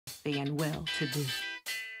wealthy and well-to-do.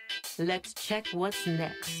 Let's check what's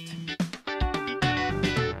next.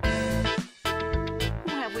 Who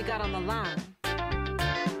have we got on the line?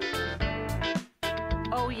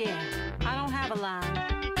 Oh yeah, I don't have a line.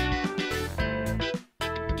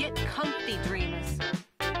 Get comfy, dreamers.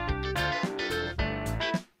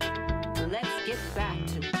 Let's get back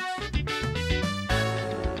to it.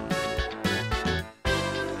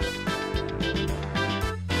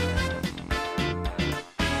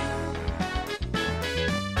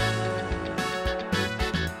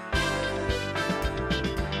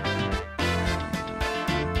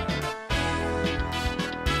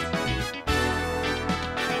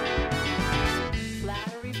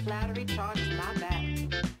 Flattery charges my back.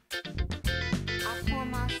 I pour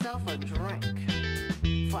myself a drink,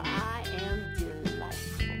 for I am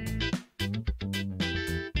delightful.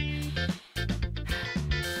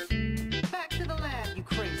 Back to the lab, you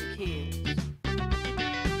crazy kids.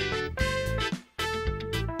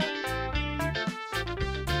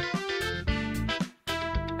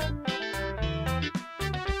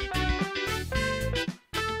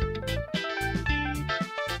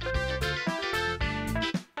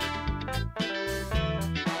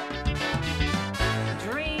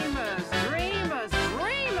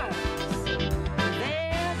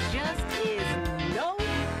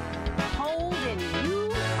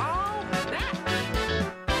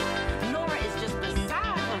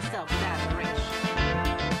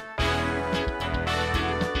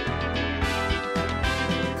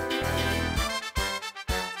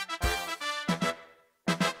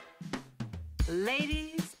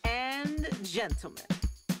 Ladies and gentlemen,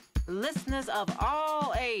 listeners of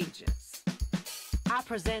all ages, I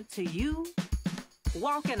present to you,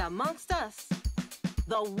 walking amongst us,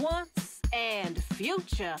 the once and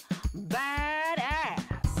future badass.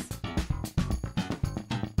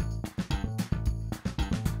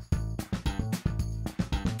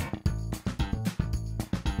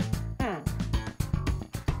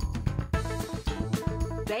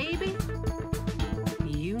 Baby,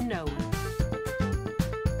 you know it.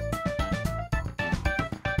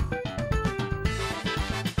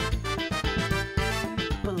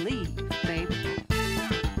 Believe, baby.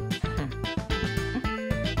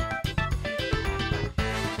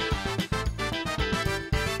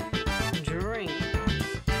 Dream.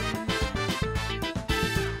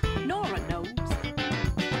 Nora knows.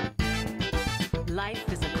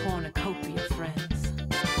 Life is a cornucopia, friends.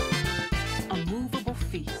 A movable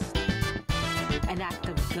feast. An act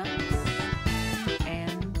of guts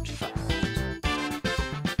and trust.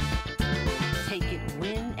 Take it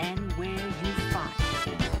when and where you find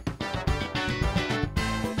it.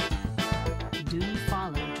 Do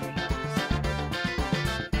follow dreams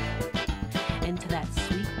into that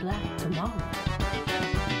sweet black tomorrow.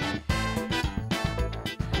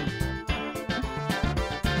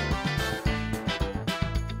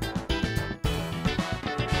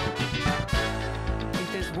 If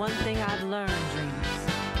there's one thing I've learned, dreamers,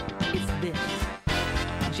 it's this.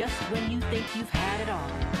 Just when you think you've had it all,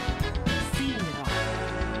 seen it all,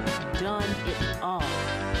 done it all,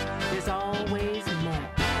 there's always more.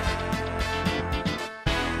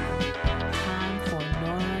 Time for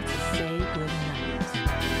Nora to say goodnight.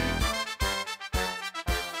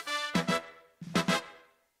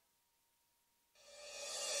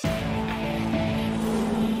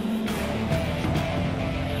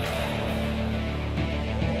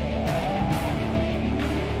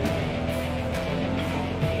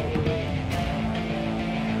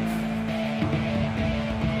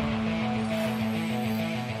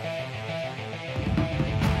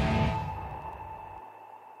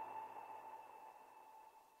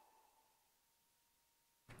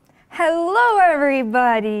 Hello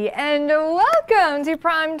everybody and welcome to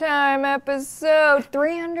Primetime episode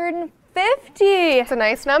 350. It's a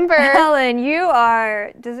nice number. Helen, you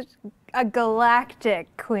are just a galactic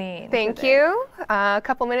queen. Thank you. A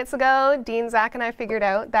couple minutes ago, Dean, Zach, and I figured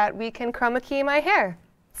out that we can chroma key my hair.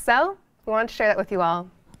 So we wanted to share that with you all.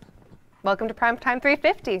 Welcome to Primetime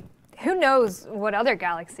 350. Who knows what other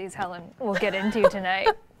galaxies Helen will get into tonight.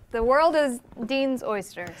 The world is Dean's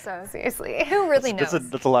oyster, so seriously, who really knows?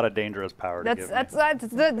 That's a lot of dangerous power to give me.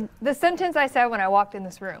 That's the sentence I said when I walked in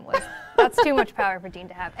this room was, that's too much power for Dean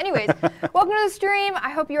to have. Anyways, welcome to the stream. I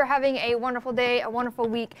hope you're having a wonderful day, a wonderful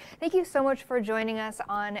week. Thank you so much for joining us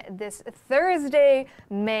on this Thursday,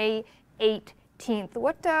 May 18th.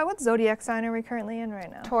 What zodiac sign are we currently in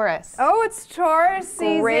right now? Taurus. Oh, it's Taurus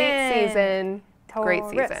season. Great season.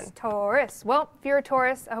 Taurus, Great season. Taurus. Well, if you're a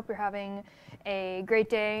Taurus, I hope you're having a great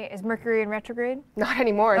day. Is Mercury in retrograde? Not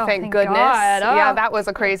anymore, oh, thank goodness. God. Oh. Yeah, that was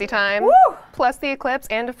a crazy time. Woo! Plus the eclipse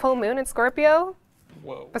and a full moon in Scorpio.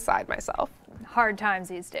 beside myself. Hard times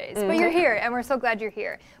these days, but you're here, and we're so glad you're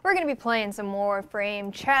here. We're going to be playing some more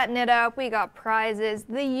Warframe, chatting it up. We got prizes,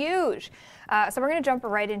 the huge. So we're going to jump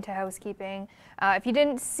right into housekeeping. If you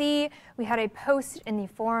didn't see, we had a post in the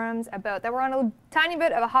forums about that we're on a tiny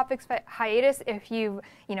bit of a hotfix hiatus. If you've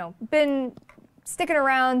been sticking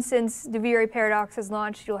around since Duviri Paradox has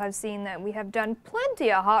launched, you'll have seen that we have done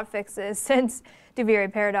plenty of hotfixes since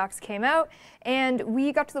Duviri Paradox came out, and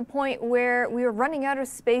we got to the point where we were running out of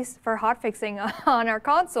space for hotfixing on our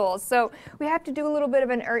consoles. So we have to do a little bit of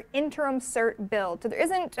an interim cert build. So there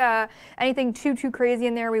isn't anything too crazy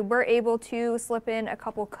in there. We were able to slip in a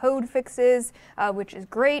couple code fixes, which is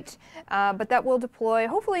great, but that will deploy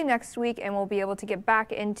hopefully next week, and we'll be able to get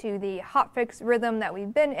back into the hotfix rhythm that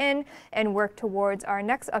we've been in and work towards our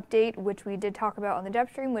next update, which we did talk about on the dev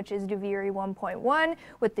stream, which is Duviri 1.1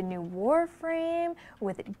 with the new Warframe,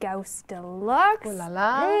 with Gauss Deluxe, Ooh la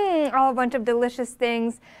la. all a bunch of delicious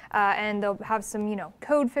things, and they'll have some,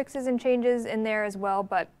 code fixes and changes in there as well.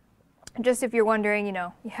 But just if you're wondering,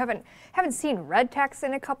 you haven't seen red text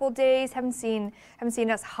in a couple days, haven't seen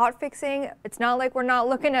us hotfixing. It's not like we're not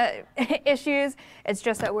looking at issues. It's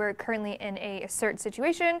just that we're currently in a cert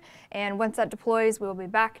situation, and once that deploys, we'll be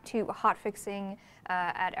back to hotfixing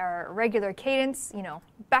at our regular cadence.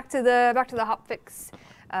 Back to the hotfix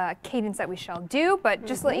cadence that we shall do, but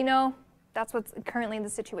just to let you know, that's what's currently the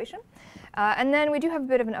situation. And then we do have a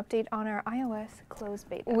bit of an update on our iOS closed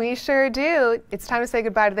beta. We sure do. It's time to say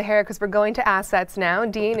goodbye to the hair because we're going to assets now.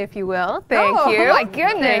 Dean, if you will. Thank you. Oh my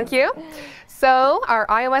goodness. Thank you. So our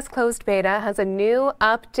iOS closed beta has a new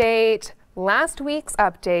update. Last week's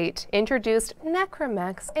update introduced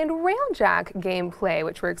Necromex and Railjack gameplay,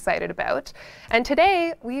 which we're excited about. And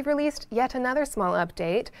today, we've released yet another small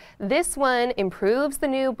update. This one improves the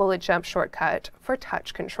new bullet jump shortcut for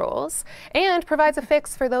touch controls and provides a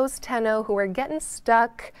fix for those Tenno who are getting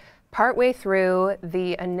stuck partway through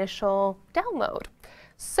the initial download.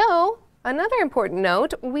 So, another important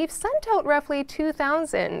note, we've sent out roughly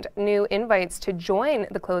 2,000 new invites to join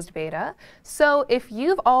the closed beta. So if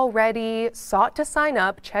you've already sought to sign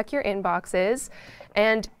up, check your inboxes.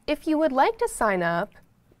 And if you would like to sign up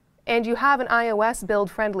and you have an iOS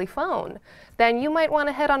build-friendly phone, then you might want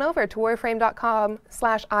to head on over to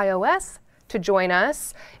warframe.com/iOS to join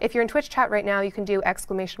us. If you're in Twitch chat right now, you can do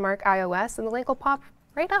 !iOS and the link will pop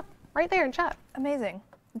right up, right there in chat. Amazing.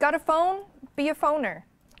 Got a phone? Be a phoner.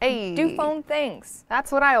 Hey. Do phone things.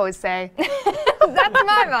 That's what I always say. That's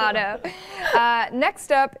my motto.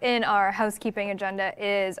 Next up in our housekeeping agenda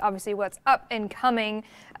is obviously what's up and coming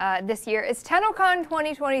this year. It's TennoCon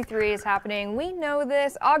 2023 is happening. We know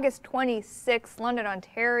this. August 26th, London,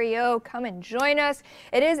 Ontario. Come and join us.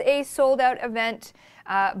 It is a sold-out event.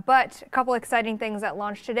 But a couple exciting things that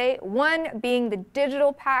launched today. One being the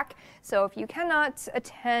digital pack. So if you cannot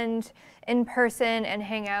attend in person and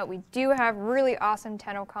hang out, we do have really awesome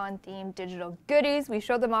TennoCon themed digital goodies. We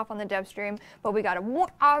showed them off on the dev stream, but we got a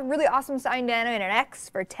really awesome signed Nano and an X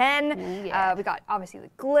for 10. Yeah. We got obviously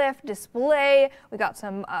the glyph display. We got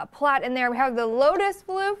some plat in there. We have the Lotus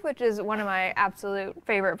Floof, which is one of my absolute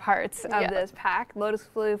favorite parts of this pack. Lotus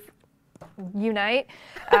Floof Unite.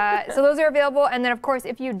 So those are available, and then of course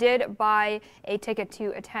if you did buy a ticket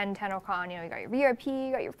to attend TennoCon, you got your VIP,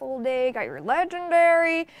 you got your full day, you got your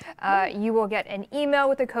legendary, you will get an email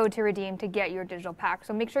with a code to redeem to get your digital pack.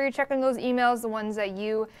 So make sure you're checking those emails, the ones that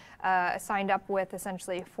you signed up with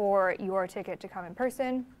essentially for your ticket to come in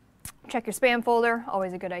person. Check your spam folder,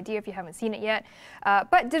 always a good idea if you haven't seen it yet.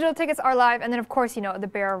 But digital tickets are live, and then of course, the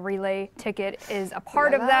Barrow Relay ticket is a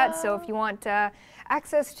part of that. So if you want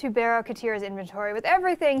access to Barrow Kaitira's inventory with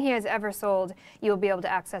everything he has ever sold, you'll be able to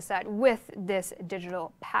access that with this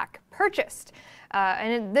digital pack purchased.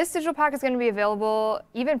 And this digital pack is going to be available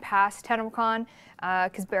even past TennoCon,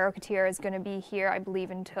 because Barrow Kaitira is going to be here, I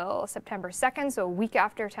believe, until September 2nd, so a week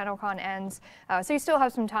after TennoCon ends. So you still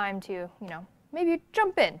have some time to, maybe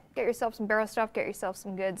jump in, get yourself some Barrow stuff, get yourself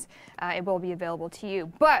some goods. It will be available to you.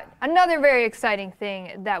 But another very exciting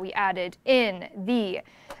thing that we added in the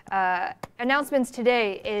announcements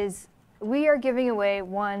today is we are giving away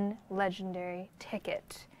one legendary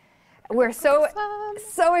ticket. We're so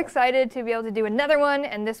excited to be able to do another one,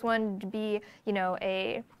 and this one to be,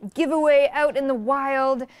 a giveaway out in the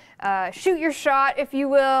wild. Shoot your shot, if you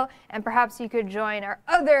will, and perhaps you could join our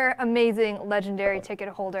other amazing legendary ticket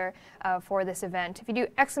holder for this event. If you do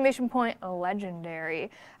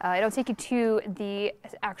 !legendary, it'll take you to the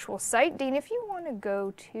actual site. Dean, if you want to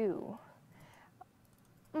go to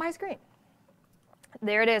my screen.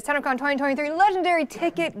 There it is, TennoCon 2023 Legendary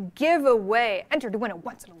Ticket Giveaway. Enter to win a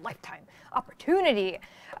once-in-a-lifetime opportunity.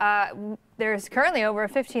 there's currently over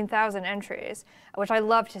 15,000 entries, which I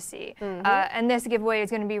love to see. And this giveaway is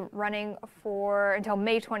going to be running until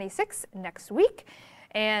May 26th next week.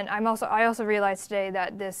 And I also realized today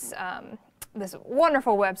that this this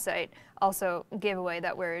wonderful website also gave away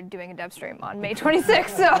that we're doing a dev stream on May 26th.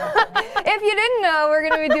 So if you didn't know, we're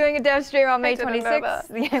going to be doing a dev stream on May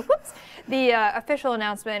 26th. Yeah, whoops. The official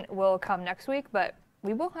announcement will come next week, but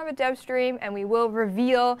we will have a dev stream and we will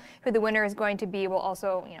reveal who the winner is going to be. We'll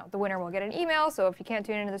also, the winner will get an email. So if you can't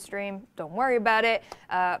tune into the stream, don't worry about it.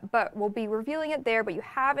 But we'll be revealing it there. But you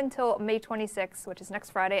have until May 26th, which is next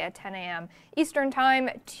Friday at 10 a.m. Eastern time,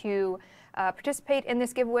 to participate in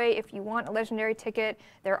this giveaway. If you want a legendary ticket,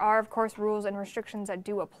 there are, of course, rules and restrictions that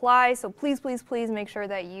do apply. So please, please, please make sure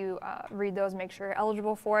that you read those, make sure you're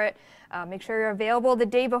eligible for it. Make sure you're available the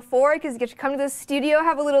day before, because you get to come to the studio,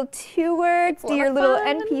 have a little tour, do your little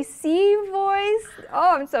NPC voice.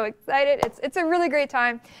 Oh, I'm so excited. It's a really great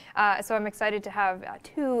time. So I'm excited to have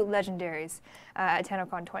 2 legendaries at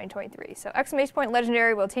TennoCon 2023. So exclamation point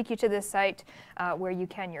legendary will take you to this site where you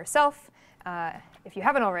can yourself, if you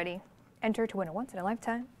haven't already, enter to win a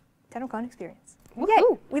once-in-a-lifetime TennoCon experience. Yay!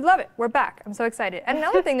 We love it. We're back. I'm so excited. And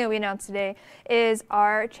another thing that we announced today is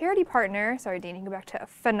our charity partner. Sorry, Dean, you can go back to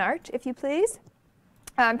FANART, if you please.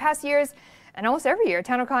 Past years, and almost every year,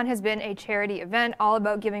 TennoCon has been a charity event all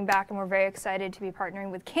about giving back, and we're very excited to be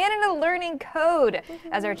partnering with Canada Learning Code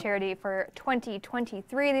as our charity for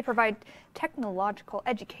 2023. They provide technological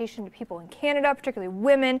education to people in Canada, particularly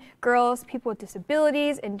women, girls, people with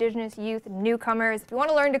disabilities, Indigenous youth, newcomers. If you want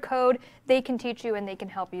to learn to code, they can teach you and they can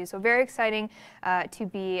help you. So very exciting to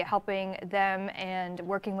be helping them and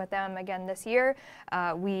working with them again this year.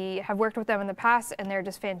 We have worked with them in the past, and they're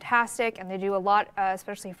just fantastic, and they do a lot,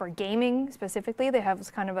 especially for gaming specifically. They have this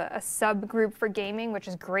kind of a subgroup for gaming, which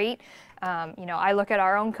is great. I look at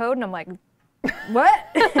our own code and I'm like, what?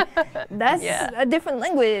 That's a different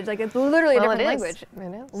language. Like, it's literally a different language. It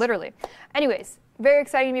is. Literally. Anyways, very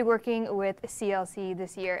exciting to be working with CLC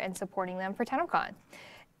this year and supporting them for TennoCon.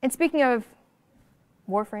 And speaking of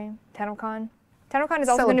Warframe, TennoCon is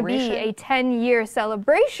also going to be a 10-year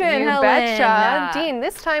celebration, You Helen. betcha. Dean,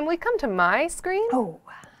 this time we come to my screen. Oh.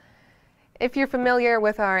 If you're familiar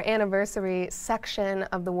with our anniversary section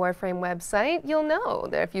of the Warframe website, you'll know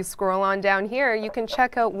that if you scroll on down here, you can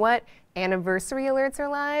check out what anniversary alerts are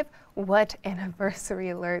live, what anniversary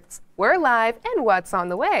alerts were live, and what's on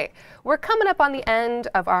the way. We're coming up on the end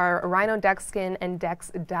of our Rhino Deckskin and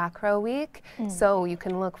Dex Dacro week, so you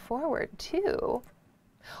can look forward to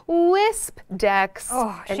Wisp decks.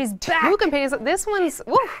 Oh, and she's 2 back. companions. This one's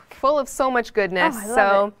full of so much goodness. Oh, I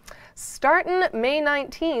love it. Starting May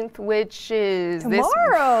 19th, which is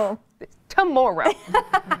Tomorrow. Tomorrow.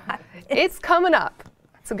 It's coming up.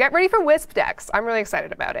 So get ready for Wisp decks. I'm really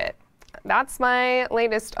excited about it. That's my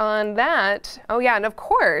latest on that. Oh yeah, and of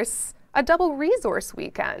course, a double resource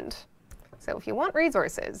weekend. So if you want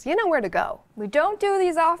resources, you know where to go. We don't do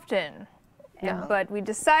these often, but we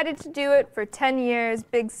decided to do it for 10 years.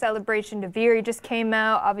 Big celebration. Duviri just came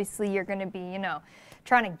out. Obviously, you're going to be,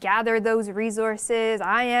 trying to gather those resources.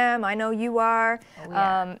 I know you are. Oh,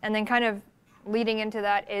 yeah. And then kind of leading into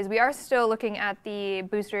that is we are still looking at the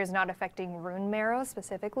boosters not affecting Rune Marrow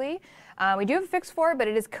specifically. We do have a fix for it, but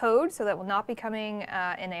it is code, so that will not be coming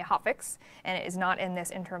in a hotfix, and it is not in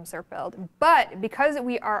this interim SERP build. But because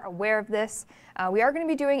we are aware of this, we are going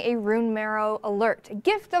to be doing a Rune Marrow alert, a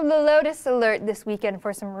Gift of the Lotus alert this weekend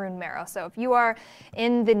for some Rune Marrow. So if you are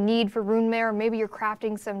in the need for Rune Marrow, maybe you're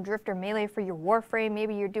crafting some Drifter melee for your Warframe,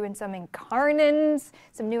 maybe you're doing some Incarnons,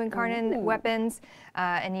 some new Incarnon weapons,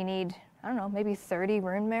 and you need, I don't know, maybe 30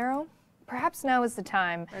 Rune Marrow. Perhaps now is the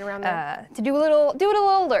time to do a little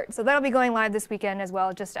alert. So that'll be going live this weekend as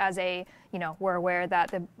well, just as a, we're aware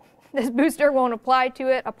that this booster won't apply to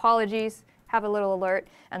it. Apologies. Have a little alert,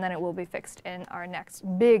 and then it will be fixed in our next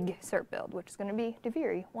big SERP build, which is going to be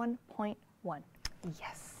Duviri 1.1.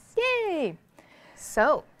 Yes. Yay!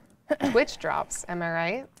 So, Twitch drops, am I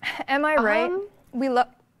right? Am I right? We love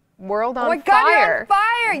World on Oh my God, Fire. you're on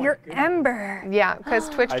fire! You're Ember. Yeah, because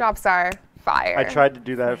Twitch drops are fire. I tried to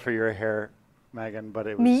do that for your hair, Megan, but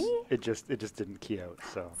it just didn't key out.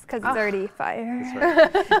 So It's because it's already fire.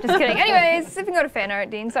 that's right. Just kidding. Anyways, if you go to FANART,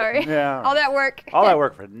 Dean, sorry. Yeah. All that work. All that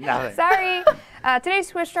work for nothing. Sorry. Today's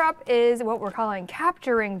Twitch drop is what we're calling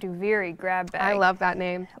Capturing Duviri Grab Bag. I love that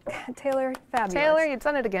name. Taylor, fabulous. Taylor, you've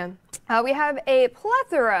done it again. We have a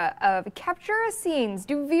plethora of Captura scenes,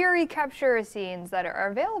 Duviri Captura scenes that are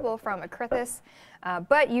available from Acrithis.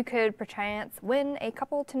 But you could perchance win a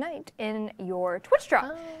couple tonight in your Twitch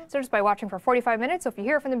drop. So just by watching for 45 minutes, so if you're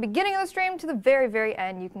here from the beginning of the stream to the very, very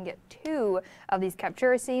end, you can get 2 of these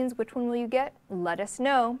Captura scenes. Which one will you get? Let us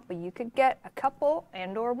know. But you could get a couple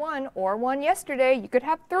and or one yesterday. You could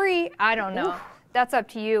have 3. I don't know. Oof. That's up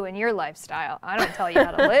to you and your lifestyle. I don't tell you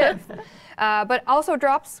how to live. But also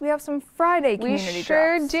drops, we have some Friday community drops. We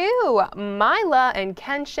sure do. Mila and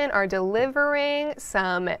Kenshin are delivering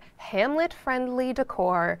some Hamlet-friendly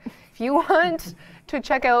decor. If you want to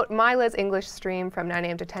check out Mila's English stream from 9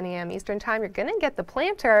 a.m. to 10 a.m. Eastern Time, you're going to get the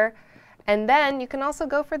planter. And then you can also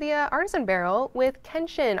go for the artisan barrel with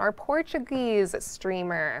Kenshin, our Portuguese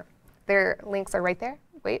streamer. Their links are right there.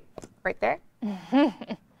 Wait, right there.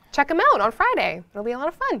 Check them out on Friday. It'll be a lot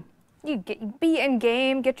of fun. You be in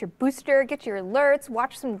game, get your booster, get your alerts,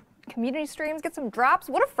 watch some community streams, get some drops.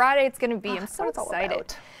 What a Friday it's going to be. I'm so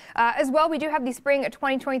excited. As well, we do have the Spring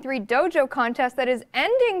 2023 Dojo contest that is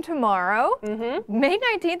ending tomorrow. May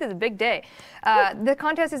 19th is a big day. The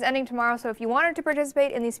contest is ending tomorrow, so if you wanted to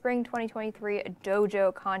participate in the Spring 2023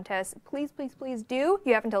 Dojo contest, please, please, please do.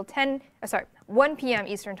 You have until 1 p.m.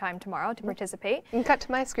 Eastern Time tomorrow to participate. You can cut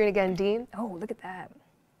to my screen again, Dean. Oh, look at that.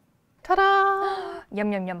 Ta-da!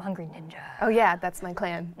 Yum, yum, yum, hungry ninja. Oh yeah, that's my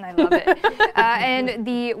clan. I love it. And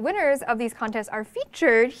the winners of these contests are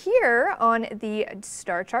featured here on the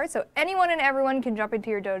star chart. So anyone and everyone can jump into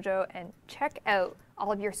your dojo and check out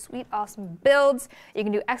all of your sweet, awesome builds. You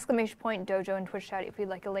can do ! Dojo in Twitch chat if you'd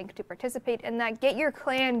like a link to participate in that. Get your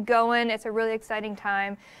clan going. It's a really exciting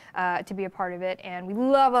time to be a part of it. And we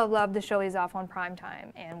love to show these off on prime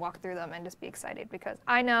time and walk through them and just be excited because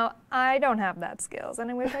I know I don't have that skills and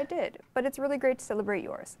I wish I did. But it's really great to celebrate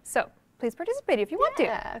yours. So please participate if you want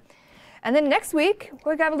to. And then next week,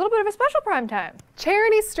 we have a little bit of a special prime time.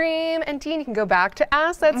 Charity stream. And Dean, you can go back to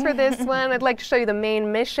assets for this one. I'd like to show you the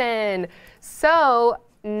main mission. So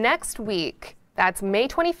next week, that's May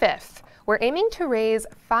 25th, we're aiming to raise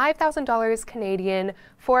 $5,000 Canadian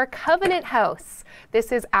for Covenant House.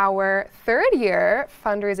 This is our 3rd year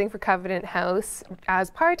fundraising for Covenant House as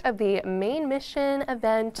part of the main mission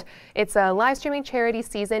event. It's a live streaming charity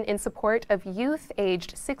season in support of youth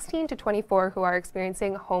aged 16 to 24 who are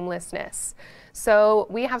experiencing homelessness. So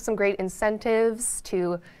we have some great incentives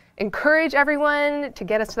to encourage everyone to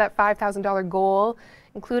get us to that $5,000 goal,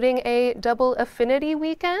 including a double affinity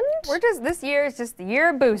weekend. This year is just the year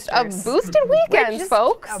of boosters. A boosted weekend,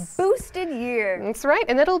 folks. A boosted year. That's right,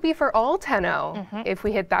 and it'll be for all Tenno if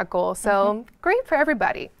we hit that goal. So great for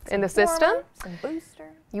everybody in the system. Some booster.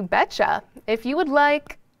 You betcha. If you would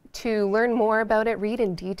like to learn more about it, read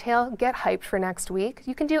in detail, get hyped for next week,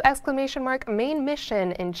 you can do ! main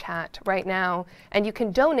mission in chat right now, and you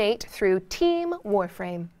can donate through Team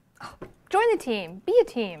Warframe. Join the team. Be a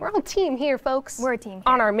team. We're all a team here, folks. We're a team here.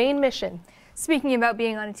 On our main mission. Speaking about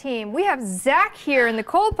being on a team, we have Zach here in the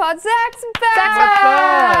cold pod. Zach's back! Zach's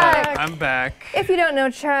back! I'm back. If you don't know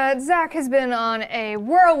Chad, Zach has been on a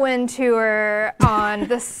whirlwind tour on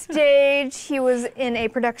the stage. He was in a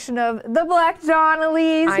production of The Black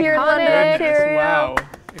Donnellys here in London, Ontario. Wow.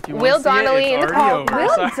 Will Donnelly. Will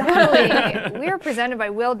Donnelly. We are presented by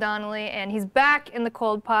Will Donnelly, and he's back in the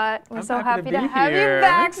cold pot. We're so happy to have you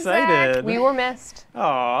back, excited. Zach. We were missed.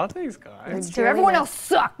 Aw, thanks, guys. It's true. Everyone else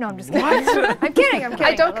sucked. No, I'm just kidding. I'm kidding.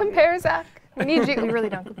 I don't compare, Zach. We need you. We really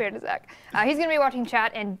don't compare to Zach. He's going to be watching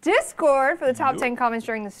chat and Discord for the top 10 comments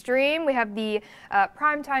during the stream. We have the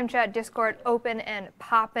primetime chat Discord open and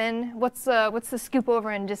poppin'. What's the scoop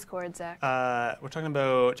over in Discord, Zach? We're talking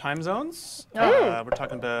about time zones. We're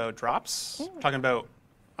talking about drops. We're talking about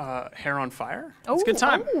hair on fire. It's a good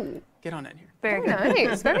time. Get on it here. Very good.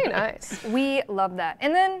 Nice. Very nice. We love that.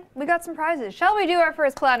 And then we got some prizes. Shall we do our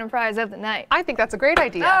first platinum prize of the night? I think that's a great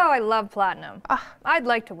idea. Oh, I love platinum. I'd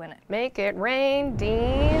like to win it. Make it rain,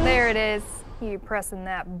 Dean. There it is. You pressing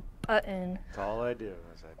that button. That's all I do.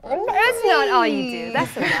 That's not all you do.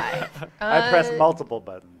 That's a lie. I press multiple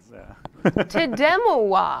buttons. Yeah.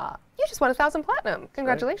 tDemowa. You just won 1,000 platinum.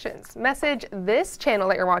 Congratulations. Great. Message this channel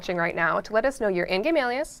that you're watching right now to let us know your in-game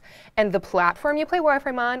alias and the platform you play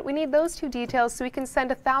Warframe on. We need those 2 details so we can send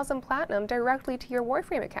 1,000 platinum directly to your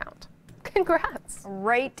Warframe account. Congrats.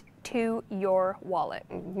 Right to your wallet.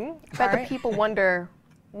 Bet the people wonder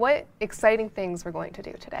what exciting things we're going to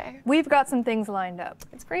do today. We've got some things lined up.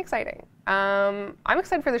 It's pretty exciting. I'm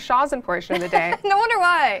excited for the Shawzin portion of the day. No wonder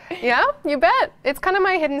why. Yeah, you bet. It's kind of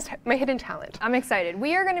my hidden talent. I'm excited.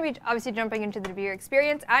 We are going to be obviously jumping into the Duviri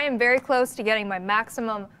Experience. I am very close to getting my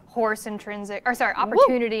maximum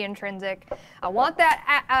opportunity intrinsic. I want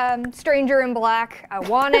that stranger in black. I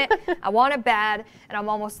want it. I want it bad, and I'm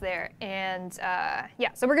almost there. And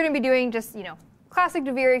yeah, so we're going to be doing just, classic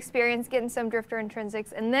Duviri Experience, getting some Drifter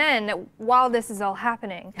Intrinsics, and then while this is all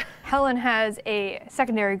happening, Helen has a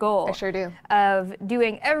secondary goal. I sure do. Of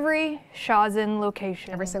doing every Shawzin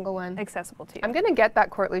location. Every single one. Accessible to you. I'm gonna get that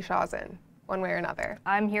courtly Shawzin, one way or another.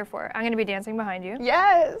 I'm here for it. I'm gonna be dancing behind you.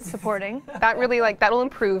 Yes! Supporting. That really, that'll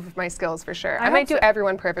improve my skills for sure. I might do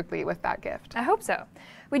everyone perfectly with that gift. I hope so.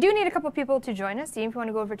 We do need a couple people to join us. Dean, if you want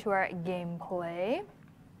to go over to our gameplay.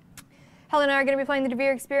 Helen and I are going to be playing the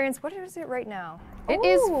Duviri Experience. What is it right now? It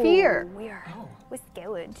is fear. We're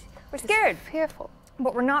scared. We're scared. Fearful.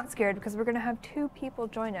 But we're not scared because we're going to have 2 people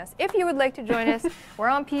join us. If you would like to join us, we're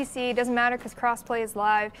on PC. Doesn't matter because crossplay is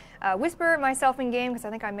live. Whisper, myself in game because I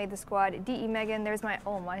think I made the squad. DE Megan, there's my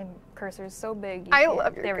cursor is so big. I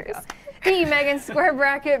love your There we go. cursor. DE Megan, square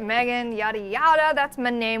bracket, Megan, yada yada. That's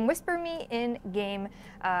my name. Whisper me in game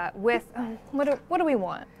with, what do we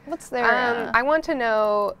want? What's their... I want to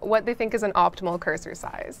know what they think is an optimal cursor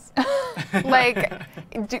size. Like,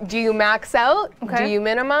 do you max out? Okay. Do you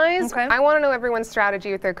minimize? Okay. I want to know everyone's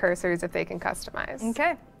strategy with their cursors if they can customize.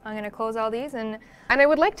 Okay, I'm gonna close all these and I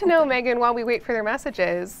would like to know, Megan, while we wait for their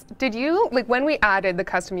messages, did you, when we added the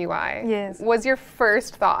custom UI, Yes. was your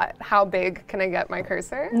first thought, how big can I get my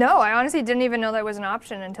cursor? no, I honestly didn't even know that was an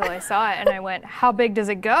option until I saw it and I went, how big does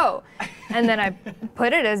it go? And then I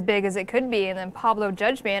put it as big as it could be and then Pablo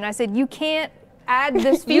judged me and I said, you can't add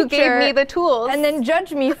this feature. You gave me the tools. And then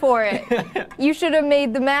judge me for it. You should have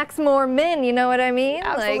made the max more min, you know what I mean?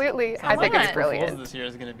 Absolutely. Like, I think it's come on. brilliant. Goals this year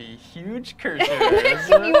is going to be huge cursors.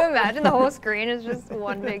 Can you imagine the whole screen is just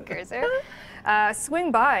one big cursor?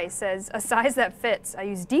 Swing By says, a size that fits. I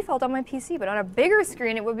use default on my PC, but on a bigger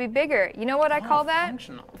screen it would be bigger. You know what I call that?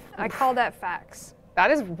 Functional. I call that facts.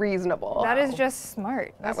 That is reasonable. That is just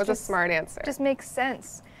smart. That was a smart answer. Just makes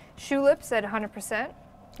sense. Shoelip said 100%.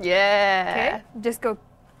 Yeah. Okay, Disco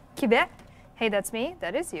Quebec. Hey, that's me.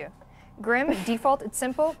 That is you. Grim, default, it's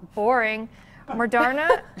simple, boring.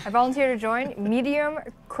 Mordarna, I volunteer to join. Medium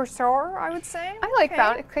cursor, I would say. I like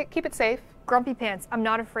that. Keep it safe. Grumpy Pants, I'm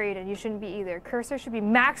not afraid and you shouldn't be either. Cursor should be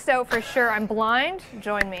maxed out for sure. I'm blind.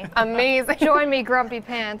 Join me. Amazing. Join me, Grumpy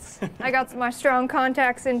Pants. I got my strong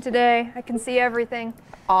contacts in today. I can see everything.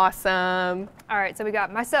 Awesome. All right, so we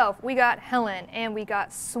got myself, we got Helen, and we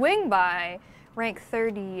got Swing By, rank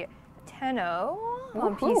 30, Tenno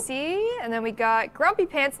on PC, and then we got Grumpy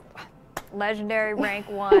Pants, legendary, rank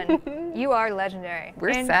 1. You are legendary. We're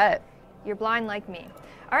and set. You're blind like me.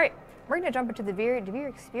 All right, we're gonna jump into the Duviri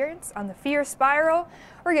Experience on the Fear Spiral.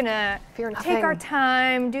 We're gonna take our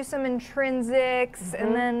time, do some intrinsics,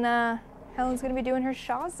 and then Helen's gonna be doing her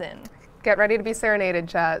Shawzin. Get ready to be serenaded,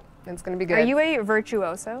 chat. It's gonna be good. Are you a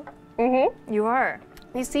virtuoso? Mm-hmm. You are.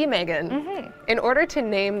 You see, Megan, in order to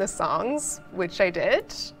name the songs, which I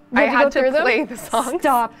did, You I had to had go to through them? play the songs.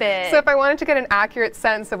 Stop it. So if I wanted to get an accurate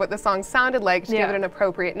sense of what the song sounded like to give it an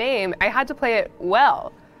appropriate name, I had to play it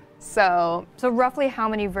well. So roughly how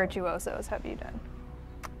many virtuosos have you done?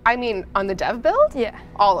 I mean, on the dev build? Yeah.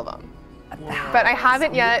 All of them. But I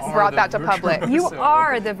haven't yet brought that to public. You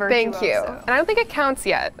are the virtuoso. Thank you. And I don't think it counts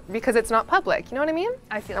yet because it's not public. You know what I mean?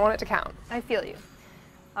 I feel I want it to count. I feel you.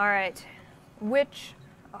 All right. Which,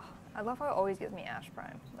 I love how it always gives me Ash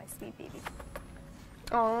Prime, my sweet baby.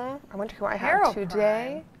 Oh, I wonder who I Hero have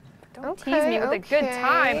today. Prime. Don't tease me with a good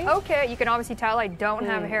time. Okay, you can obviously tell I don't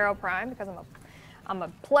have a Hero Prime because I'm a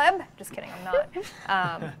pleb. Just kidding, I'm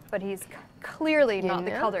not. But he's clearly not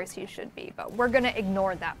the colors he should be. But we're gonna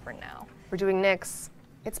ignore that for now. We're doing Nyx.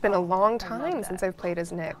 It's been a long time since I've played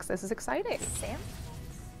as Nyx. This is exciting. Sam?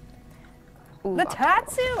 Ooh, The optimal.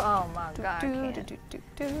 Tatsu? Oh my god, I Do, can't. do, do,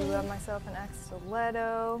 do, I do. love myself an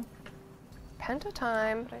X-Stiletto. Penta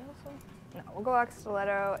time. No, we'll go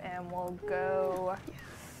X-Stiletto and we'll go...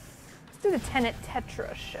 Let's do the Tenet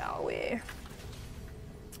Tetra, shall we?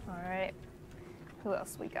 Alright. Who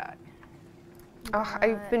else we got? Oh,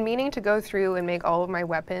 I've been meaning to go through and make all of my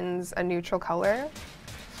weapons a neutral color.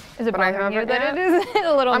 Is it But I bothering you haven't that yet. it is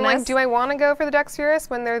a little I'm like, mess? do I want to go for the Dexterous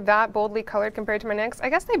when they're that boldly colored compared to my Nyx? I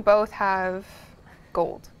guess they both have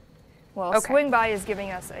gold. Well, Okay. Swing By is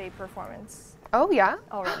giving us a performance Oh, yeah?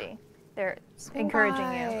 already. They're encouraging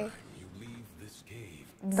Bye. you.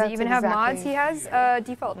 Does That's he even have mods? exactly- He has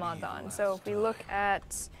default mods on. So if we look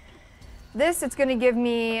at this, it's going to give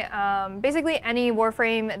me basically any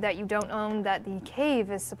Warframe that you don't own that the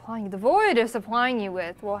cave is supplying you, the void is supplying you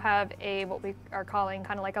with, will have a what we are calling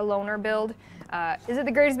kind of like a loner build. Is it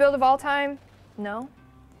the greatest build of all time? No.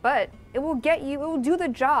 But it will get you, it will do the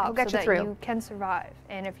job get so you that through. you can survive.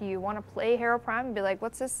 And if you want to play Hero Prime and be like,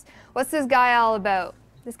 what's this guy all about?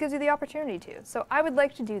 This gives you the opportunity to. So I would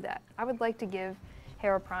like to do that. I would like to give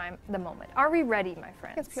Hero Prime the moment. Are we ready, my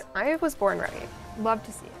friends? I was born ready. Love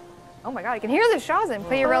to see it. Oh my god, I can hear the Shazin.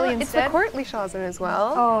 Play your Rally It's instead. the courtly Shazin as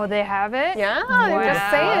well. Oh, they have it? Yeah, Wow. just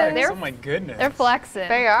saying. Oh my goodness. They're flexing.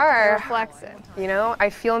 They are. They're flexing. You know, I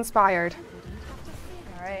feel inspired.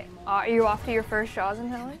 All right. Are you off to your first Shazin,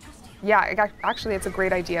 Helen? Yeah, actually, it's a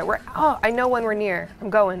great idea. I know when we're near. I'm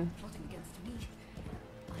going.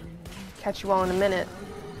 Catch you all in a minute.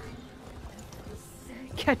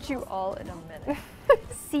 Catch you all in a minute.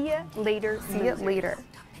 See ya later. See you later.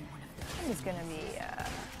 I'm just gonna be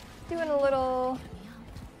doing a little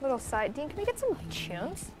side. Dean, can we get some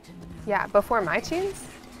tunes? Yeah, before my tunes?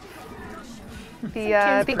 The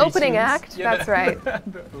Pretty opening tunes. act. Yeah, That's right.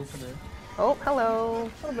 The opener. Oh, hello.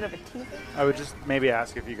 A little bit of a teaser. I would just maybe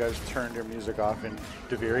ask if you guys turned your music off in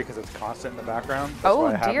Duviri because it's constant in the background. That's Oh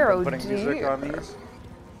why I haven't dear, been oh putting music dear. on these.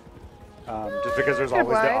 Just because there's Good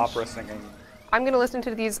always the oblige. opera singing. I'm going to listen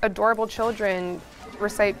to these adorable children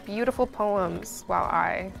recite beautiful poems while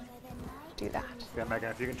I do that. Yeah, Megan,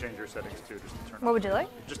 if you can change your settings too, just to turn. What would you like?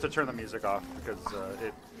 Just to turn the music off because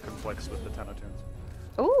it conflicts with the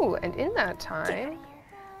TennoTunes. Ooh, and in that time,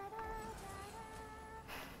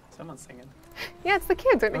 Someone's singing. yeah, it's the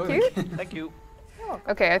kids, aren't they cute? Thank you.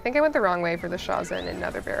 Okay, I think I went the wrong way for the Shazin in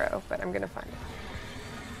Nether Barrow, but I'm gonna find it.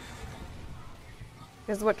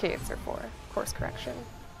 This is what Kaithes are for, course correction.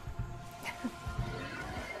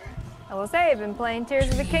 I will say, I've been playing Tears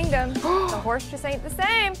of the Kingdom. The horse just ain't the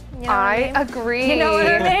same. You know I what I mean? agree. You know what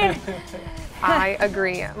I mean? I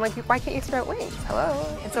agree. I'm like, why can't you sprout wings? Hello?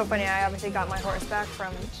 It's so funny, I obviously got my horse back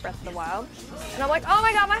from Breath of the Wild. And I'm like, oh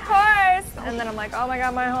my god, my horse! And then I'm like, oh my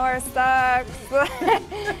god, my horse sucks.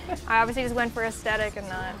 I obviously just went for aesthetic and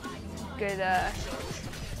not good,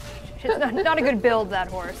 not a good build, that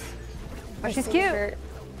horse. But she's cute.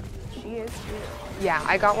 She is cute. Yeah,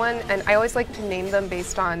 I got one, and I always like to name them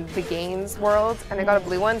based on the games world, and I got a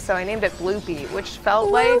blue one, so I named it Bloopy, which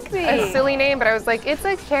felt like a silly name, but I was like, it's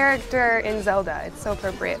a character in Zelda. It's so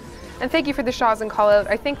appropriate. And thank you for the Shazin call out.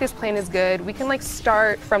 I think this plan is good. We can like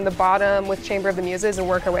start from the bottom with Chamber of the Muses and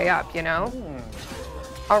work our way up, you know?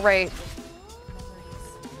 All right.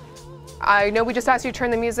 I know we just asked you to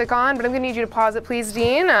turn the music on, but I'm gonna need you to pause it, please,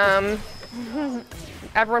 Dean.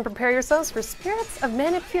 Everyone prepare yourselves for Spirits of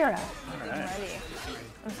Manipura. I'm ready.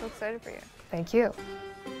 I'm so excited for you. Thank you.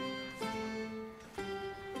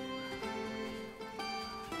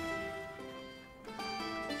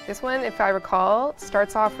 This one, if I recall,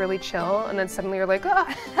 starts off really chill, and then suddenly you're like, oh.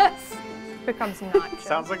 Becomes not chill.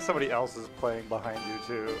 Sounds like somebody else is playing behind you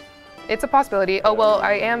too. It's a possibility. Oh, well,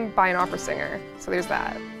 I am by an opera singer, so there's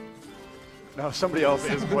that. No, somebody else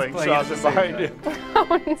is playing playing at the Shazin same behind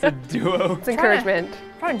time. you. It's a duo. It's encouragement.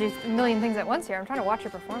 I'm trying to do a million things at once here. I'm trying to watch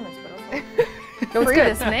your performance, but also No, it's free good.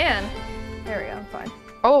 this man. There we go, I'm fine.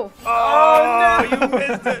 Oh, Oh no, you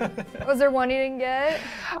missed it. Was there one you didn't get?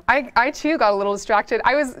 I too got a little distracted.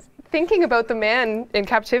 I was thinking about the man in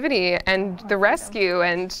captivity and the rescue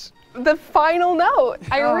and the final note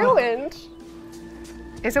I ruined.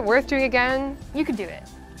 Is it worth doing again? You could do it.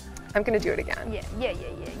 I'm gonna do it again. Yeah. You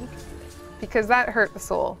could do it. Because that hurt the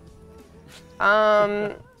soul.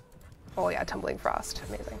 Oh yeah, Tumbling Frost,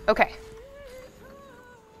 amazing. Okay.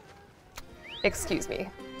 Excuse me.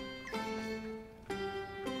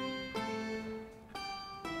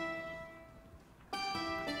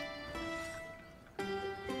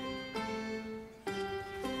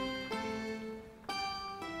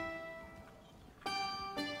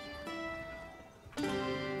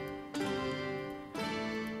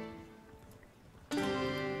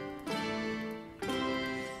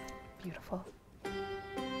 Beautiful.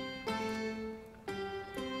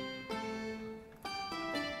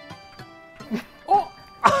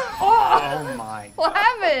 Oh my What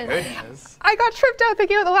happened? goodness. I got tripped out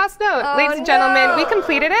thinking about the last note. Oh, Ladies and gentlemen, no. we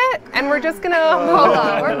completed it, and we're just gonna Hold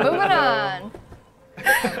on, we're moving on.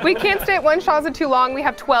 We can't stay at one Shazin too long. We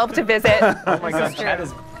have 12 to visit. Oh my god, Chad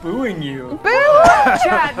is booing you. Boo!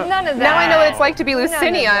 Chat, none of that. Now I know what it's like to be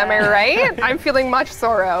Lucinia, that. am I right? I'm feeling much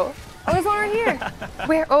sorrow. Oh, there's one right here.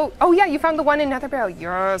 Where? Oh yeah, you found the one in Nether Barrow.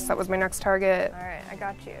 Yes, that was my next target. All right, I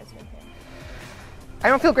got you. It's right here. I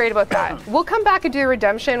don't feel great about that. We'll come back and do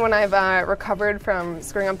redemption when I've recovered from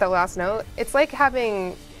screwing up that last note. It's like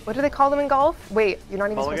having, what do they call them in golf? Wait, you're not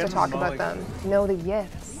even supposed to talk about them. No, the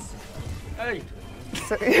yips. Hey.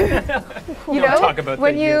 So, You know, talk about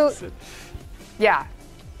when the you, yips. yeah.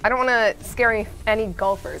 I don't want to scare any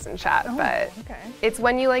golfers in chat, but Okay. it's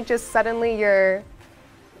when you like just suddenly you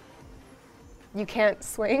can't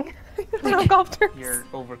swing. No golf terms. You're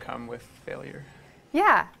overcome with failure.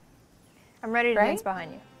 Yeah. I'm ready to Right? dance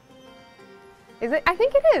behind you. Is it? I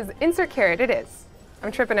think it is. Insert carrot, it is.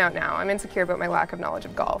 I'm tripping out now. I'm insecure about my lack of knowledge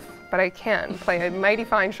of golf, but I can play a mighty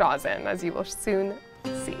fine Shazin, as you will soon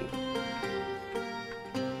see.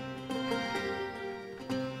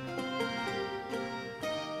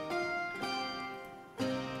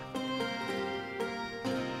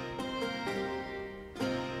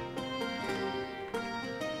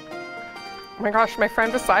 Oh my gosh, my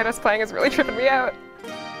friend beside us playing is really tripping me out.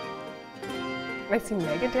 I see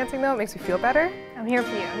Megan dancing though, it makes me feel better. I'm here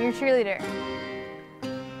for you. I'm your cheerleader.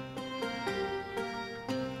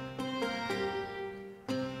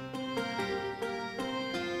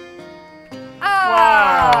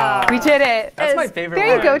 Wow. We did it. That's my favorite There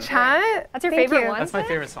you one. go, chat. That's your Thank favorite you. one? That's my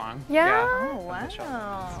favorite song. Yeah? Oh,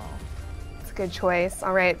 wow. It's a good choice.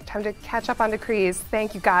 All right, time to catch up on decrees.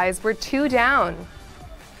 Thank you guys. We're 2 down.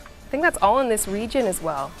 I think that's all in this region as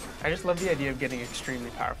well. I just love the idea of getting extremely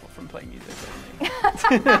powerful from playing music.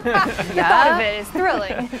 The thought of it is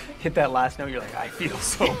thrilling. Hit that last note, you're like, I feel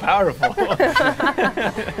so powerful.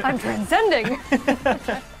 I'm transcending.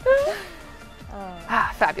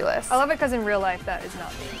 Ah, fabulous. I love it because in real life that is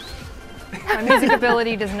not me. My music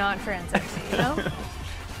ability does not transcend me, you know?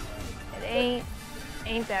 It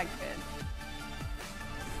ain't that good.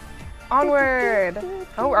 Onward.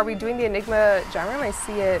 Oh, are we doing the Enigma genre? I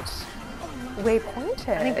see it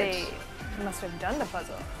waypointed. I think they must have done the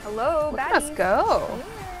puzzle. Hello, baddies. Let's go.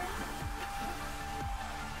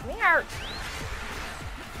 Come here.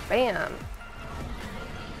 Bam.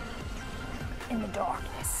 In the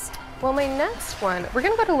darkness. Well, my next one, we're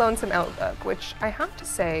gonna go to Lonesome Outlook, which I have to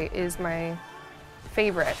say is my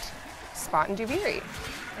favorite spot in Duviri.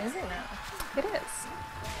 Is it now? It is.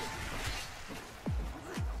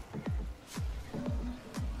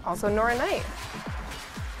 Also Nora Knight.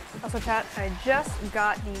 Also, chat, I just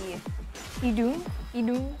got the Idun.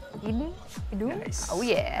 Nice. Oh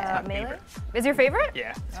yeah. Melee. favorite. Is your favorite?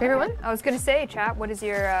 Yeah. Favorite one? I was gonna say, chat, what's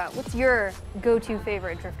your go-to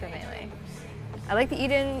favorite Drifter melee? I like the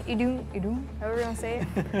Idun, however you want to say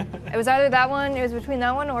it. It was either that one, it was between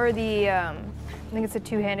that one or the, I think it's a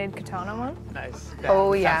two-handed katana one. Nice.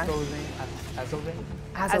 Oh, yeah. Azulane?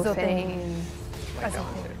 Azulane. Like that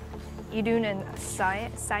one too. Idun and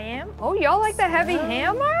Siam. Oh, y'all like the heavy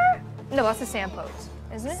hammer? No, that's the Sampos,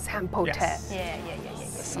 isn't it? Sampote. Yes. Yeah.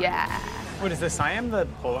 Yeah. What is this? Siam the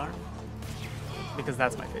polearm? Because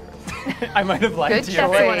that's my favorite. I might have lied Good to you.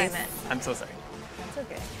 That's the one I choice. meant. I'm so sorry. It's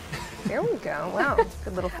okay. There we go. Wow.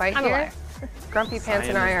 Good little fight I'm a here. liar. Grumpy Pants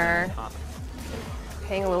and Siam I is are the katana.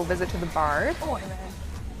 paying a little visit to the bard. Oh, man.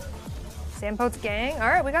 Sampotes gang. All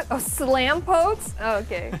right, we got, Slampotes. Oh,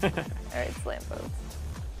 okay. All right, Slampotes.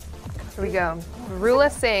 Here we go.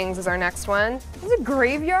 Rula Sings is our next one. Is it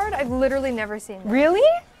Graveyard? I've literally never seen that. Really?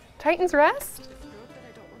 Titan's Rest?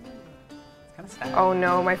 It's kind of sad. Oh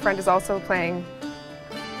no, my friend is also playing.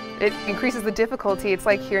 It increases the difficulty. It's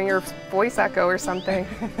like hearing your voice echo or something.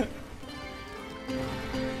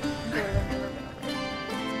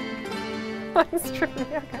 It's tripping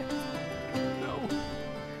me out, guys. No.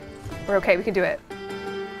 We're okay, we can do it.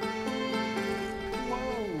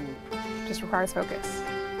 Whoa. Just requires focus.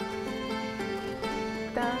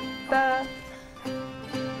 Da, da.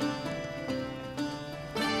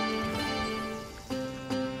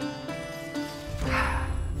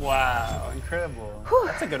 Wow, incredible.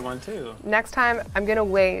 That's a good one too. Next time, I'm gonna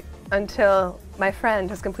wait until my friend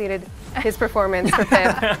has completed his performance for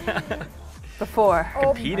fifth before.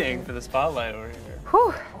 Competing for the spotlight over here.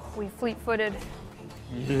 Whew. We fleet-footed.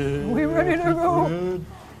 Yeah. We ready to go.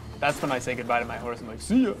 That's when I say goodbye to my horse. I'm like,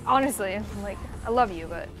 see ya. Honestly, I'm like, I love you,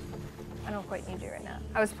 but I don't quite need you right now.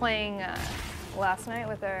 I was playing last night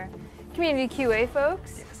with our community QA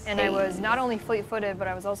folks, and I was not only fleet-footed, but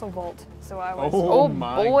I was also Volt. So I was, Oh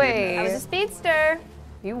my boy. goodness. I was a speedster.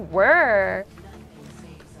 You were.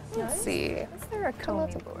 Let's see. Is there a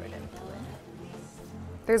Coney board into it?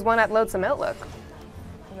 There's one at Lonesome Outlook.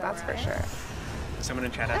 That's for sure. Someone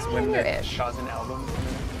in chat asked when the Near-ish. Shaw's album is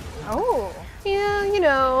coming out. Oh. Yeah, you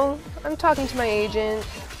know, I'm talking to my agent.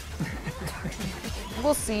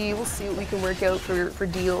 We'll see what we can work out for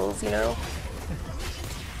deals, you know.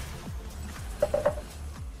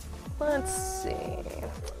 Let's see.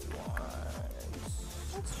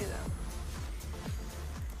 Let's do that.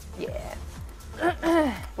 Yeah.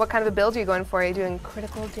 What kind of a build are you going for? Are you doing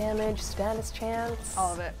critical damage, status chance?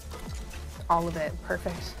 All of it. All of it.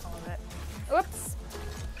 Perfect. All of it. Whoops.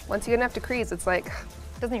 Once you get enough decrees, it's like,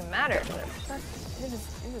 Doesn't even matter.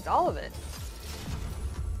 It is all of it.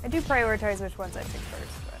 I do prioritize which ones I pick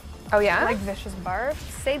first, but oh yeah? I like Vicious Barb.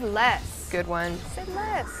 Say less. Good one. Say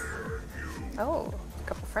less. Oh, a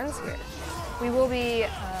couple friends here. We will be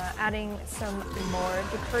adding some more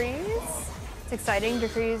decrees. It's exciting.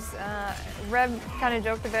 Decrees. Rev kind of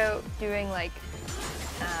joked about doing like,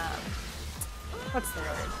 what's the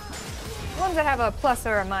word? Ones that have a plus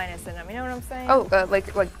or a minus in them. You know what I'm saying? Oh,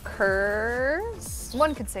 like curse?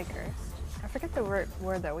 One could say curse. I forget the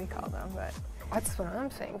word that we call them, but That's what I'm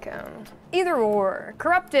thinking. Either or.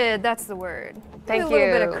 Corrupted, that's the word. Thank A little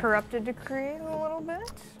bit you. of corrupted to create a little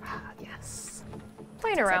bit. Yes.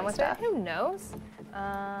 Playing around with stuff. it. Who knows?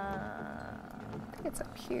 I think it's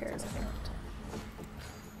up here, isn't it?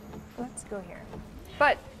 Let's go here.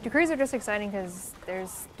 But decrees are just exciting because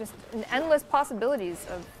there's just an endless possibilities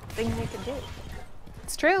of things you can do.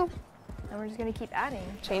 It's true. And we're just going to keep adding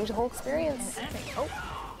Change the whole experience. and adding. Oh,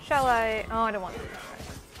 shall I? Oh, I don't want to do this.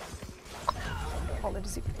 All the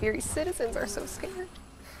Duviri citizens are so scared.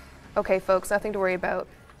 Okay, folks, nothing to worry about.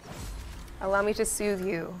 Allow me to soothe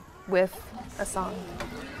you with a song.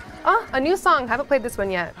 Ah, a new song. Haven't played this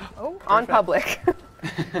one yet. Oh, On public.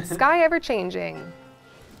 Sky Ever Changing.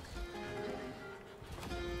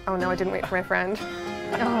 Oh no, I didn't wait for my friend.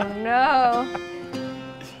 Oh no.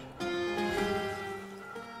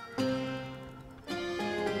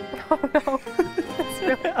 Oh no. It's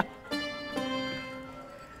really...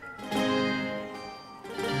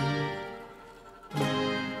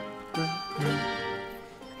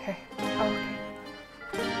 Okay. Oh,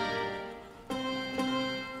 okay.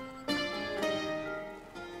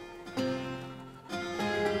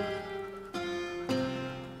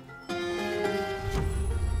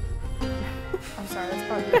 I'm sorry,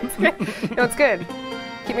 that's probably No, it's good.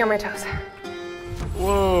 Keep me on my toes.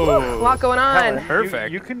 Whoa. A lot going on. Helen,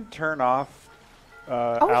 Perfect. You can turn off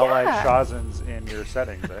allied yeah. Shazens in your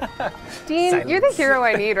settings. Eh? Dean, you're the hero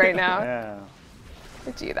I need right now. Yeah.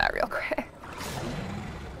 Let's do that real quick.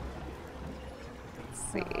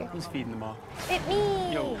 Let's see. Who's feeding them all? It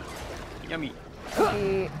me. Yo. Yummy.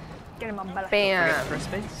 The- Get him on belly. Bam. For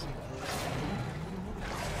space.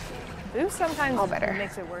 Boost sometimes All better.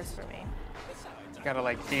 makes it worse for me. You gotta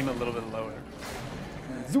like aim a little bit lower.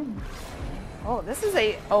 Zoom. Oh, this is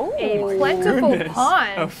a Oh, plentiful Goodness. A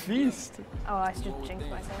pond. feast. Oh, I just jinxed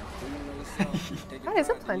myself. That is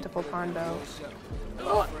a plentiful pond, though.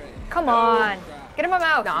 Oh, come on. Get in my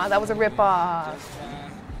mouth. Nah, that was a ripoff.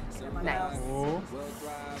 Nice. Oh.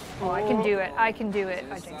 Oh, I can do it. I can do it.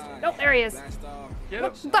 I jinxed it. Nope, there he is. Get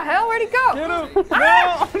him. What the hell? Where'd he go? Get him.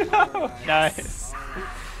 No, no. Nice.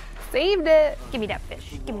 Saved it. Give me that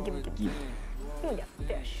fish. Give me that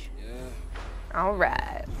fish. All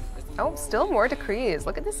right. Oh, still more decrees.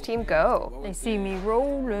 Look at this team go. They see me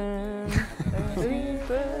rolling.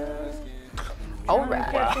 All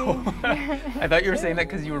right. I thought you were saying that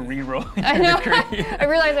because you were re-rolling. I know. Decree. I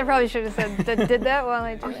realized I probably should have said did that while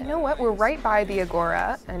I did Oh, you it. know what? We're right by the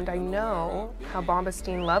Agora, and I know how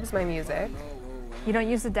Bombastine loves my music. You don't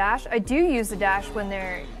use the dash? I do use the dash when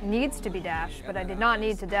there needs to be dash, but I did not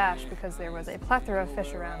need to dash because there was a plethora of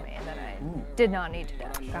fish around me and then I did not need to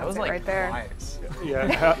dash. That was like right there. wise. Yeah.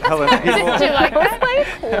 Helen, people, Do you like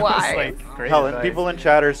that? Why? It's like great Helen, advice. people in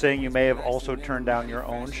chat are saying you may have also turned down your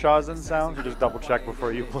own Shazen sound, so just double check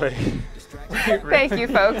before you play. Thank you,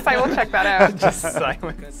 folks. I will check that out. Just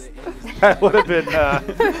silence. That would have been.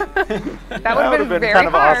 That would have been very kind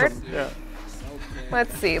of hard. awesome. Yeah.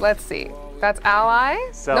 Let's see. Let's see. That's ally.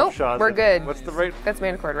 Nope, Self-Shazen. we're good. What's the right? That's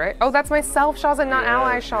main chord, right? Oh, that's my self Shazen, not Yeah,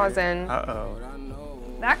 ally okay. Shazen. Uh-oh.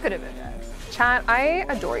 That could have been bad. Chat, I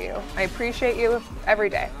adore you. I appreciate you every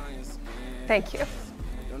day. Thank you.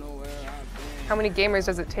 How many gamers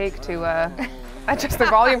does it take to adjust the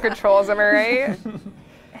volume controls? Am I right?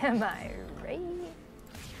 Am I right?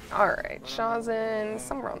 All right, Shazen,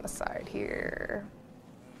 somewhere on the side here.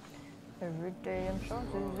 Every day I'm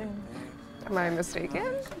Shazing. Am I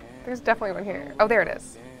mistaken? There's definitely one here. Oh, there it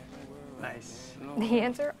is. Nice. The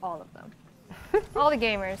answer, all of them. All the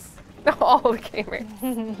gamers. All the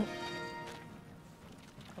gamers.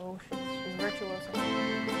 Oh, she's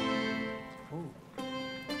virtuoso.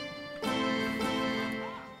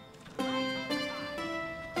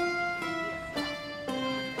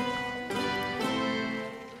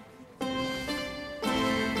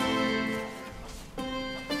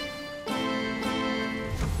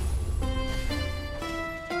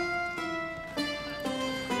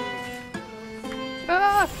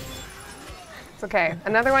 Ah! It's okay.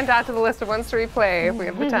 Another one to add to the list of ones to replay if we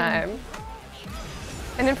have the time.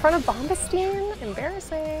 And in front of Bombastine?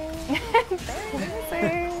 Embarrassing.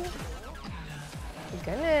 Embarrassing.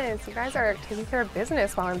 Goodness, you guys are taking care of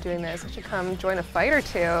business while I'm doing this. I should come join a fight or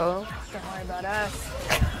two. Don't worry about us.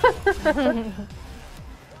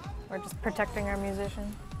 We're just protecting our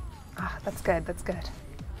musician. Ah, that's good, that's good.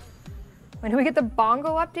 When we get the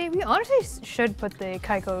bongo update, we honestly should put the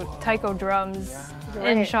taiko drums in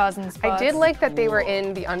Right. Shazen's spots. I did like that they were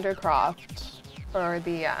in the Undercroft, or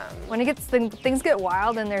the, When it gets things get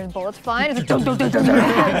wild and there's bullets flying, it's like dum, dum, dum, dum, dum.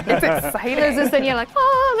 it's exciting. There's this thing you're like,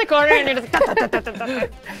 oh, in the corner, and you're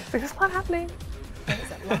just There's a lot happening.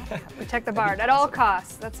 Protect the bard at all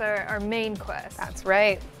costs. That's our main quest. That's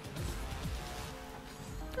right.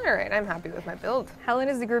 All right, I'm happy with my build. Helen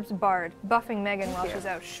is the group's bard, buffing Megan while she's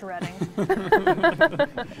out shredding.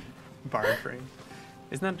 Bard frame.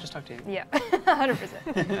 Isn't that just Octane? Yeah,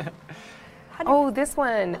 100%. Oh, this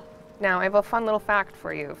one. Now, I have a fun little fact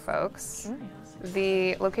for you, folks.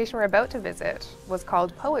 The location we're about to visit was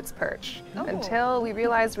called Poet's Perch until we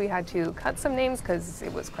realized we had to cut some names because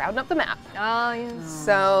it was crowding up the map. Oh, yes.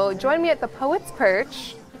 So join me at the Poet's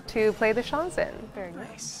Perch to play the Shazin. Very nice.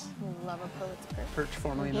 Nice. Love a poet's perch. Perch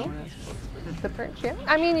formerly known as. The Perch, yeah.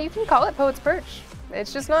 I mean, you can call it Poet's Perch.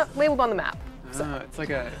 It's just not labeled on the map. It's like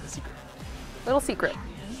a secret. Little secret.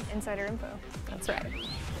 Insider info. That's right.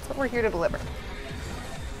 That's what we're here to deliver.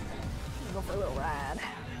 Go for a little ride.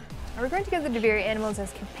 Are we going to get the Duviri animals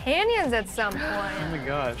as companions at some point? Oh my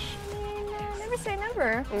gosh. Never say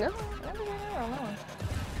never. No, Never say never. No.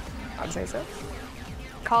 I'd say so.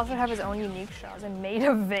 Kyle should have his own unique Shazin made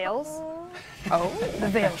of veils. Oh, The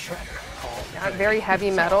Veil Shredder. yeah, very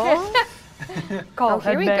heavy metal. Call Oh,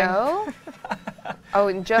 here we go. Oh,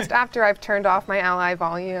 and just after I've turned off my ally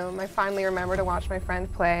volume, I finally remember to watch my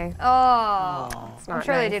friend play. Oh, It's I'm not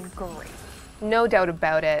sure they nice. did great. No doubt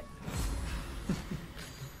about it.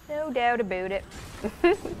 No doubt about it.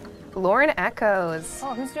 Lauren Echoes.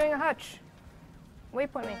 Oh, who's doing a hutch?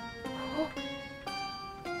 Waypoint me.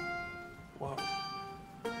 Whoa.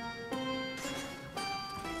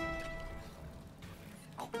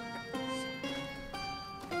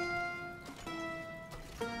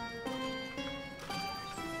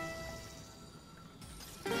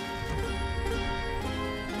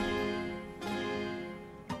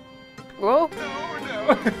 Whoa.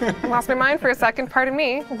 Lost my mind for a second, pardon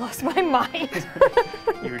me. Lost my mind.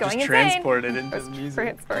 You were Going just insane. transported into the music.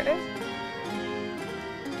 Transported.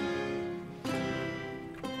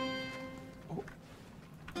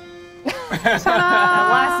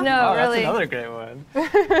 Last note, Oh, that's really. another great one.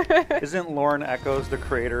 Isn't Lauren Echoes the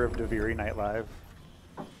creator of Duviri Night Live?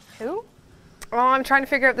 Who? Oh, I'm trying to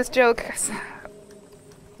figure out this joke.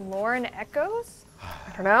 Lauren Echoes?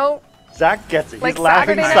 I don't know. Zach gets it. He's Like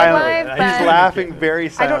laughing Saturday Night silently. Live, He's but- laughing very I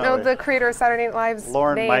silently. don't know the creator of Saturday Night Live's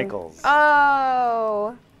Lorne name. Michaels.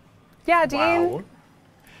 Oh. Yeah, Dean. Wow.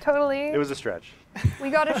 Totally. It was a stretch. We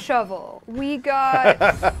got a shovel. We got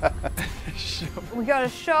a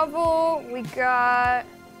shovel. We got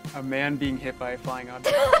A man being hit by a flying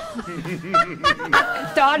object.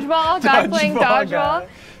 dodgeball. Guy playing Dodgeball dodgeball. guy.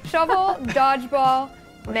 Shovel, dodgeball,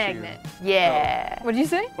 magnet. Yeah. What'd you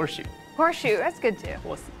say? Or shoot. Horseshoe. That's good too.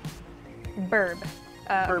 We'll see. Burb.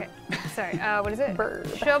 Burb. Okay. Sorry. What is it?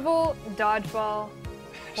 Burb. Shovel, dodgeball,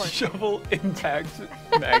 Shovel impact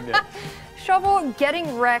magnet. shovel,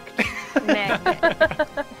 getting wrecked, magnet.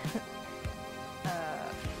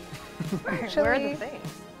 Where are the Actually- things?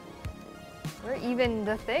 Where are even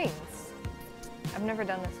the things? I've never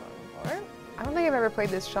done this one before. I don't think I've ever played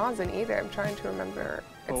this Shazin either. I'm trying to remember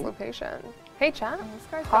its Oh. location. Hey, chat. This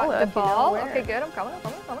guy's Holla got if the you know ball. where. Okay, good. I'm coming. I'm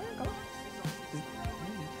coming. I'm coming. I'm coming.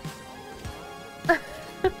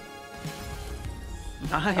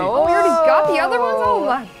 Nice. Oh, we already got the other ones? Oh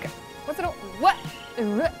my god. What's it? What?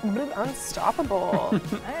 Unstoppable.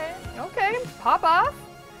 Alright, okay, pop off.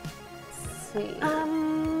 Let's see.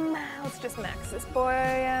 Let's just max this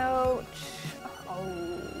boy out. Oh.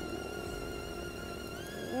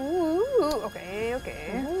 Ooh, okay,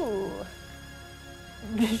 okay. Ooh.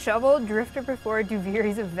 Shovel, Drifter before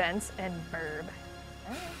Duviri's events, and Burb.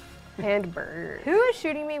 And bird. Who is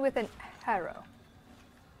shooting me with an arrow?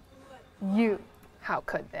 You. How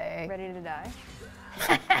could they? Ready to die?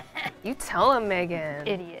 You tell him, Megan.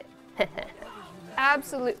 Idiot.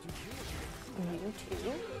 Absolute. You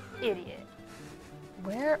too. Idiot.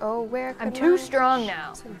 Where? Oh, where? I'm could too my strong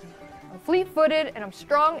now. I'm fleet-footed and I'm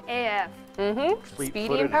strong AF. Mm-hmm. Speedy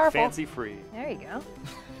Fleet-footed and powerful. fancy free. There you go.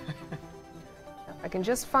 I can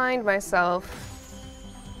just find myself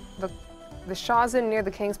the Shazin near the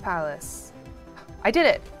King's Palace. I did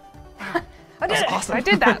it. I did it. Awesome. I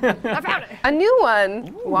did that. I found it. A new one.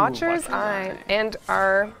 Ooh, Watcher's Watcher's Eye. Eye. And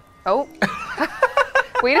our... Oh.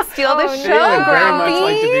 Way to steal the Oh, show, They would very much Grumpy.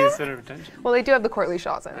 like to be the center of attention. Well, they do have the courtly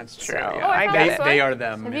Shazin. That's true. So Yeah. I found get this it. one. They are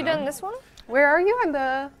them. Have you know? done this one? Where are you on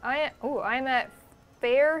the... I'm at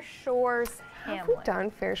Fair Shores Have we Hamlet.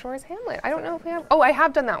 done Fair Shores Hamlet? I don't know if we have... Oh, I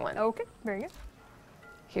have done that one. Okay, very good.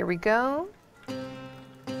 Here we go.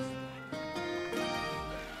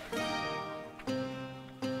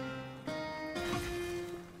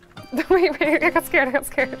 Wait, I got scared.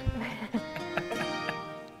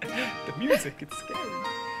 The music, it's scary.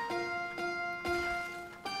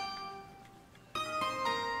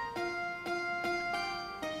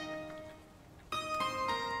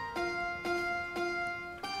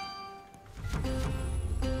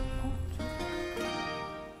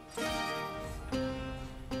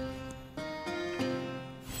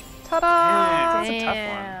 Ta-da! That's a tough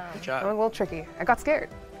Damn. one. Good That was job. a little tricky. I got scared.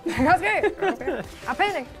 I got scared. I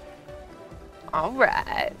panicked. All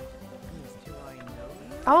right.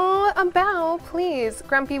 Oh, a bow, please.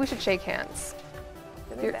 Grumpy, we should shake hands.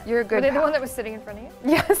 You're a Were good they the pal. one that was sitting in front of you?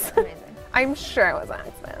 Yes. Amazing. I'm sure it was an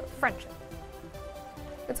accident. Friendship.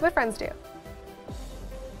 It's what friends do.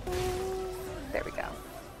 There we go.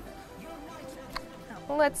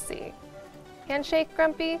 Let's see. Handshake,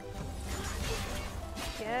 Grumpy?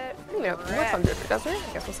 Get You know, it works on Drifter, doesn't it?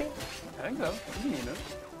 I guess we'll see. I think so. You know.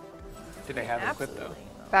 Did they have it equipped though?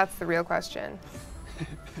 That's the real question.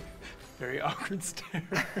 Very awkward stare.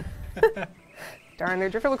 Darn, their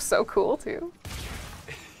Drifter looks so cool, too.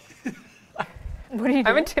 What are you I'm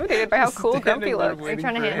doing? intimidated by how cool Grumpy looks. Are you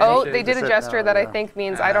trying to hand Oh, Handshake. they did a Sit gesture down, that I yeah. think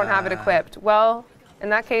means I don't have it equipped. Well, in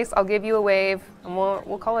that case, I'll give you a wave, and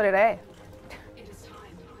we'll call it a day.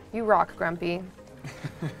 You rock, Grumpy.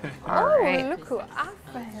 All Oh, right. look who I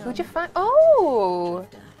found. Who'd you find? Oh!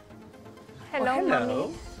 Hello,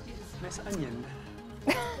 mommy. Nice onion.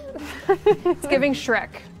 It's giving Shrek.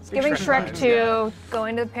 It's giving Shrek Shrek vibes, 2,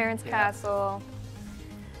 going to the parents' castle.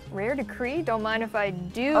 Rare decree, don't mind if I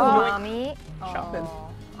do, Oh. mommy. Shopping.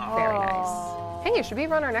 Aw. Very nice. Hey, should we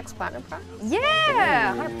run our next platinum prize? Yeah,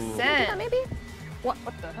 Yeah, 100%. maybe? What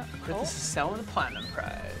the heck? Krithis is selling a platinum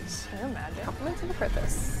prize. Can you imagine? Compliments of the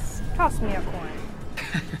Krithis. Toss me a coin.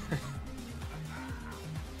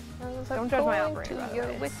 Don't judge my operator, by the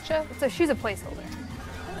way. Witcher. So she's a placeholder.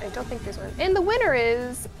 I don't think there's one. And the winner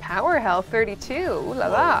is Power Hell 32. Ooh la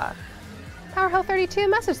la. Power Hell 32,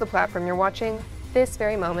 message the platform you're watching this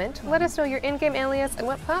very moment. Let us know your in-game alias and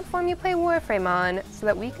what platform you play Warframe on so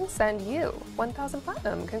that we can send you 1,000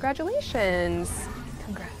 platinum. Congratulations.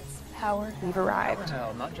 Congrats. Power. We've arrived.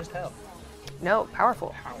 Hell, not just hell. No,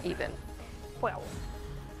 powerful, even. Well,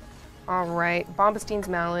 All right, Bombastein's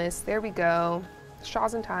Malice. There we go.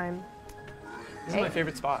 Shaw's in time. This is my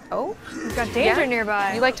favorite spot. Oh, we've got danger Yeah.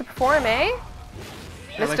 nearby. you like to perform, eh? I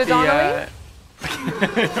Mr. like Donnelly?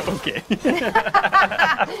 Okay.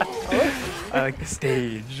 I like the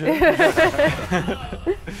stage.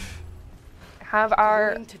 Have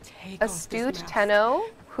our astute Tenno,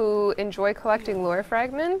 who enjoy collecting lore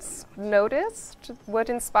fragments, noticed what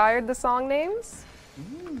inspired the song names?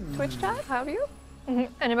 Twitch chat, have you?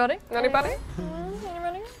 Anybody? Anybody?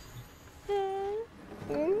 Anybody?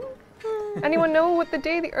 Anyone know what the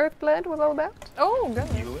day the earth bled was all about? Oh,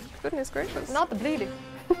 goodness. Goodness gracious. Not the bleeding.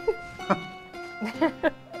 Ooh,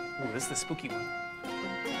 this is the spooky one.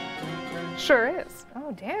 Sure is.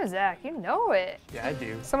 Oh, damn, Zach, you know it. Yeah, I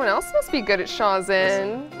do. Someone else must be good at Shaw's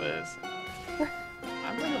in. Listen.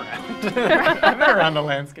 I've been around. I've been around the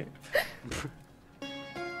landscape.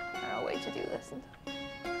 I'll wait to do this.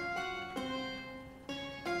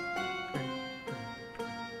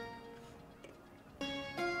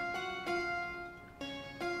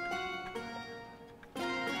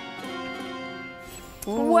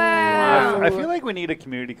 Wow. I feel like we need a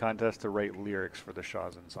community contest to write lyrics for the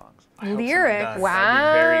Shawzin songs. I hope someone Lyrics. does. Wow. That'd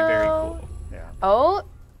be very, very cool. Yeah. Oh,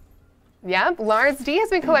 yeah, Lars D has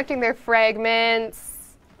been collecting their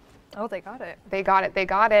fragments. Oh, they got it. They got it, they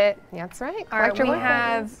got it. Yeah, that's right. All right, Collect your we lore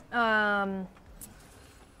fragments.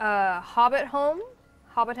 have Hobbit Home,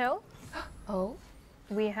 Hobbit Hill. Oh,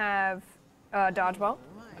 We have Dodgeball.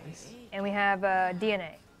 And we have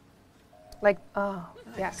DNA. like, oh,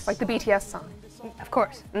 yes, like the BTS song. Of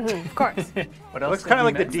course. Of course. What It else? looks did kind of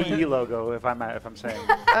you like the mention? DE logo, if I'm saying.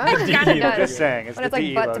 Kinda does. Just saying, it's When the it's like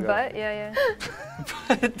DE butt logo. to butt, yeah.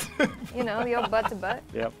 You know, the old butt to butt.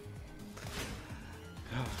 Yep.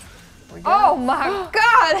 Oh my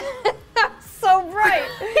God! That's so bright.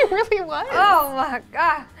 It really was. Oh my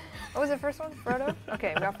God. What was the first one? Frodo?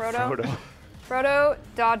 Okay, we got Frodo. Photo. Frodo,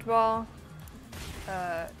 Dodgeball,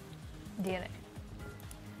 DNA.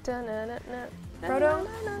 Da-na-na-na. Frodo,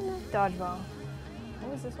 Dodgeball.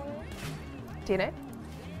 What was this one? DNA?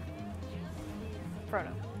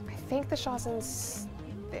 Frodo. I think the Shawzin's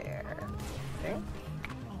there. Okay.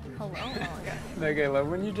 Hello. Oh my God. Like, I love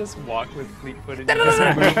when you just walk with fleet foot and you just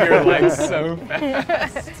move your legs so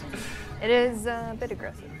fast. It is a bit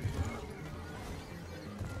aggressive.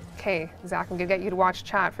 Okay, Zach, I'm gonna get you to watch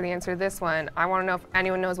chat for the answer to this one. I want to know if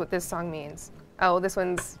anyone knows what this song means. Oh, this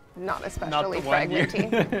one's not especially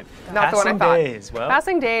fragmenty. Not the one I Passing thought. days. Well,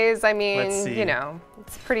 Passing Days, I Let's mean, see. you know,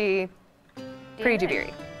 it's pretty DNA.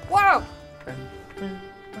 Duviri. Whoa!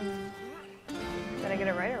 Did I get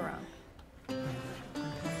it right or wrong?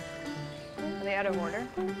 Are they out of order?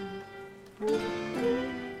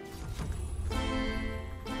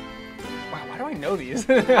 wow, why do I know these?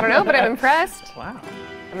 I don't know, but I'm impressed. Wow.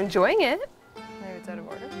 I'm enjoying it. Maybe it's out of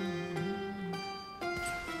order.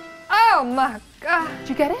 Oh! Oh my god. Did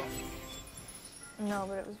you get it? No,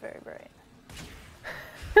 but it was very bright.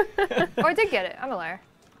 Oh, I did get it. I'm a liar.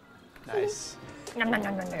 Nice.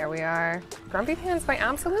 There we are. Grumpy Pants by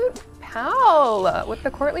Absolute Pal with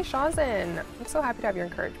the Courtly Shawzin. I'm so happy to have your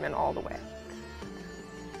encouragement all the way.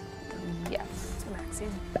 Yes.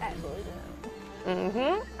 Maxie's bad boy.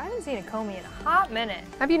 Mm-hmm. I haven't seen a Comey in a hot minute.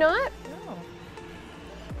 Have you not? No.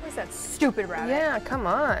 Where's that stupid rabbit? Yeah, come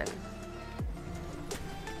on.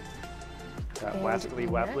 That Wesley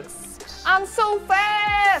Webley. Next. I'm so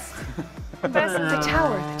fast! Best of the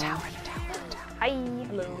tower. Hi.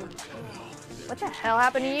 Hello. What the hell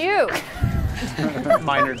happened to you?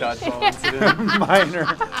 Minor dodgeball incident. Minor.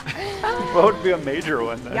 What would be a major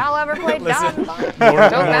one then? Y'all ever played Listen. dodgeball?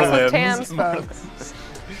 Don't mess with Tams, folks.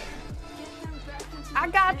 I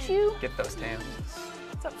got you. Get those tams.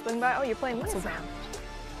 What's up, Swing By? Oh, you're playing Whistle Sound.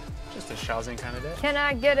 Just a Shawzin kind of day. Can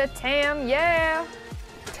I get a tam? Yeah.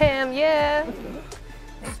 Tam, yeah.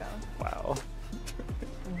 Thanks, Alan. Wow.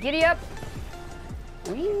 Giddy up.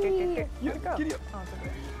 Wee. Where'd it go? Giddy up. Oh, it's over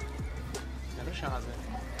there. Another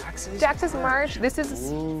Shawzin. Dax's March. This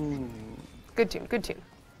is Ooh. good tune. Good tune.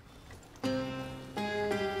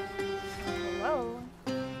 Hello.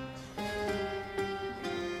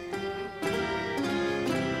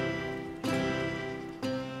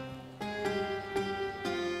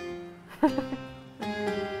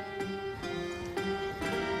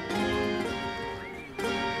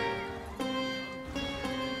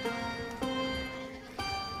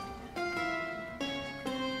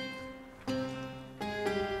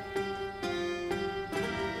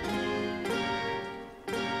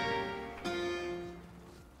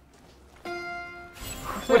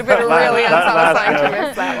 Would have been really unsatisfying to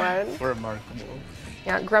miss that one. Remarkable.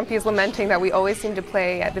 Yeah, Grumpy is lamenting that we always seem to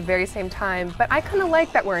play at the very same time, but I kind of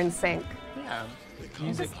like that we're in sync. Yeah.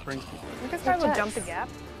 Music brings people. You guys try to jump the gap.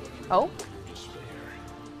 Oh?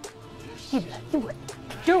 Do it.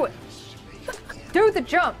 Do it. Do the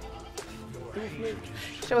jump.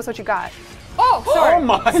 Show us what you got. Oh, sorry. Oh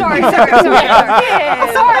my sorry. I'm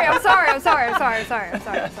sorry.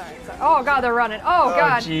 Oh god, they're running. Oh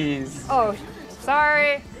god. Jeez. Oh,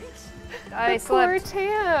 sorry. I Poor slipped.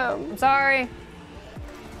 Tam. I'm sorry.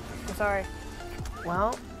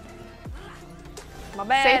 Well, My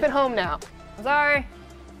bad. safe at home now. I'm sorry.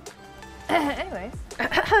 Anyways.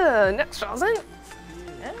 Next Shawzin.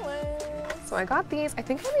 Anyways. So I got these. I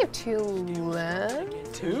think I only have 2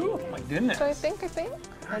 left. 2? Oh my goodness. So I think.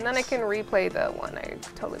 And then I can replay the one I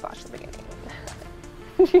totally botched at the beginning.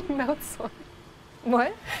 You know, so.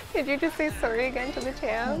 What? Did you just say sorry again to the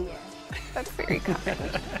Tam? Yeah. That's very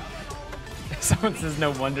kind. Someone says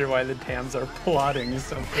no wonder why the Tams are plotting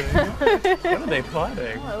something. What are they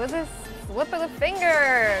plotting? Oh, it was a slip of the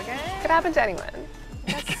finger. Okay? Could happen to anyone.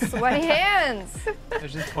 Sweaty hands. I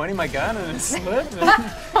was just pointing my gun and it slipped.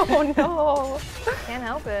 Oh no. Can't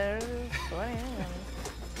help it. Sweaty hands.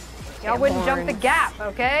 Y'all wouldn't jump the gap,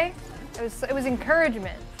 okay? It was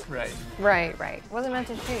encouragement. Right. Right. It wasn't meant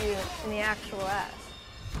to shoot you in the actual ass.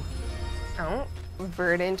 Oh,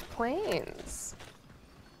 Verdant Plains.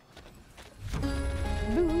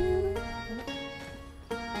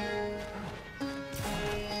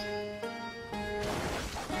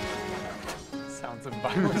 Sounds of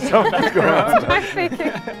violence. Something's going on. I'm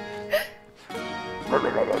thinking.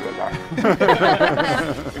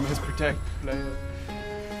 We must protect Leia.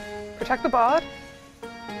 Protect the bod.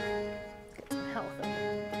 Get some health.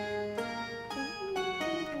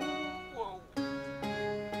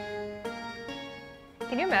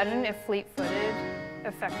 Can you imagine if fleet-footed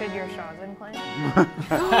affected your Shawzin playing?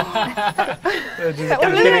 That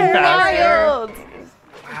would be wild.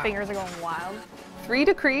 Your fingers are going wild. 3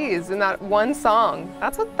 decrees in that one song.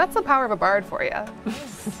 That's the power of a bard for you.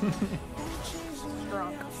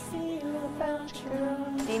 Drunk.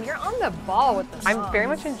 Dean, you're on the ball with the song. I'm very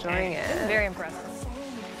much enjoying This is it. very impressive.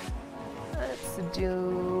 Let's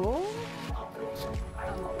do.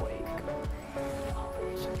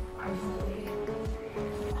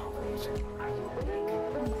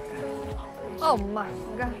 Oh my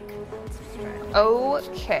god.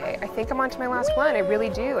 Okay, I think I'm on to my last one. I really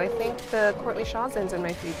do. I think the Courtly Shawzin's in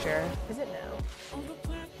my future. Is it now?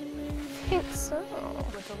 I think so.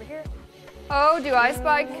 What's over here? Oh, do I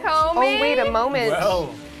spy Comey? Oh, wait a moment.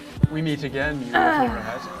 Well, we meet again, you little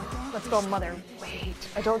rat. Let's go, mother. Wait,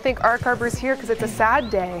 I don't think Arc Harbor's here because it's a sad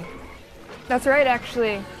day. That's right,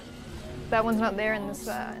 actually. That one's not there in this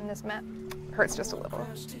map. Hurts just a little.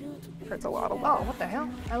 Hurts a lot. Oh, what the hell?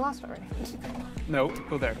 I lost already. No,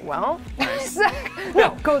 go there. Well, Nice.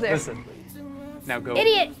 No, go there. Listen. Now go.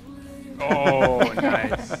 Idiot! Oh,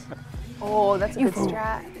 nice. oh, that's a good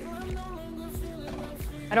strat.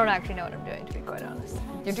 I don't actually know what I'm doing, to be quite honest.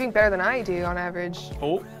 You're doing better than I do on average.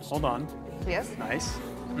 Oh, hold on. Yes? Nice.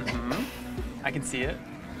 Mm-hmm. I can see it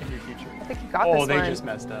in your future. I think you got this Oh, they one. just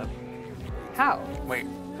messed up. How? Wait,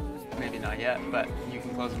 maybe not yet, but you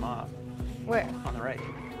can close them off Where? on the right.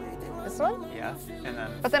 This one? Yeah, and then,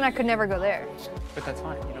 But then I could never go there. but that's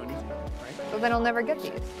fine. You don't need to, right? So then I'll never get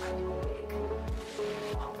these.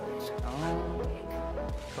 Oh,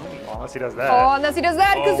 Well, unless he does that. Oh, unless he does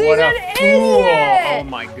that, because what he's a an fool. idiot! Oh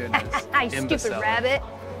my goodness. You stupid Imbecile. rabbit.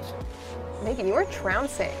 Megan, you are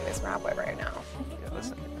trouncing this rabbit right now. Yeah,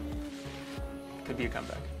 listen. Could be a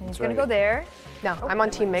comeback. He's gonna go there. No, I'm on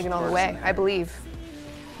Team Megan all the way. I believe.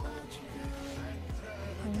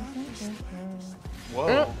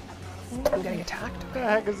 Whoa. I'm getting attacked. What the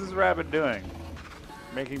heck is this rabbit doing?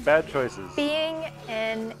 Making bad choices. Being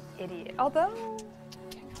an idiot. Although,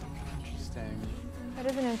 Interesting. that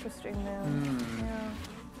is an interesting move.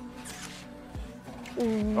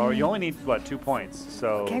 Yeah. Oh, you only need, what, 2 points,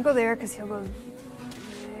 so... Can't go there because he'll go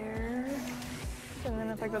there. And then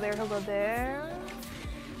if I go there, he'll go there.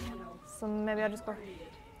 So maybe I'll just go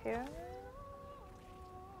here.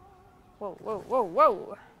 Whoa, whoa, whoa,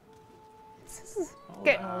 whoa. This is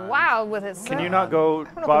getting wild with his Can you not go know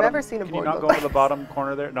if I've bottom? ever seen a Can you board not go go like to the bottom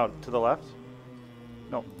corner there? No, to the left?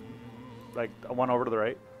 No. Like, one over to the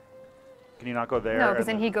right? Can you not go there? No, and because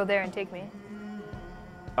then he'd go there and take me.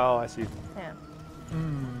 Oh, I see. Yeah.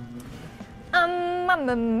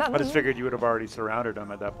 I just figured you would have already surrounded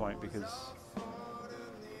him at that point because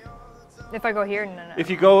If I go here, no. if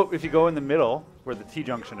you go in the middle where the T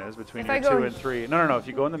junction is between If your I go 2 and 3. No. If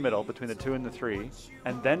you go in the middle between the 2 and the 3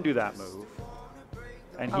 and then do that move,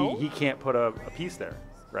 and he can't put a piece there,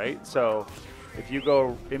 right? So if you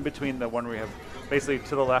go in between the one where you have basically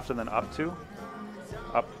to the left and then up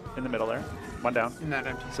in the middle there, one down. In that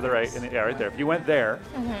empty To the right, yeah, right there. If you went there,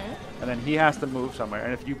 Mm-hmm. and then he has to move somewhere,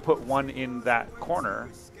 and if you put one in that corner,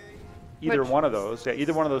 either Which- one of those,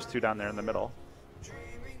 either one of those two down there in the middle,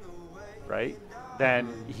 right? Then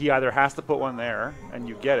he either has to put one there, and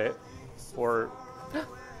you get it, or,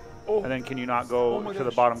 and then can you not go my to the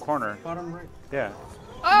gosh. bottom corner? Bottom right. Yeah.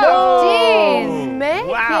 Oh, Dean! Megan!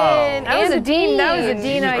 Wow. That was a Dean. That was a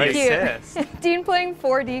Dean Great IQ. assist. Dean playing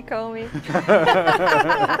 4D Comey.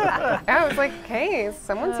 I was like, hey,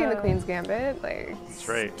 someone's seen the Queen's Gambit. Like, That's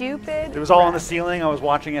right. Stupid. It was all on the ceiling. I was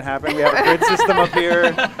watching it happen. We have a grid system up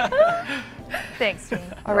here. Thanks, Dean.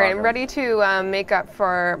 all right, I'm ready to make up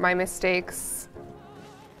for my mistakes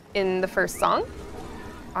in the first song.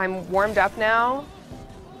 I'm warmed up now.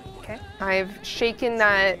 Okay. I've shaken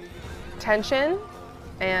that tension,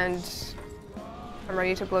 and I'm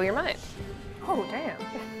ready to blow your mind. Oh, damn.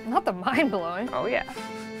 Not the mind blowing. Oh, yeah.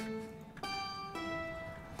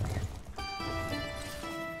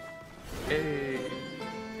 Hey.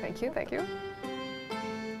 Thank you, thank you.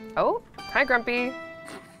 Oh, hi, Grumpy.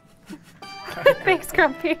 Thanks,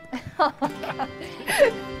 Grumpy.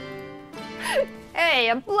 Hey,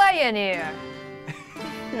 I'm playing here.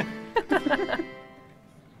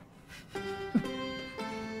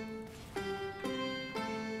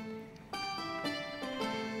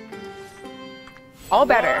 All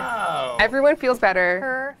better. Wow. Everyone feels better.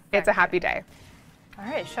 Perfect. It's a happy day. All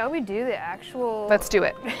right, shall we do the actual... Let's do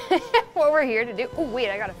it. what we're here to do? Oh, wait,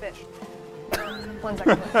 I got a fish. 1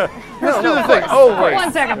 second, please. No, of course. Oh, wait.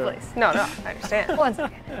 1 second, please. No, I understand. 1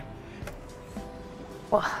 second.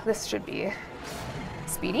 Well, this should be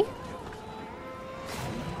speedy.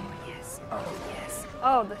 Yes. Oh, yes.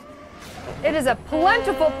 Oh, it is a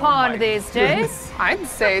plentiful pond these days. I'd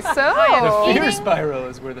say so. am Fear eating- spiral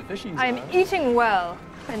is where the fishing's I'm at. eating well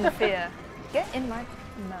in the fear. Get in my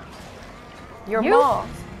mouth. Your You- maw.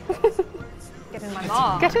 Get in my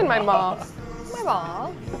maw. Get in my maw. my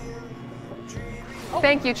maw.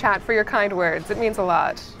 Thank you, chat, for your kind words. It means a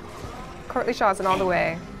lot. Courtly Shaw's in all the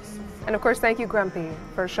way. And of course, thank you, Grumpy,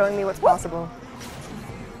 for showing me what's possible.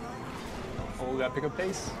 Oh, we gotta pick up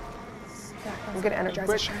pace. I'm gonna energize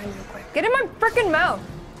the shine real quick. Get in my frickin' mouth.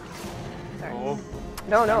 Oh.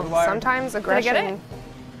 No, Down the wire. sometimes I aggression. get it?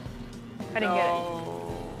 I didn't get it.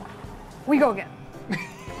 No. We go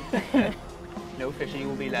again. No fishing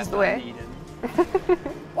will be left the way.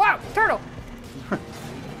 uneaten. Wow, turtle.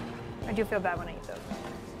 I do feel bad when I eat those.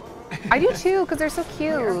 I do too, because they're so They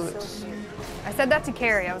are cute. so cute. I said that to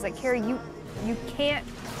Carrie. I was like, Carrie, you can't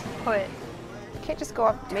put You can't just go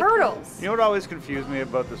up. turtles. You know what always confused me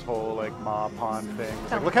about this whole like maw pond thing?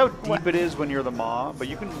 It's like, look how deep it is when you're the maw, but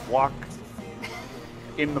you can walk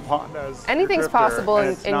in the pond as your Anything's drifter, possible and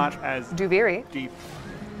in it's not as Duviri. deep.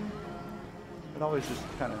 It always just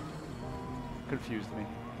kind of confused me.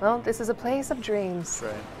 Well, this is a place of dreams.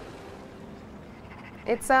 Right.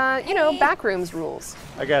 It's, you know, backrooms rules.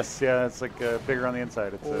 I guess, yeah, it's like bigger on the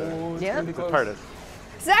inside. It's Yeah. it's a TARDIS.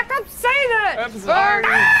 Zach, don't say that! I'm sorry.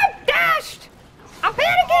 Ah, dashed! I'm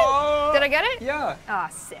panicking! Oh. Did I get it? Yeah. Ah,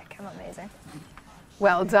 sick. I'm amazing.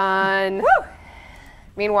 Well done. Woo!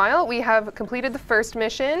 Meanwhile, we have completed the first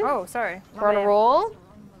mission. Oh, sorry. My We're on a bad. roll.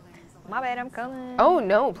 My bad, I'm coming. Oh,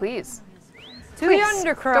 no, please. to Please, the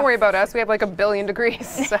undercroft. don't worry about us. We have like 1 billion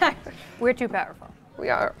degrees. We're too powerful. We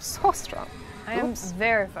are so strong. I am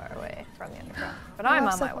very far away from the undercroft, but I'm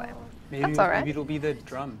on my way. Maybe, That's all right. maybe it'll be the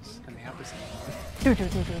drums and the episode.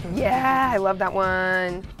 Yeah, I love that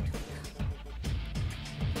one.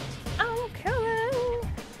 I'm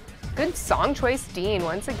coming. Good song choice, Dean,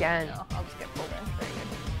 once again. No, I'll just get pulled in.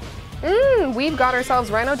 Very good. We've got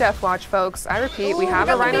ourselves Rhino Death Watch, folks. I repeat, we have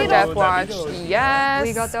a got the Rhino Beatles. Death The Watch. Beatles. Yes,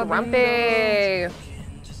 We got the Grumpy.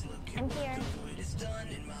 I'm here.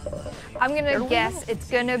 I'm gonna guess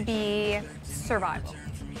it's gonna be survival.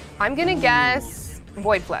 I'm gonna guess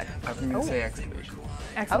Void Flood. I'm going to say excavation.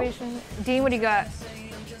 Excavation. Dean, what do you got?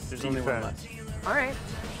 There's only one left. All right.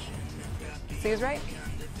 See who's right.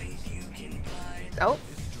 Oh.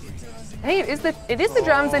 Hey, it is the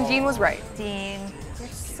drums, and Dean was right. Dean, you're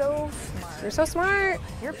so smart. You're so smart.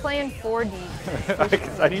 You're playing 4D.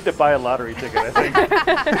 I need to buy a lottery ticket, I think.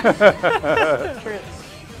 Truly.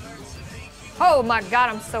 Oh my god,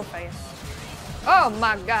 I'm so fast. Oh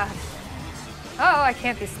my god. Oh, I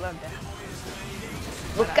can't be slowed down.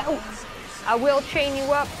 Look out. I will chain you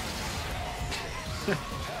up.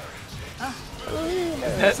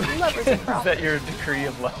 Is that your decree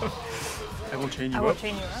of love? I will chain you I will up.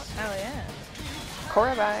 chain you up. Oh yeah.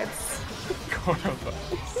 Korra vibes. Korra.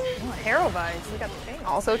 Oh, Harrow vibes. We got the chain.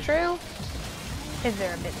 Also true. Is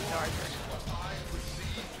there a bit darker?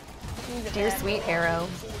 Dear sweet Harrow.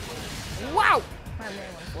 Wow! My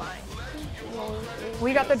man was flying.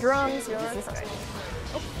 We got the drums. What's this guy?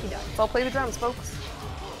 Oh, he died. Let's all play the drums, folks.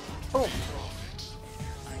 Boom.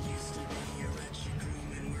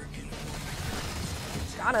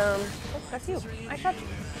 Got him. Oh, that's you. I shot you.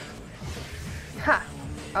 Ha.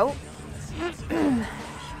 Oh.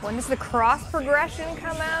 When does the cross progression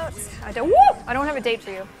come out? I don't have a date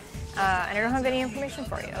for you. And I don't have any information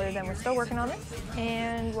for you other than we're still working on it.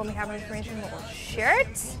 And when we have information, we'll share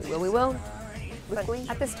it. We will. But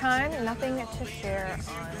at this time, nothing to share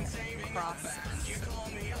on cross.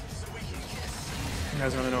 You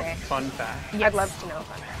guys want to know a Okay. fun fact? I'd love to know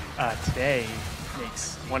about that. Today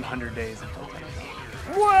makes 100 days until TennoCon.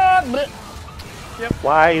 What?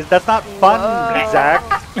 Why? That's not fun, Zach.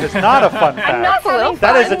 It's not a fun fact. That's a little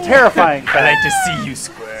That is a terrifying I fact. like to see you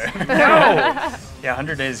square. No! Yeah,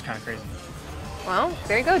 100 days is kind of crazy. Well,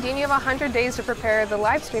 there you go, Dean. You have 100 days to prepare the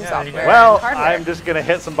live stream Yeah, there you software. go. Well, and hardware. I'm just going to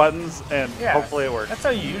hit some buttons and Yeah. hopefully it works. That's how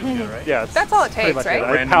you usually do it, right? Yeah, That's all it pretty takes, much right?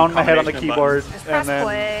 I Random pound my head on the combination of keyboard buttons. press and then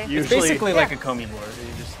play. It's usually, basically like a Komi board.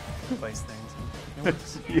 You just place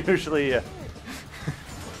things. usually,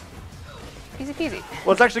 Easy peasy.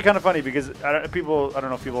 Well, it's actually kind of funny because I don't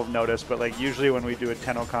know if people have noticed, but like usually when we do a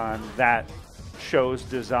TennoCon, that show's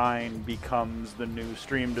design becomes the new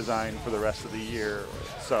stream design for the rest of the year.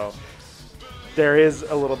 So there is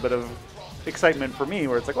a little bit of excitement for me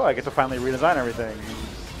where it's like, oh, I get to finally redesign everything.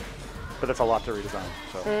 But that's a lot to redesign.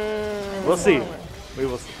 So we'll see. We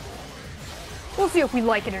will see. We'll see if we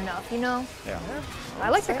like it enough, you know? Yeah. I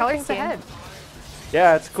like the color Things scheme. ahead.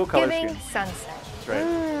 Yeah, it's a cool color Giving scheme. sunset. That's right.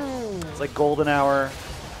 It's like golden hour.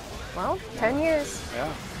 Well, 10 years.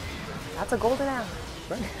 Yeah. That's a golden hour.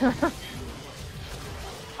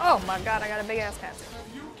 Oh my god, I got a big ass cat.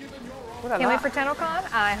 Can't wait for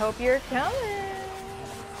TennoCon. I hope you're coming.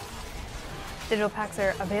 Digital packs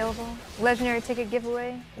are available. Legendary ticket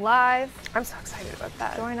giveaway live. I'm so excited about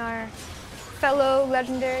that. Join our fellow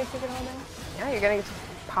legendary ticket holder. Yeah, you're going to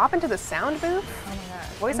pop into the sound booth. Oh my god.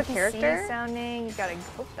 Voice a NPC character? sounding. You got a,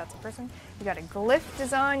 oh, that's a person. You got a glyph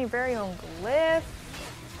design, your very own glyph.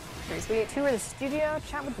 Pretty sweet. Tour the studio,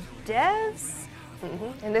 chat with the devs.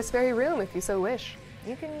 In this very room, if you so wish.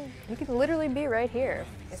 You can literally be right here.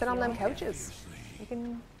 if Sit on you them want to. couches. You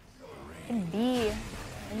can be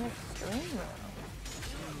in the stream room.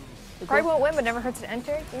 You probably won't win, but never hurts to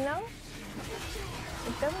enter, you know?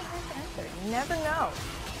 It doesn't hurt to enter. You never know.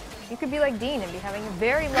 You could be like Dean and be having a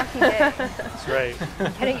very lucky day. That's right.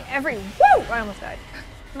 Getting every woo! I almost died.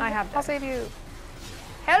 I have I'll that. save you.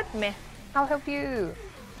 Help me. I'll help you.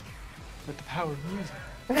 With the power of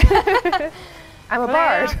music. I'm a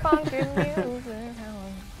bard. Funky music.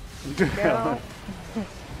 Go.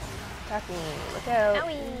 Ducky, look out.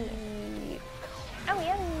 Owie. Owie,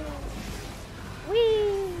 owie.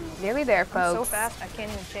 Whee! Nearly there, I'm folks. so fast, I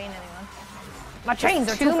can't even chain anyone. My chains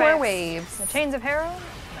are Two too more fast. waves. The chains of Harrow?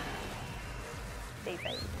 Stay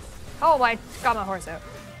safe. Oh, I got my horse out.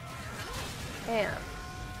 Damn.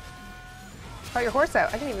 Got your horse out.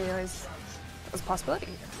 I didn't even realize that was a possibility.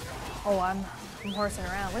 Oh, I'm horsing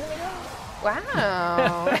around. Look at me go.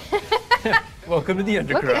 Wow. Welcome to the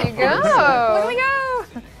Look underground. at you go. Look at me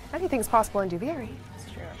go. Anything's possible in Duviri.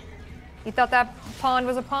 It's true. You thought that pond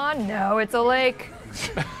was a pond? No, it's a lake.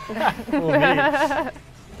 Fool me.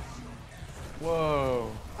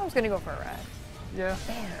 Whoa. I was gonna go for a ride. Yeah.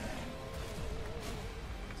 Man.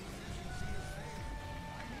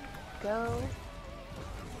 Go.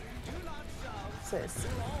 What's this?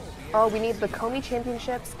 Oh, we need the Komi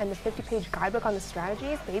Championships and the 50-page guidebook on the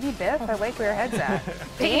strategies. Baby Biff, I like where your head's at.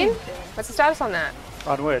 Dean, what's the status on that?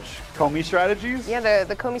 On which? Comey strategies? Yeah,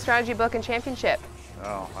 the Komi strategy book and championship.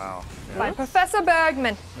 Oh, wow. Yeah. By Professor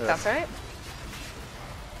Bergman. That's right.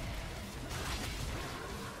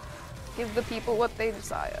 Give the people what they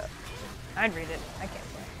desire. I'd read it. I can't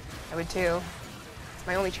play. I would too. It's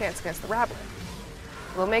my only chance against the Rabbit.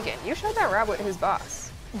 Well, Megan, you showed that Rabbit who's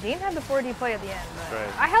boss. Dean had the 4D play at the end, but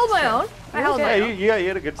Right. I held my own. I held my Yeah, own. you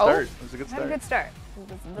had a good Oh. start. It was a good I had start. a good start.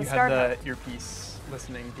 The You start had the earpiece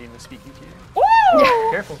listening, Dean was speaking to you.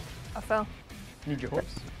 Woo! Careful. I fell. Need your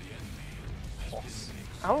horse. Horse.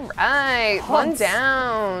 All right, one Hunts.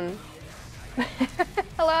 down.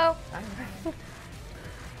 Hello.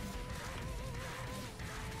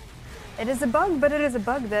 It is a bug, but it is a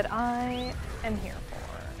bug that I am here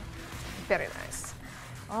for. Very nice.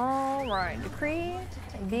 All right, decree,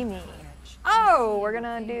 be me. Oh, we're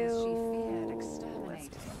gonna do. Let's do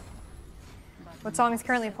what song is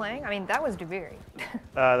currently playing? I mean, that was Duviri.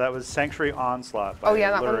 That was Sanctuary Onslaught by Oh, yeah,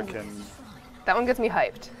 that one. Lyric and That one gets me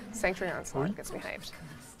hyped. Sanctuary Onslaught gets me hyped.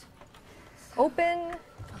 Open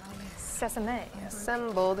Sesame.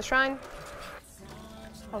 Assemble the shrine.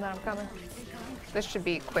 Hold on, I'm coming. This should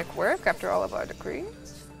be quick work after all of our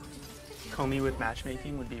decrees. Comey with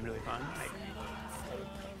matchmaking would be really fun. Like,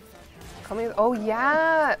 Call me. Oh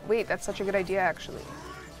yeah. Wait, that's such a good idea, actually.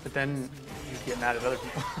 but then you get mad at other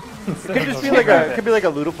people. it could just be like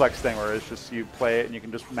a Ludoplex thing where it's just you play it and you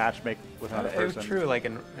can just matchmake with another It was person. true, like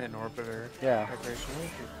in Orbiter. Yeah.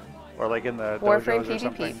 Or like in the Warframe dojos or PvP,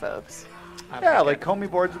 something. folks. Yeah, like Comey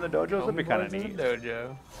boards in the dojos would be kind of neat.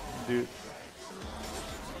 Dojo. Dude,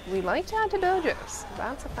 We like to add to dojos.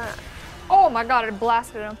 That's a fact. Oh my god, it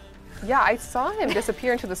blasted him. Yeah, I saw him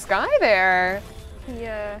disappear into the sky there.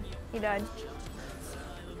 He died.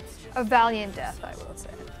 A valiant death, I will say.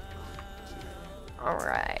 All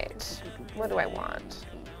right. What do I want?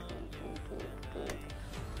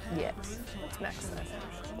 Yes. Let's max this.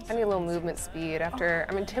 I need a little movement speed after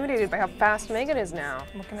I'm intimidated by how fast Megan is now.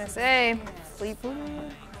 What can I say? Sleep.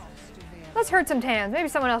 Let's hurt some tans. Maybe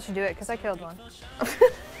someone else should do it because I killed one.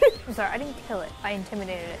 I'm sorry, I didn't kill it. I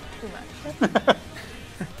intimidated it too much.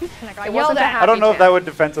 And I got It yelled wasn't a at. happy I don't know if Tim. that would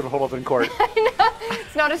defense hold up in court.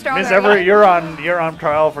 It's not a strong Miss argument. Everett, you're on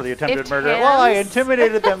trial for the attempted If murder. Well, I Tams-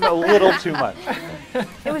 intimidated them a little too much.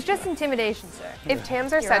 It was just intimidation, sir. If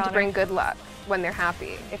Tams are Your said to Honor. bring good luck when they're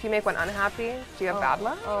happy, if you make one unhappy, do you have bad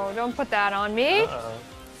luck? Oh, don't put that on me. Oh,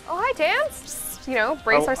 hi, Tams. Just, you know,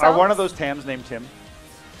 brace Are ourselves. one of those Tams named Tim?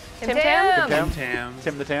 Tim Tam. Tim? Tam.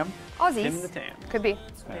 Tim the Tam? Aussies. Tim the Tam. Could be.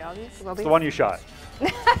 The Aussies. Will It's be. the one you shot.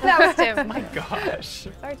 That was Tim. Gosh.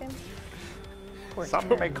 Sorry, Tim. Some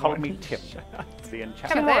may call me Tim. It's the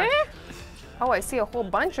enchantment. Two more. There? Oh, I see a whole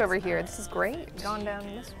bunch over here. This is great. Gone down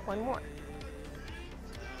this One more.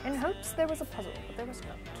 In hopes there was a puzzle, but there was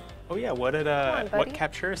not. Oh yeah, what did on, what buddy.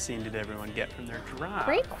 Captura scene did everyone get from their drop?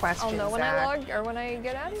 Great question, I'll know when Zach. I log or when I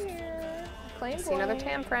get out of here. Claim See another point.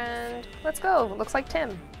 Tam friend. Let's go. Looks like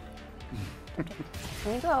Tim.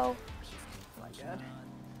 Here you go. Oh my god.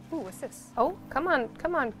 Ooh, what's this? Oh, come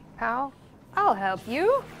on, pal. I'll help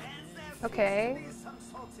you. Okay.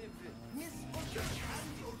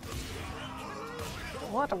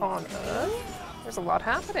 What on earth? There's a lot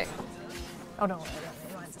happening. Oh, don't worry.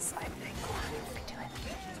 Mine's a side thing. I can do it.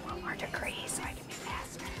 It's one more degree so I can be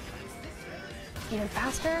faster. Even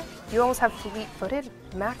faster? You almost have fleet-footed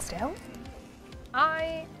maxed out?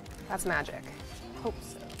 I That's magic. hope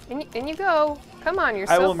so. In you go. Come on, you're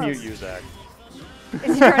I so will close. mute you, Zach.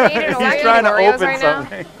 Is he trying to eat an Zach, Oreo? He's trying to Oreos open right now?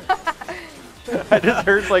 something. I just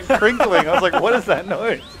heard like crinkling. I was like, "What is that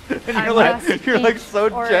noise?" And I you're must like eat so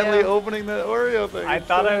Oreo. gently opening the Oreo thing. I It's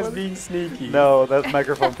thought so I was funny. being sneaky. No, that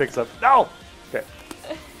microphone picks up. No. Okay.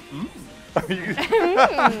 Are you-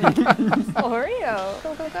 Oreo.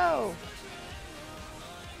 Go, go, go.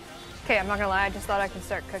 Okay, I'm not gonna lie. I just thought I could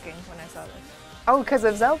start cooking when I saw this. Oh, because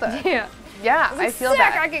of Zelda. Yeah. Yeah, was I like, feel sick,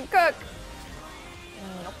 that. I can cook.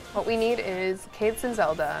 What we need is Kaithe and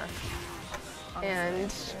Zelda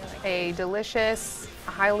and a delicious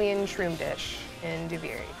Hylian shroom dish. in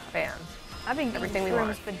Duviri. Bam. I've been Everything we getting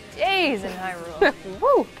want. for days in Hyrule.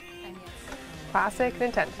 Woo! Classic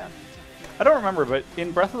Nintendo. I don't remember, but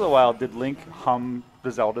in Breath of the Wild, did Link hum the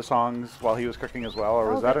Zelda songs while he was cooking as well,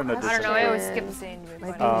 or was that an I additional? don't know. I always skip the scene.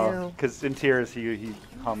 Might be Oh, new. because in Tears he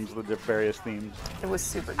hums the various themes. It was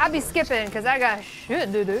super I'd be skipping because I got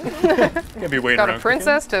shit to do. Gonna be waiting Got a around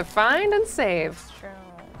princess to find and save. cooking.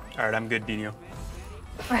 All right, I'm good, Dino.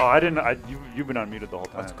 Oh, I didn't. You've been unmuted the whole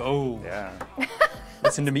time. Let's go. Yeah.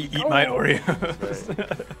 Listen to me eat my Oreos.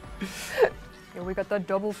 Right. Yeah, we got the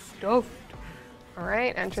double stuffed. All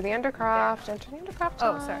right, enter the Undercroft. Enter the Undercroft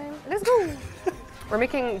time. Oh, sorry. Let's go. We're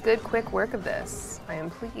making good, quick work of this. I am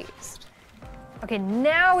pleased. Okay,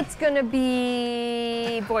 now it's gonna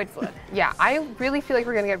be Void Flood. Yeah, I really feel like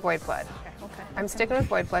we're gonna get Void Flood. Okay. I'm sticking with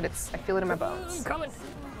Void Flood. I feel it in my bones. Coming.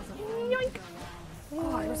 Yoink.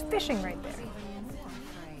 Oh, there's fishing right there.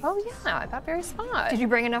 Oh yeah, that very spot. Did you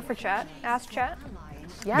bring enough for chat? Ask chat.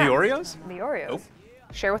 Yeah. The Oreos? The Oreos. Nope.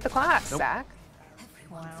 Share with the class, Nope. Zach.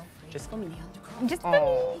 Wow. Just for me. Just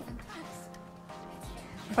Oh.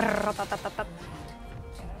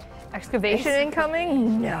 Excavation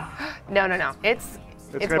incoming? No. No. It's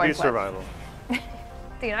It's gonna Void be Flood. survival.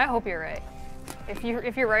 Dean, I hope you're right. If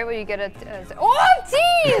you're right, will you get a? Oh,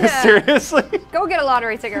 Dean! Seriously? Go get a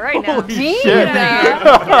lottery ticket right now. Holy Dean, shit. get out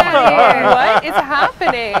of here. What is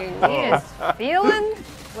happening? Dean is feeling.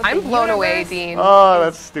 what I'm the blown away, universe Dean. Oh,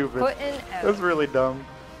 that's stupid. Putting out. That's really dumb.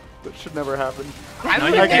 That should never happen. Now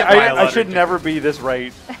I'm you I, can't buy a I lottery should ticket. never be this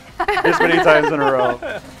right this many times in a row.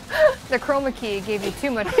 The chroma key gave you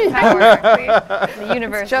too much power. The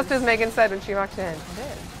universe. Just as Megan said when she walked in. It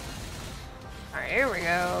did. All right, here we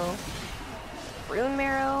go. Rune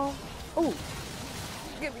marrow. Oh,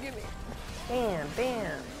 Gimme. bam,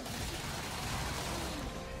 bam.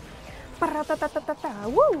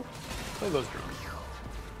 Woo! Play those drums.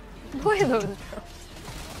 Play those.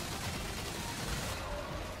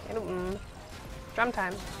 Drum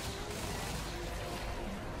time.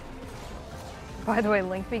 By the way,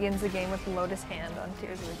 Link begins the game with Lotus Hand on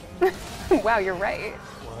Tears of the Kingdom. Wow, you're right.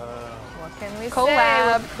 What can we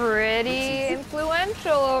Collab. say? We're pretty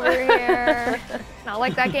influential over here. Not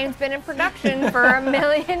like that game's been in production for a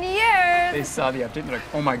million years. They saw the update and they're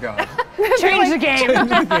like, oh my god. Change the game.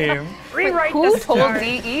 The game. Rewrite Who the told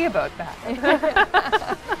story. DE about that?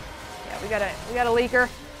 Yeah, we got a leaker.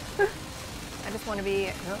 I just want to be.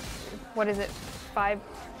 What is it?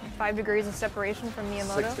 Five degrees of separation from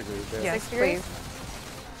Miyamoto. 6 degrees. Yeah. Yes, 6 degrees.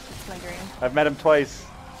 please. That's my dream. I've met him twice.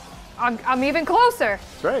 I'm even closer.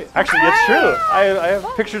 That's right. Actually, it's true. I have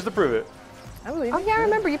pictures to prove it. I believe Oh it. yeah, I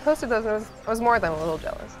remember you posted those. And I was more than a little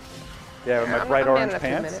jealous. Yeah, with my I'm- bright I'm orange in a few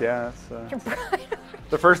pants. minutes. Yeah. So.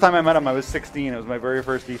 The first time I met him, I was 16. It was my very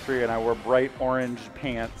first E3, and I wore bright orange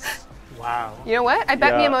pants. Wow. You know what? I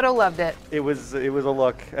bet Yeah. Miyamoto loved it. It was a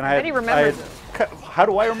look, and bet he remembers How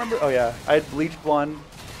do I remember? Oh yeah, I had bleach blonde,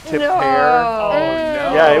 tipped No. hair. Oh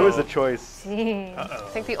no. Yeah, it was a choice. Jeez. I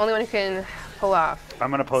think the only one who can pull off.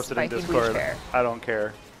 I'm gonna post it in Spiky bleach Discord. hair. I don't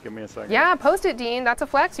care. Give me a second. Yeah, post it, Dean. That's a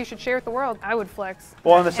flex. You should share with the world. I would flex.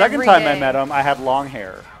 Well, on the second Every time I day. met him, I had long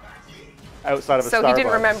hair. Outside of a So Starbucks. he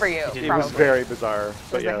didn't remember you. didn't. It Probably. was very bizarre,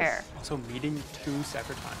 but Was the yes. hair. Also meeting 2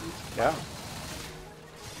 separate times. Yeah.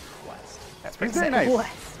 Blessed. That's He's pretty very sick. nice.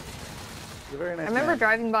 Bless. He's a very nice I remember man.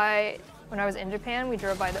 driving by when I was in Japan. We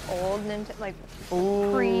drove by the old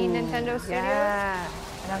pre-Nintendo studios, Yeah.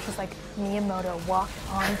 and I was just like, Miyamoto walked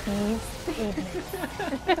on these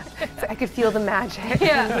pavements. So I could feel the magic.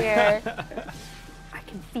 Yeah. Here. I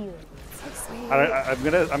can feel it.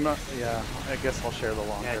 I'm not. Yeah. I guess I'll share the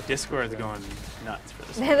long Yeah, hair. Discord's going nuts for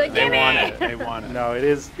this. They're like, they "Gimme!" want it. They want it. No, it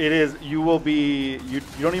is. You will be. You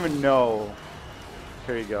don't even know.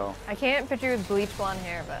 Here you go. I can't picture you with bleach blonde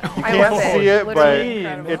hair, but You I can't love it. see it, but Literally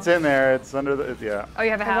incredible. it's in there. It's under the. Yeah. Oh, you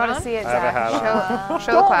have a I hat want on? to see it, I have a Zach. hat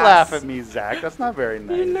Show Don't the class. laugh at me, Zach. That's not very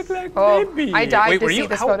nice. You look like Oh, baby. I died Wait, to were see you,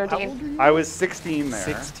 this how, photo, how Dean. old are you? I was 16 there.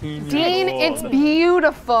 16 Dean, years it's old.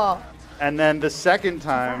 beautiful. And then the second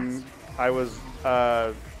time, I was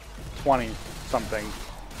 20 something,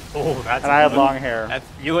 Oh, that's. and I had a- long hair. That's,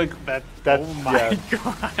 you look. That. That's- Oh my yeah.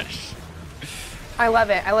 gosh. I love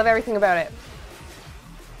it. I love everything about it.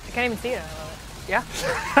 I can't even see it. I love Yeah.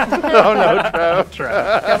 Oh no, Trev.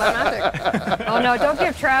 Feel that magic. it. Oh no, don't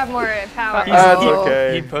give Trav more power. That's He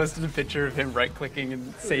okay. posted a picture of him right-clicking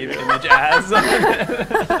and save image as.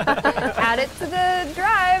 Add it to the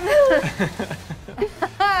drive.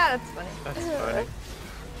 That's funny. That's funny.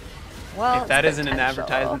 Well, If that isn't an potential.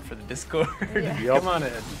 advertisement for the Discord, Yep. come on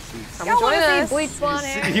in. Come y'all join want to us. see bleach blonde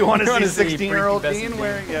hair? You want You to wanna see see 16-year-old freaky Dean Bessie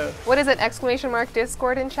wearing? Yeah. What is it? Exclamation mark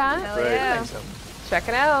Discord in chat? Hell Right. yeah. So, Check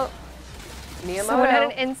it out. Miyamoto. Someone had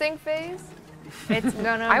an NSYNC phase. It's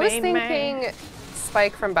gonna I was be thinking me.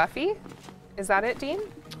 Spike from Buffy. Is that it, Dean?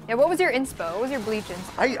 Yeah, what was your inspo? What was your bleach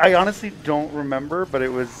inspo? I honestly don't remember, but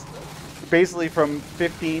it was basically from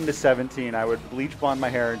 15 to 17. I would bleach blonde my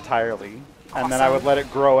hair entirely, and then I would let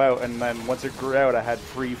it grow out. And then once it grew out, I had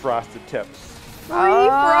free frosted tips. Free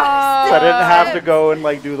frosted. So I didn't have to go and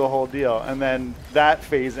like do the whole deal. And then that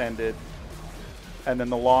phase ended. And then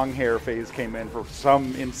the long hair phase came in for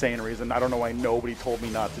some insane reason. I don't know why nobody told me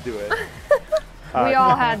not to do it. We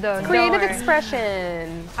all had those. Creative don't worry.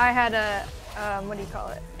 expression. I had a, what do you call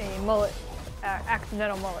it? A mullet,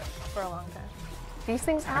 accidental mullet for a long time. These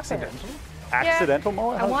things happen. Accidental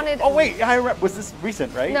mullet? I wanted. Oh wait, was this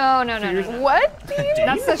recent, right? No. What?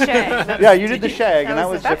 That's the shag. That's, Yeah, you did the shag, and that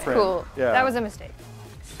was That's different. cool. Yeah. that was a mistake.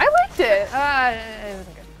 I liked it. It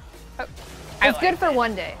wasn't good. It's good for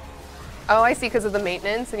one day. Oh, I see, because of the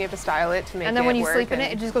maintenance, and you have to style it to make it And then when you work sleep in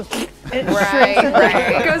and- it, it just goes. It Right, shrinks.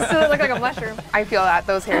 right. It goes to look like a mushroom. I feel that,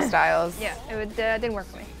 those hairstyles. Yeah, it didn't work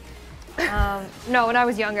for me. No, when I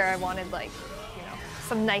was younger, I wanted like,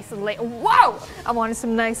 some nice Whoa! I wanted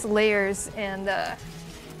some nice layers and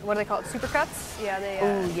what do they call it? Supercuts? Yeah, they.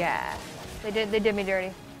 Ooh, yeah. They did me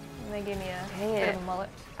dirty. And they gave me a Dang bit it. of a mullet.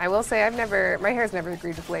 I will say my hair's never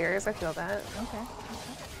agreed with layers. I feel that. Okay.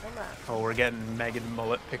 Oh, we're getting Megan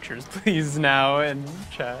mullet pictures, please, now in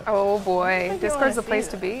chat. Oh boy, you Discord's the wanna place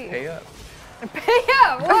see to be. Pay up. Pay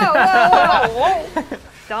up! Whoa!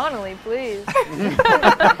 Donnelly, please.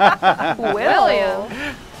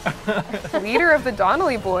 William. Leader of the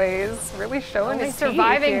Donnelly boys, really showing Only his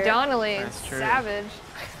surviving teeth here. Donnelly. That's true. Savage.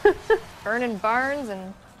 Burning barns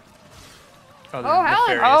and. Oh, Oh,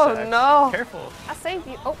 Helen. Oh, no. Careful. I saved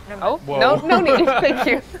you. Oh, never Oh, mind. no need. Thank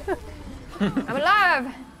you. I'm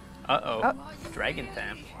alive. Uh-oh. Dragon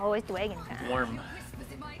time. Oh, it's wagon time. Worm.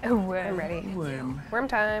 Oh, I'm ready. Worm. Worm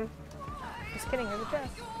time. Just kidding, there's a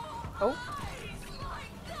chest. Oh.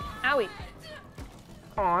 Owie.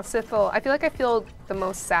 Aw, Sifil. I feel like I feel the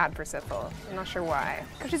most sad for Sifil. I'm not sure why.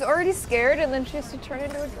 Because she's already scared and then she has to turn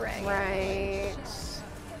into a dragon. Right.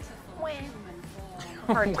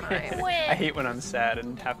 Hard time. I hate when I'm sad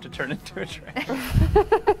and have to turn into a dragon.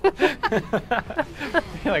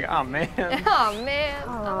 You're like, oh man. Oh man, I'm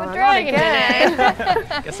Aw, a not dragon again.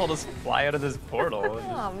 today. Guess I'll just fly out of this portal and just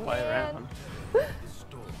fly man. around.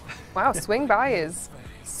 Wow, swing by is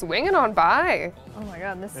swinging on by. Oh my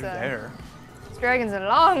god, this They're there. dragon's a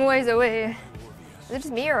long ways away. Is it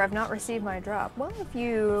just me or I've not received my drop? Well, if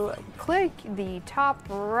you click the top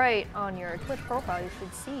right on your Twitch profile, you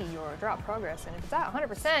should see your drop progress. And if it's at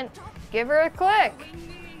 100%, give her a click.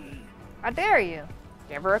 I dare you.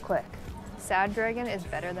 Give her a click. Sad dragon is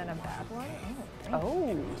better than a bad one? Oh,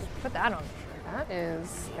 dang. Oh, Put that on. that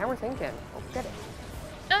is. Now we're thinking. Oh, get it.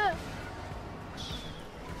 Ah.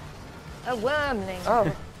 A wormling.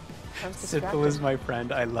 Oh. I was Sifil distracted. is my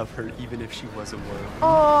friend. I love her even if she was a worm. Aww.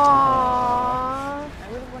 I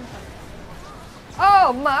really want to-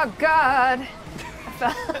 Oh my god! I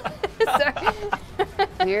fell. Sorry.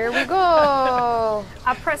 Here we go.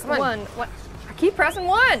 I pressed Come on. one. What? I keep pressing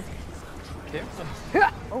one. Careful.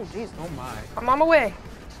 Oh jeez. Oh my. I'm on my way.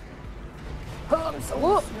 Oh, I'm so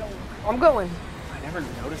Whoop. I'm going. I never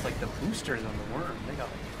noticed like the boosters on the worm. They got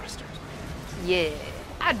like thrusters. Yeah.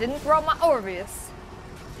 I didn't throw my Orbeus.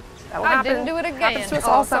 That will I happen. didn't do it again. Happens to us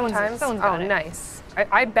Oh, all someone's sometimes. got Oh, it. nice.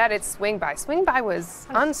 I bet it's swing by. Swing by was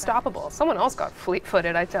unstoppable. Someone else got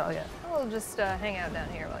fleet-footed, I tell you. I'll just hang out down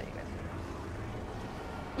here while you guys.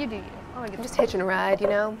 You do you. I'm gonna I'm get just hitching a ride, you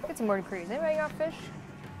know. Get some more decrees. Anybody got fish?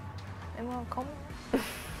 Anyone call me?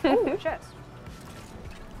 Ooh, chest.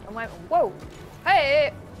 Oh my! Whoa!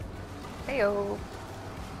 Hey! Heyo.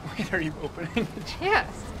 Wait, are you opening the chest? Yes.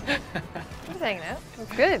 Just hanging out.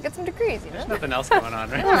 It's good. Get some decrees, you know. There's nothing else going on,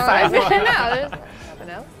 right? No, there's nothing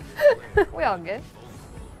else. We all good.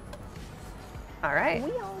 All right. We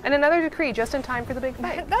all- And another decree just in time for the big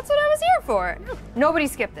fight. That's what I was here for. Nobody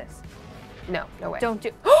skip this. No, no way. Don't do.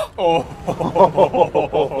 Oh.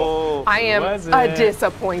 I am Was a it?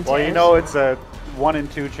 disappointed. Well, you know it's a 1 in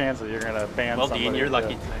 2 chance that you're gonna ban Well, somebody. Dean, you're yeah.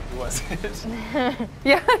 lucky tonight. Who was it?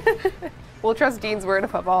 Yeah. We'll trust Dean's word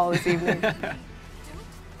above all this evening.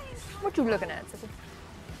 What you looking at, Sissy?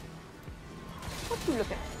 What you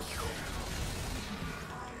looking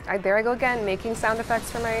at? There I go again, making sound effects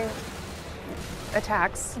for my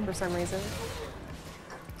attacks for some reason.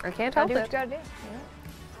 I can't help Gotta do what you it. gotta do. You know?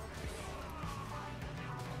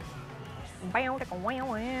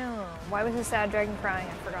 Why was the sad dragon crying?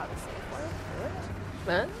 I forgot the safe word.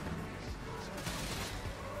 Huh?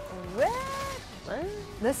 What?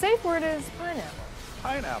 The safe word is pineapple.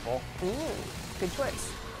 Pineapple. Ooh, good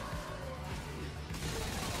choice.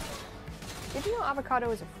 Did you know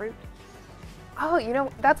avocado is a fruit? Oh, you know,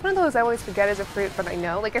 that's one of those I always forget is a fruit, but I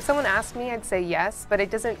know. Like, if someone asked me, I'd say yes, but it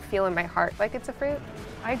doesn't feel in my heart like it's a fruit.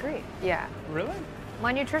 I agree. Yeah. Really?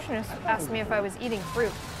 My nutritionist asked me if I was eating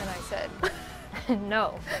fruit, and I said,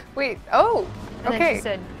 no. Wait, oh, And okay. then she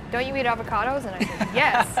said, don't you eat avocados? And I said,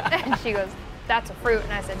 yes. And she goes, that's a fruit.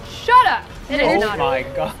 And I said, shut up. It is Oh not. my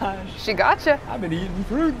gosh. She gotcha. I've been eating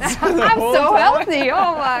fruits. I'm so healthy.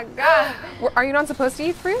 Oh my God. Are you not supposed to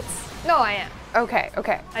eat fruits? No, I am. Okay,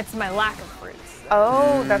 okay. It's my lack of fruits.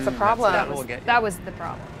 Oh, that's a problem. that will get you. That was the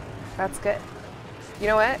problem. That's good. You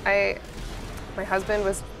know what? My husband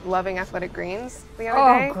was loving athletic greens the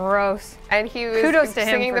other day. Oh, gross. And he was Kudos to him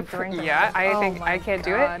singing for the drinking yeah, that. I Oh think my I can't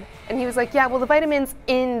do God. it. And he was like, yeah, well, the vitamins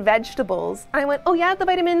in vegetables. I went, oh yeah, the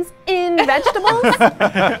vitamins in vegetables. Talking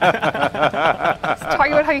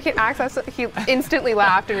about how you can access it. He instantly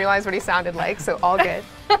laughed and realized what he sounded like. So all good.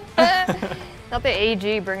 Not the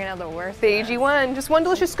AG bringing out the worst. The AG1, just one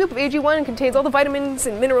delicious scoop of AG1 contains all the vitamins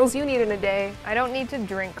and minerals you need in a day. I don't need to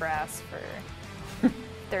drink grass for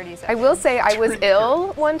 30 seconds. I will say I was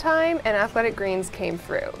ill one time and athletic greens came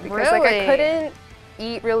through because like I Really? couldn't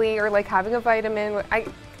eat really or like having a vitamin. I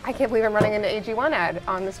can't believe I'm running an AG1 ad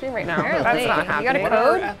on the stream right now. Apparently. That's not You got a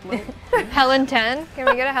happening. code? Helen 10. Can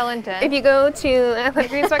we get a Helen 10? If you go to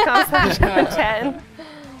athleticgreens.com/10.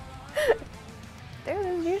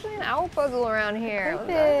 There's usually an owl puzzle around here. What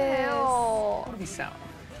the Goodness. hell? What do these sound?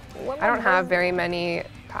 I don't have very many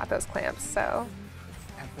pathos clamps, so.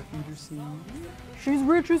 Amphitheater scene. She's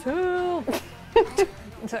rich as hell.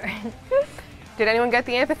 Sorry. Did anyone get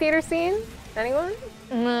the amphitheater scene? Anyone?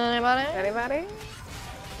 Anybody? Anybody?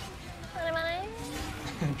 Anybody?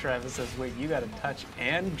 Travis says, wait, you gotta touch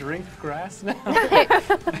and drink grass now?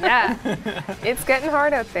 Yeah. It's getting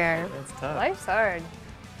hard out there. That's tough. Life's hard.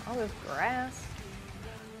 All this grass.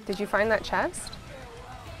 Did you find that chest?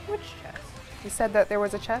 Which chest? You said that there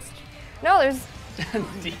was a chest? No, there's.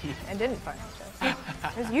 D. I didn't find a chest.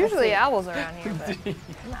 There's usually owls around here, but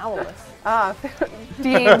I'm owlless. Ah,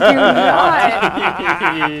 Dean, do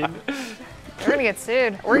not. We're gonna get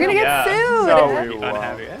sued. We're gonna get Yeah. sued. No, we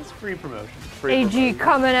Unhappy. won't. That's free promotion. Free AG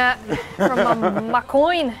coming at from my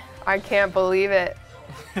coin. I can't believe it.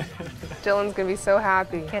 Dylan's gonna be so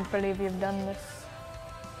happy. Can't believe you've done this.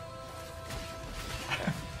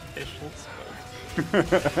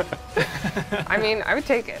 I mean, I would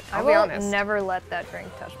take it. I I'll will be honest. never let that drink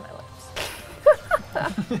touch my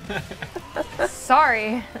lips.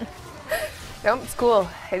 Sorry. Nope, it's cool.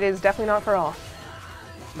 It is definitely not for all.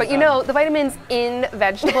 But you know, the vitamins in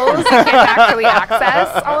vegetables you can't actually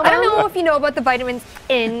access all of I them. don't know if you know about the vitamins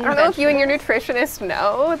in I don't know if you and your nutritionist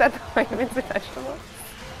know that the vitamins in vegetables.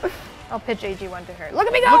 I'll pitch AG1 to her. Look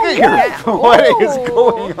at me go! Look at you. Yeah. What is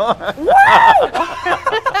Whoa. going on?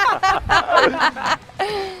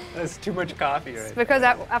 That's too much coffee right Because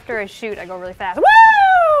after I shoot, I go really fast. Woo!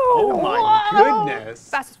 Oh my goodness.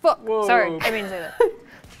 Fast as fuck. Whoa. Sorry, I mean to say that.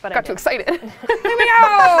 But I Got too did. excited. Here we go!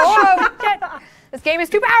 Oh, shit. This game is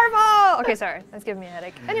too powerful! Okay, sorry. That's giving me a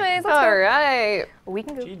headache. Anyways, let's All go. right. We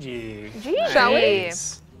can go. GG. GG. Shall we?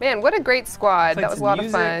 Nice. Man, what a great squad. Played That was a some lot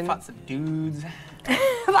music, of fun. Fought some dudes.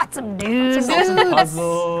 Lots of dudes. Solved some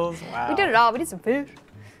puzzles. Wow. We did it all. We did some fish.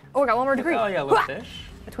 Oh, we got one more degree. Oh yeah, little fish.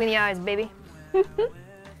 Between the eyes, baby.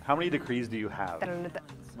 How many decrees do you have?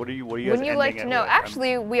 What are you guys Wouldn't you like to ending know? it with?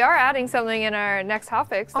 Actually, we are adding something in our next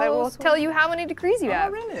Hotfix that will tell you how many degrees you Oh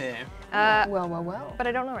have. really? Well. But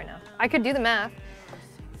I don't know right now. I could do the math.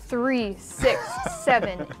 3, 6,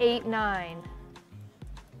 7, 8, 9,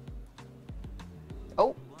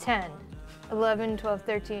 Oh, 10, 11, 12,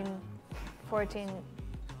 13, 14.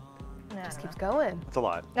 Nah, just keeps going. It's a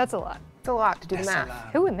lot. that's a lot. It's a lot to do the That's a math. lot.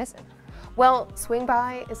 Who are we missing? Well, swing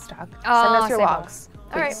by is stuck. Send Oh, us your same logs.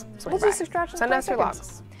 All right, Please, swing we'll by. do subtraction. Send us your seconds.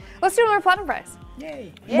 logs. Let's do another platinum prize.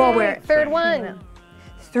 Yay. Well, we're at Third one.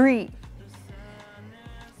 3.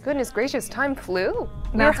 Goodness gracious, time flew.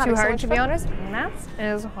 Math's having too so hard much to be fun. honest. Maths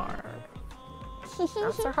is hard.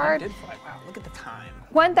 Maths are I hard. did fly. Wow, look at the time.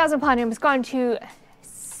 1,000 platinum has gone to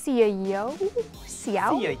ceayoe. See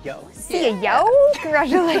ya, yo. ceayoe.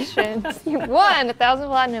 Congratulations. You won 1,000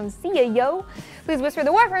 platinum. ceayoe. Please whisper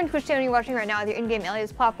the Warframe Twitch channel you're watching right now with your in-game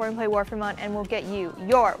alias platform, play Warframe on, and we'll get you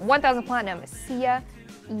your 1,000 platinum. ceayoe. See ya.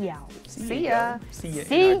 See ya. See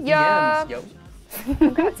in ya. our DMs, yo. Oh,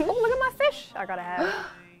 look at my fish. I gotta have.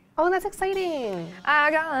 Oh, that's exciting.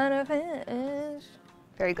 I got a fish.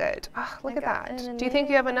 Very good. Oh, look at got that. an Do you think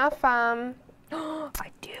you have enough? I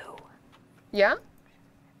do. Yeah?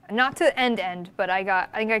 Not to end, but I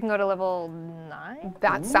think I can go to level 9.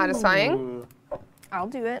 That's satisfying. Ooh. I'll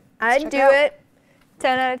do it. I'd check do out. it.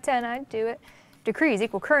 10 out of 10, I'd do it. Decrees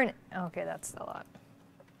equal current. Okay, that's a lot.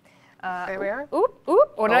 There we are. Oop,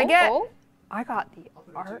 oop. What did I Oh, get? oh. I got the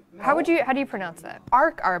Arc. How do you pronounce that?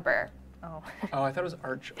 Arc Arbor. Oh. Oh, I thought it was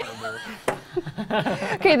Arch Arbor.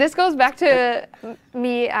 Okay, this goes back to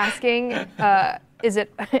me asking, is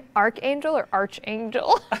it Archangel or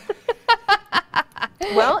Archangel?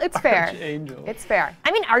 Well, it's fair. Angel. It's fair.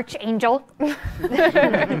 I'm an Archangel.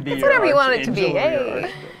 It's whatever you want it to be.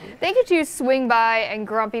 Hey. Thank you to Swing By and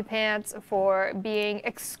Grumpy Pants for being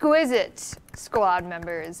exquisite squad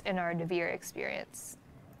members in our Duviri experience.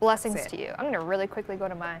 Blessings to you. I'm going to really quickly go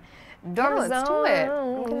to my dorm zone. Let's do it.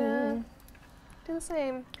 I'm gonna do the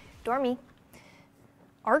same. Dormy.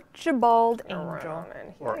 Archibald Angel.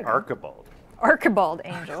 Or Archibald. Archibald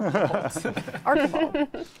Angel. Archibald.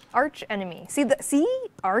 Arch enemy. See?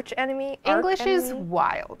 Arch enemy. English is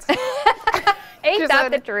wild. Ain't Just that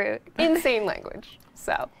an the truth? Insane language.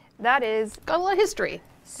 So, That is. got a lot of history.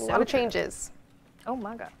 A lot of true. changes. Oh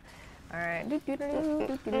my god. All right.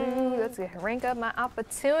 Let's rank up my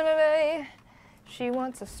opportunity. She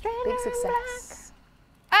wants a straight Big success.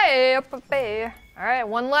 Hey, up a bear. All right,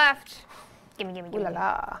 one left. Gimme. Ooh la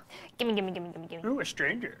la. Gimme. Ooh, a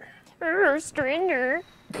stranger. Stranger.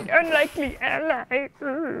 Unlikely ally.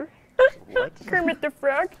 What? Kermit the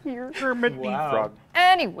Frog here. Kermit the Wow. Frog.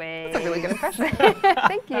 Anyway. That's a really good impression.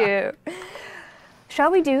 Thank you.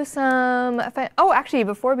 Shall we do some... Oh, actually,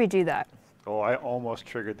 before we do that. Oh, I almost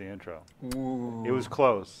triggered the intro. Ooh. It was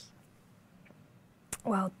close.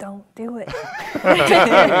 Well, don't do it.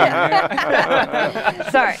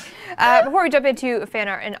 Sorry. Before we jump into fan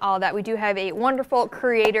art and all that, we do have a wonderful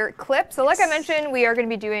creator clip. So like I mentioned, we are going to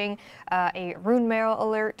be doing a rune marrow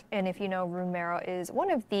alert. And if you know, rune marrow is one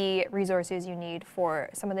of the resources you need for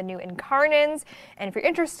some of the new Incarnons. And if you're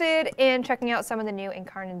interested in checking out some of the new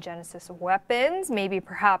Incarnon Genesis weapons, maybe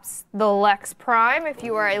perhaps the Lex Prime, if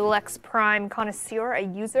you are a Lex Prime connoisseur, a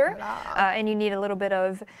user, and you need a little bit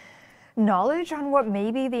of knowledge on what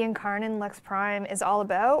maybe the Incarnon Lex Prime is all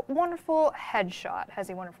about, Wonderful Headshot has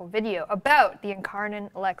a wonderful video about the Incarnon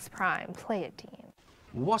Lex Prime. Play it, team.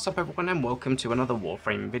 What's up everyone and welcome to another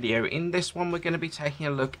Warframe video. In this one we're going to be taking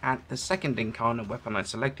a look at the second Incarnon weapon I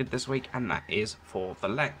selected this week, and that is for the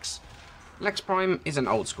Lex. Lex Prime is an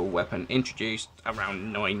old school weapon introduced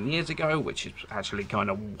around 9 years ago, which is actually kind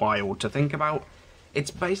of wild to think about.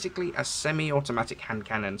 It's basically a semi-automatic hand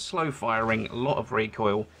cannon, slow firing, a lot of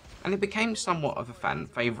recoil, and it became somewhat of a fan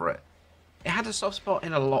favourite. It had a soft spot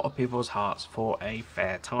in a lot of people's hearts for a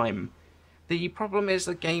fair time. The problem is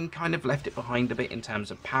the game kind of left it behind a bit in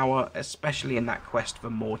terms of power, especially in that quest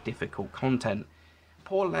for more difficult content.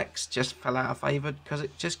 Poor Lex just fell out of favour because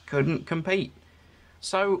it just couldn't compete.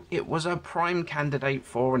 So it was a prime candidate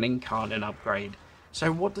for an Incarnon upgrade. So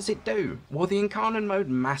what does it do? Well, the Incarnon mode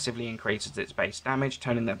massively increases its base damage,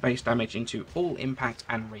 turning that base damage into all impact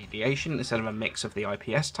and radiation instead of a mix of the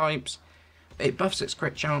IPS types. It buffs its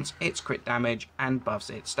crit chance, its crit damage, and buffs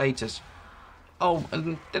its status. Oh,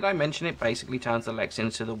 and did I mention it basically turns the Lex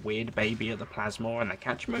into the weird baby of the Plasma and the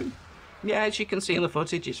Catch move? Yeah, as you can see in the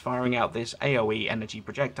footage, it's firing out this AoE energy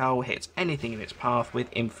projectile, hits anything in its path with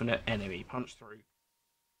infinite enemy punch through.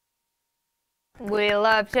 We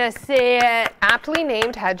love to see it. Aptly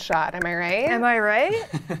named Headshot, am I right? Am I right?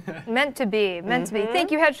 Meant to be, meant to be. Thank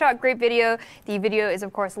you, Headshot. Great video. The video is,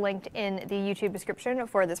 of course, linked in the YouTube description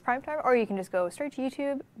for this prime time, or you can just go straight to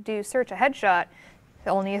YouTube, do search a Headshot.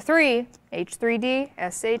 Only a 3, H3D,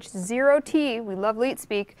 SH0T. We love Leet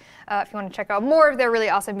Speak. If you want to check out more of their really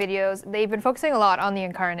awesome videos, they've been focusing a lot on the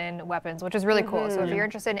Incarnon weapons, which is really cool. So if you're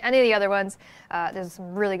interested in any of the other ones, there's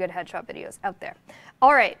some really good Headshot videos out there.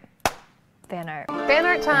 All right. Fan art. Fan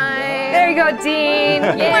art time. There you go, Dean.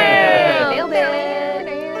 Yay! Nailed it.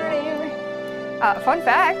 Fun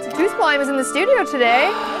fact, Juice Blime is in the studio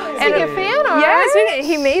today. Speaking of fan art. Yeah,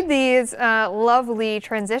 he made these lovely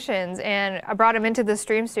transitions, and I brought him into the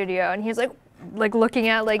stream studio, and he was like looking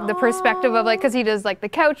at the perspective of because he does the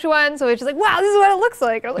couch one, so it's just wow, this is what it looks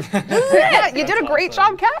like. I was like, this is Yeah, it. you did a great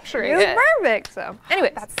job capturing It was it. perfect. So,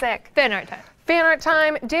 anyway, That's sick. fan art time. Fan art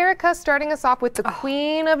time. Derica starting us off with the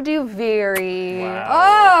Queen of Duviri.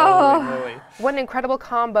 Oh. Holy moly. What an incredible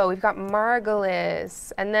combo. We've got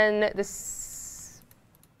Margulis, and then this,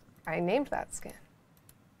 I named that skin,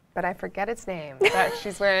 but I forget its name that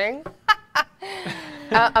she's wearing.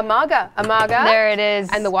 Amaga. There it is.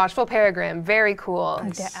 And the Watchful Peregrine. Very cool.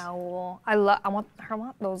 The owl. I want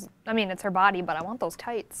those. I mean, it's her body, but I want those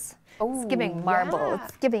tights. It's giving marble. yeah.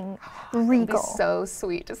 It's giving It'd be regal. so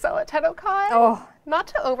sweet to sell at TennoCon. Oh. Not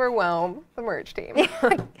to overwhelm the merch team.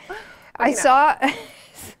 I saw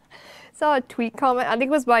a tweet comment. I think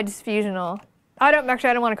it was by Disfusional. I don't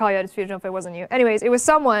want to call you a Disfusional if it wasn't you. Anyways, it was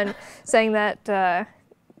someone saying that they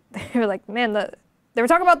were like, man, They were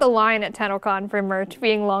talking about the line at TennoCon for merch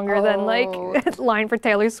being longer than like line for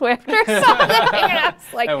Taylor Swift or something. And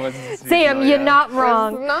I was like, Sam, you're not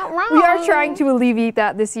wrong. Not wrong. We are trying to alleviate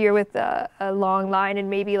that this year with a long line and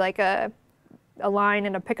maybe like a line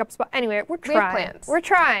and a pickup spot. Anyway, we're trying. We have plans. We're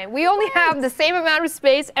trying. We only have the same amount of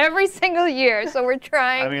space every single year, so we're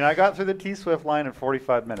trying. I mean, I got through the T-Swift line in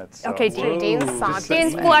 45 minutes. So. Okay, Dean's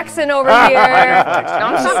Dean's flexing over here.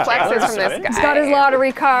 Non-stop flexes from this guy. He's got his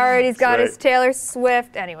lottery card. He's got his Taylor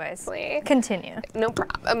Swift. Anyways, continue. No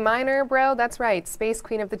problem. A minor, bro. That's right. Space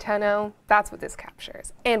Queen of the Tenno. That's what this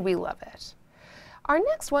captures, and we love it. Our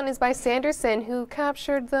next one is by Sanderson, who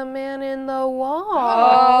captured the man in the wall.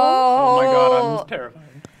 Oh my god, I'm terrified.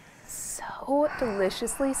 So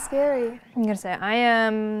deliciously scary. I'm gonna say I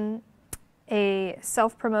am a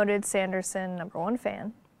self-promoted Sanderson #1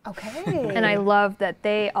 fan. Okay. And I love that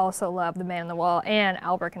they also love the man in the wall and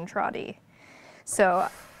Albert Contradi. So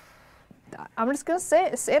I'm just gonna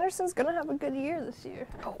say Sanderson's gonna have a good year this year.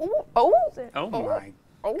 Oh my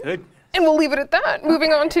goodness. And we'll leave it at that.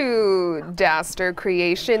 Moving on to Daster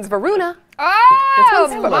Creations, Varuna. Oh,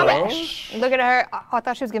 This one's mommy. Look at her. Oh, I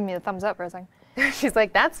thought she was giving me the thumbs up for a second. She's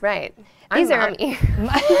like, that's right. I'm These are mommy.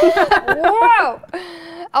 Whoa!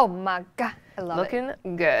 Oh my god, I love it.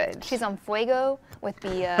 Looking good. She's on Fuego with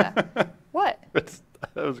the what? That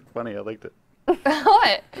was funny. I liked it.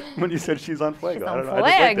 What? When you said she's on Fuego. She's I on don't know. I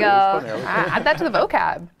just liked it. It was funny. I liked it. Add that to the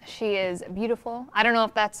vocab. She is beautiful. I don't know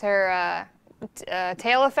if that's her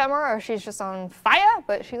tail ephemera or she's just on fire,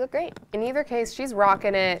 but she looked great. In either case, she's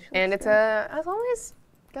rocking it, and it's as always,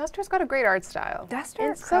 Daster's got a great art style.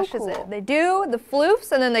 Daster It's so crushes cool. it. They do the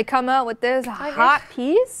floofs, and then they come out with this hot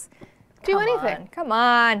piece. Do anything. Come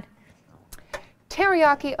on.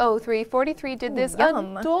 Teriyaki 0343 did this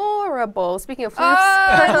yum. adorable, speaking of Oh, floofs,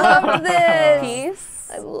 I love this.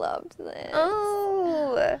 piece. I loved this.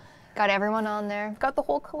 Oh, Got everyone on there. got the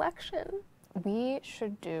whole collection. We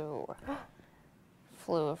should do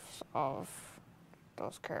floofs of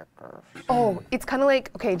those characters. Oh, it's kind of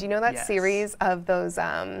like, okay, do you know that Yes. series of those,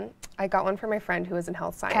 I got one for my friend who is in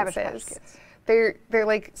health Cabbage sciences. Patch Kids. They're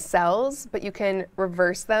like cells, but you can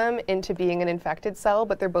reverse them into being an infected cell,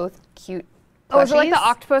 but they're both cute Oh, is it like the plushies.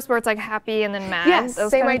 octopus where it's like happy and then mad? Yes, Those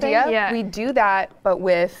same kind of idea. things? Yeah. We do that, but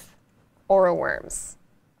with oral worms.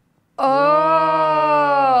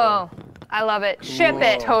 Oh, I love it. Ship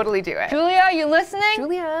it. Totally do it. Julia, you listening?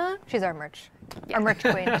 Julia. She's our merch. Our merch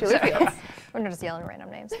queen. Julia Fields. We're not just yelling random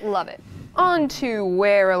names. Love it. On to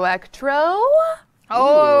Wear Electro.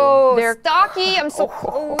 Oh, they're stocky. I'm so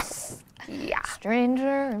close. Yeah.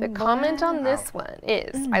 Stranger. The comment on this one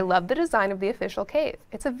is, I love the design of the official Kaithe.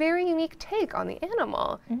 It's a very unique take on the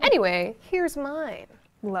animal. Anyway, here's mine.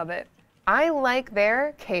 Love it. I like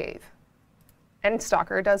their Kaithe. And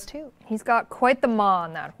Stalker does too. He's got quite the maw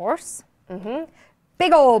on that horse.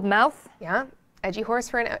 Big old mouth. Yeah. Edgy horse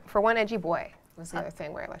for one edgy boy was the other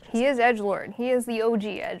thing Wear Electro. He is edgelord. He is the OG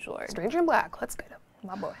edgelord. Stranger in Black. Let's get him.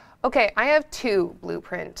 My boy. Okay, I have two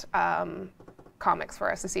Blueprint comics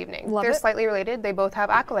for us this evening. Love They're it. slightly related. They both have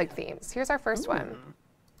Acolyte themes. Here's our first one.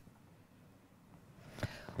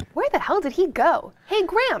 Where the hell did he go? Hey,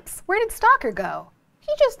 Gramps, where did Stalker go?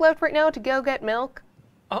 He just left right now to go get milk.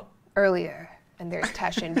 Oh. Earlier. And there's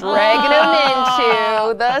Teshin dragging him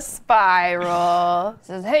into the spiral.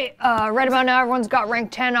 Says, hey, right about now everyone's got rank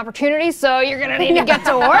 10 opportunities, so you're gonna need to get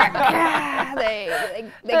to work. they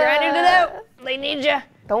grinded it out. They need you.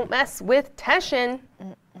 Don't mess with Teshin.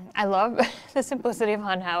 I love the simplicity of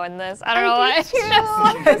Hanhao in this. I don't know why. do It's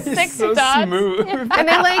just like six So dots. smooth. And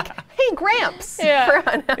then like, hey, Gramps. Yeah. For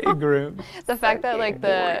Hanhao. Hey, Grim. The fact that like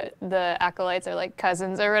the acolytes are like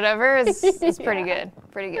cousins or whatever is pretty good.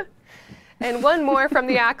 Pretty good. And one more from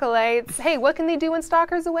the Acolytes. Hey, what can they do when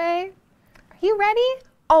Stalker's away? Are you ready?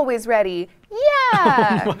 Always ready.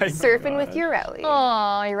 Yeah. Oh my Surfing with gosh. your Ellie.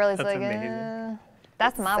 Oh, you really That's like amazing.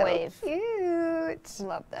 that's my So wave. cute.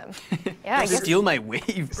 Love them. Yeah, I guess Steal my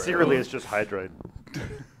wave, bro. Secretly, it's just Hydroid.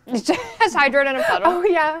 it's just Hydroid in a puddle. Oh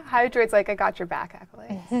yeah, Hydroid's like, I got your back,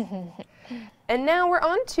 Acolytes. And now we're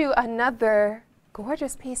on to another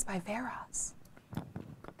gorgeous piece by Veros.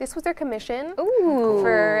 This was their commission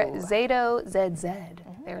for Zato ZZ,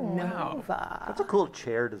 their Nova. That's a cool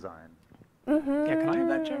chair design. Yeah, can I have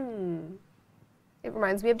that chair? It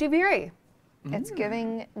reminds me of Duviri. It's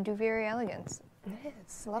giving Duviri elegance. It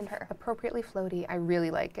is. Love her. Appropriately floaty. I really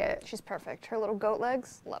like it. She's perfect. Her little goat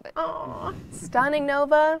legs, love it. Aw, stunning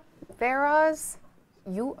Nova. Veros,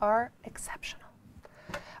 you are exceptional.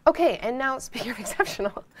 Okay, and now speaking of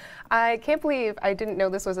exceptional, I can't believe I didn't know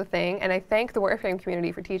this was a thing, and I thank the Warframe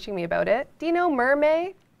community for teaching me about it. Do you know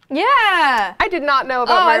Mermaid? Yeah. I did not know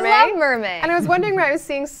about Oh, mermaid. I love mermaid. And I was wondering why I was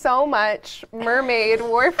seeing so much mermaid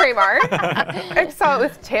Warframe art. I saw it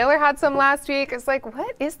with Taylor had some last week. It's like,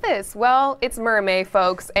 what is this? Well, it's mermaid,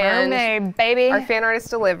 folks. And Mermaid, baby. our fan art is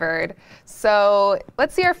delivered. So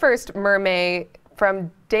let's see our first mermaid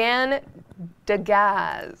from Dan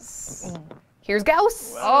Degas. Here's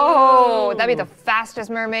Gauss. Oh, that'd be the fastest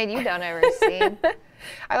mermaid you've done ever seen.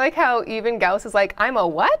 I like how even Gauss is like, I'm a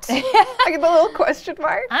what? Like the little question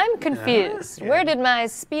mark. I'm confused. Where did my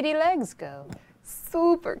speedy legs go?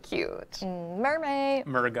 Super cute. Mermaid.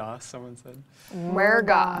 Murgoss, someone said.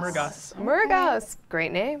 Murgoss. Murgoss.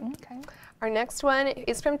 Great name. Okay. Our next one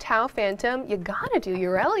is from Tau Phantom. You gotta do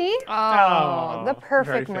Urelli. Oh, the very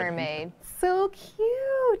perfect fitting. mermaid. So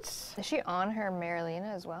cute. Is she on her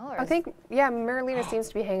Marilena as well? Or I think, yeah, Merlina seems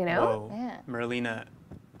to be hanging out. Whoa. Yeah. Merlina.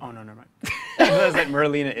 Oh, no, never mind. I was like,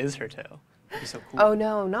 Merlina is her tail. That'd be so cool. Oh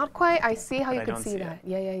no, not quite. I see how But you I could don't see see that.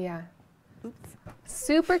 it. Yeah.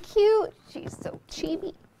 Super cute. she's so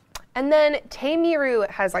chibi. And then Taimiru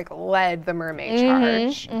has like led the mermaid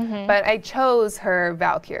charge, but I chose her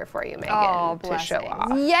Valkyr for you, Megan, Oh, to show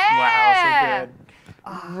blessings. off. Yeah. Wow,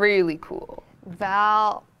 so good. Really cool.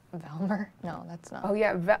 Valmer? No, that's not. Oh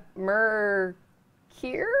yeah, Mercure?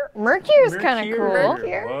 Mercury's kind of cool.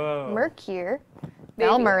 Mercury. Whoa. Mercure. Maybe.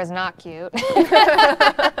 Valmer is not cute.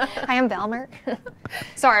 I am Valmer.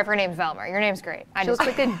 Sorry if her name's Valmer. Your name's great. I She looks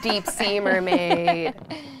like a deep sea mermaid.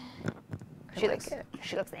 she like looks it.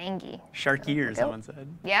 she looks angry. Shark ears, someone said.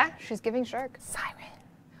 Yeah, she's giving shark. Siren.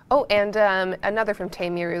 Oh, and another from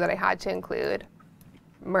Taimiru that I had to include.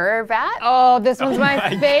 Mervat. Oh, this one's my my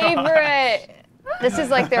gosh. favorite. This is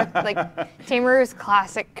like their Taimiru's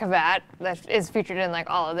classic Kavat that is featured in like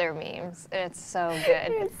all of their memes. And it's so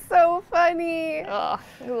good. It's so funny. Oh,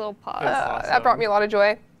 little paws. That's That brought me a lot of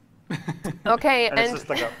joy. Okay, And it's and just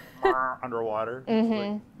like a underwater.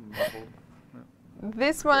 Like muffled.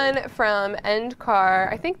 this one from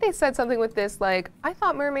Endcar, I think they said something with this like, I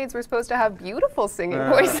thought mermaids were supposed to have beautiful singing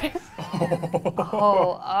voices.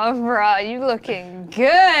 Oh, Avra, you looking good.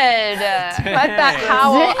 Let that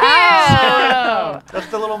howl out. That's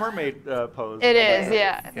the Little Mermaid pose. It is,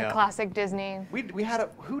 yeah. The Yeah. classic Disney. We had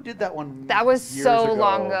who did that one? That was years so ago?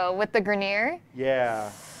 long ago with the Grenier. Yeah.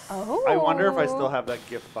 Oh. I wonder if I still have that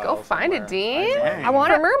GIF file. Go find somewhere. it, Dean. Dang. I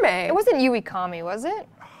want For to. mermaid. It wasn't Yui Kami, was it?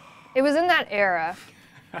 It was in that era.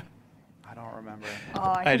 I don't remember. Oh,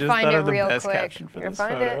 I I can just find thought it of the real best quick. caption for You're this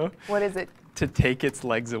find photo. it. What is it? To take its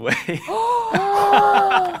legs away.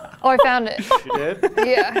 Oh, I found it. You did?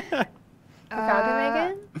 Yeah. Found it,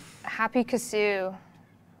 Megan? Happy Kasu.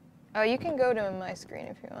 Oh, you can go to my screen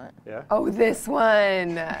if you want. Yeah. Oh, this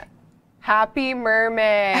one. Happy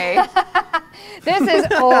Mermaid. This is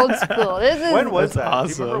old school. This is When was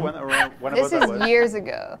That's that? Do you awesome. remember when this about that is was? years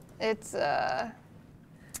ago. It's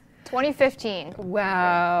 2015.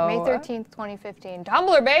 Wow. May 13th, 2015.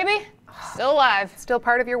 Tumblr, baby. Still alive. Still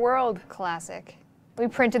part of your world. Classic. We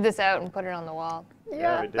printed this out and put it on the wall.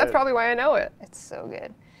 Yeah, we That's did. probably why I know it. It's so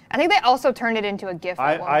good. I think they also turned it into a GIF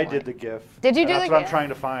at one I point. did the GIF. Did you And do that's the what I'm GIF? trying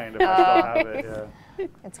to find if I still have it. Yeah.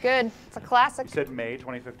 It's good. It's a classic. You said May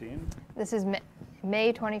 2015. This is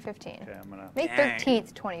May 2015. Okay, I'm gonna. May Dang.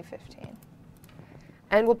 13th, 2015.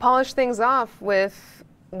 And we'll polish things off with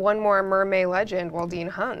one more mermaid legend while Dean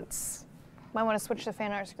hunts. Might want to switch to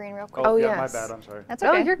fan art screen real quick. Oh, yeah, yes. my bad. I'm sorry. That's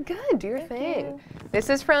okay. Oh, you're good. Do your thing. This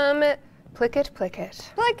is from Plicket. Click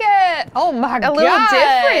it. Oh my god. A little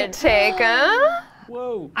different take, huh?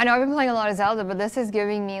 Whoa. I know I've been playing a lot of Zelda, but this is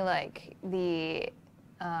giving me like the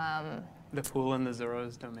The pool in the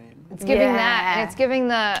Zoro's domain. it's giving that, Yeah. and it's giving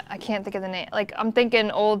the I can't think of the name. Like I'm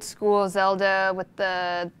thinking old school Zelda with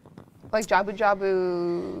the Like Jabu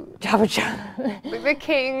Jabu. Jabba Jabba. Like the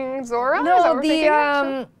King Zora? Is that No, what we're thinking,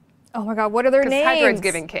 actually? oh my god, what are their 'Cause names? Hagrid's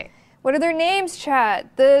giving king. What are their names, chat?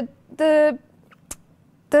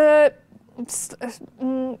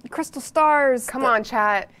 Crystal Stars. Come on,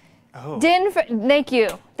 chat. Oh. Thank you.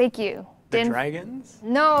 the Din. dragons?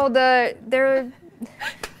 No, they're.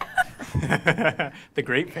 The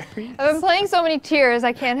Great Fairies? I've been playing so many tiers,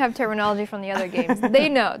 I can't have terminology from the other games. They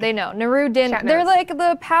know. Naru, Din. Chat They're knows. like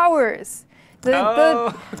the powers.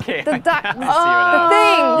 Okay. the I doc- see what happened.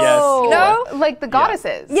 things. Yes. No? Like the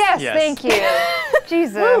goddesses. Yes, Yes. thank you.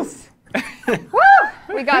 Jesus. Woo!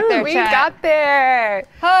 We got there, We chat. got there.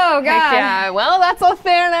 Oh, God. Heck yeah. Well, that's all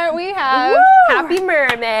fan art we have. Woo! Happy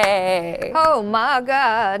Mermaid. Oh, my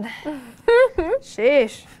God.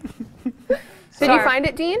 Sheesh. Did Sorry. you find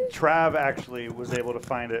it, Dean? Trav actually was able to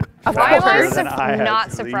find it Why faster am I than I had not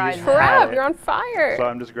to. surprised He by that? had Crap, it. you're on fire. So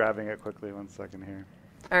I'm just grabbing it quickly. 1 second here.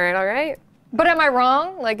 All right, all right. But am I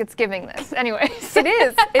wrong? Like, it's giving this. Anyways. It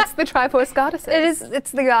is. It's the Triforce Goddesses. It is.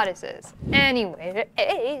 It's the goddesses. Anyway,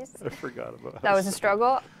 I forgot about that was a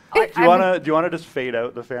struggle. Do you wanna just fade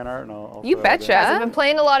out the fan art and I'll You throw it in? betcha. I've been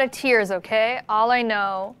playing a lot of tears, okay? All I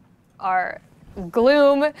know are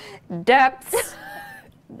gloom, depths,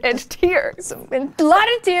 and tears. and a lot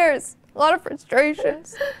of tears, a lot of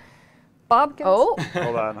frustrations. Bobkins. Oh.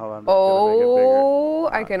 Hold on. Oh,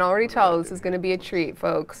 I can already tell this is going to be a treat,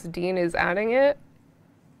 folks. Dean is adding it,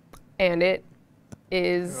 and it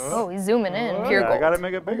is Oh, he's zooming in. pure I gold. gotta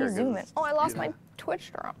make it bigger. He's 'cause zooming. it's, Oh, I lost you know. my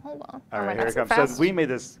Twitch draw. Hold on. All my right, God, here it so comes. fast. So we made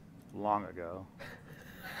this long ago.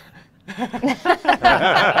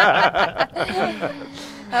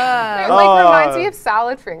 It like reminds me of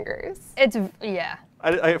salad fingers. It's yeah.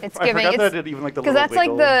 It's giving- forgot that it's- I did even like the Because little that's like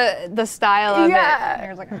wiggle. the style of Yeah. it. And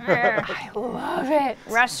you're like, I love it.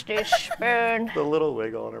 Rusty spoon. The little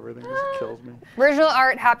wiggle and everything just kills me. Original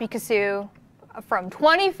art, Happy Kasu, from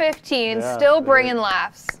 2015, Yeah, still there bringing it-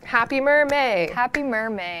 laughs. Happy Mermaid. Happy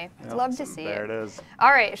Mermaid. Yep, Love to see there it. it is. All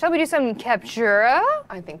right, shall we do some Captura?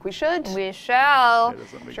 I think we should. We shall. Okay,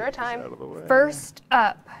 just let me Sure get this time. out of the way. First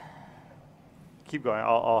up, Keep going.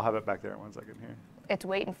 I'll have it back there in 1 second here. it's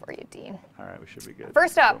waiting for you, Dean. All right, we should be good.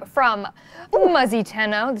 First up from Muzzy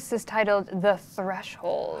Tenno, this is titled The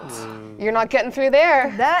Threshold. You're not getting through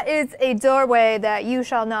there. That is a doorway that you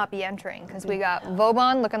shall not be entering because we got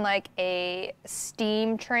Vauban looking like a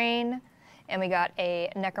steam train, and we got a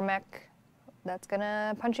Necromech that's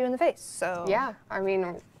gonna punch you in the face. So Yeah, I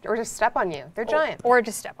mean, or just step on you. They're giant. or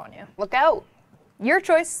just step on you. Look out. Your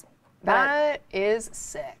choice. But That is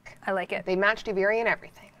sick. I like it. They match Duviri and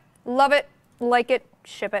everything. Love it, like it,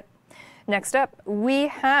 ship it. Next up, we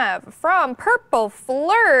have from Purple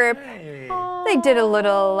Flurp. They did a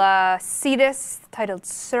little ceayae titled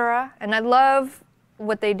Sura, and I love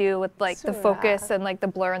what they do with like the Sura. focus and like the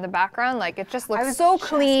blur in the background. Like it just I looks was so just-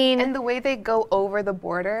 clean. And the way they go over the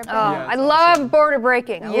border. Oh, Yeah, I it's love border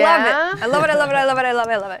breaking. I Yeah? love it. I love it. I love it. I love it. I love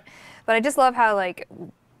it. I love it. But I just love how like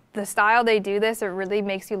the style they do this. It really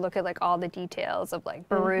makes you look at like all the details of like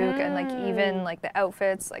Baruch and like even like the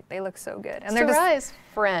outfits. Like they look so good. And they're just. Surai's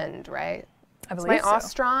friend, right? I It's believe my so.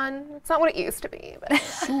 Ostron. It's not what it used to be, but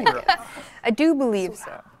I do believe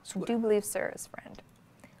so. I do believe Sir is friend.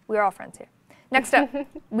 We are all friends here. Next up,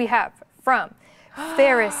 we have from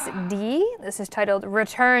Ferris D. This is titled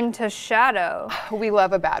 "Return to Shadow." we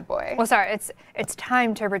love a bad boy. Well, sorry, it's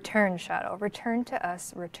time to return, Shadow. Return to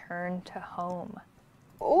us. Return to home.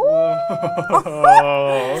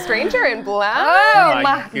 Stranger in Black. Oh my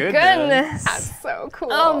my goodness. goodness. That's so cool.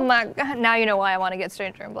 Oh my god. Now you know why I want to get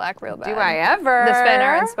Stranger in Black real bad. Do I ever? This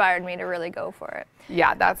banner inspired me to really go for it.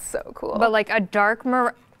 Yeah, that's so cool. But like a dark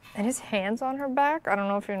and his hands on her back. I don't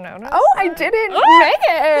know if you noticed. oh, I didn't.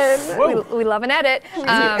 Megan. We love an edit.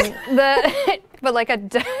 But like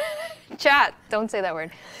chat, don't say that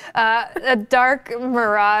word. A dark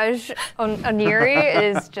mirage Oniri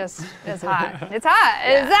is just it's hot. It's hot.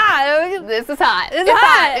 It's hot. This is hot. It's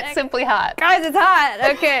hot. It's simply hot. Guys, it's hot.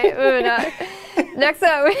 Okay, moving on. Next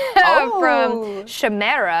up, we have from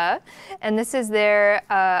Chimera, and this is their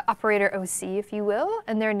operator OC, if you will,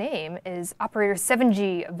 and their name is Operator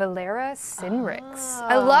 7G Valera Sinrix.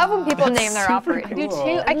 I love when people name their operators. You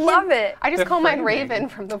too. I love it. I just call mine framing. Raven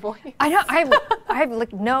from The Voice. I know. I have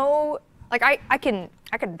like no. Like I can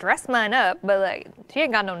dress mine up, but like she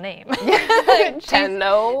ain't got no name.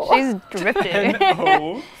 Tenno. She's drifting.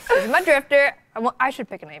 Oh. She's my drifter. I should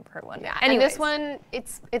pick a name for her one day. Yeah, and Anyways. this one,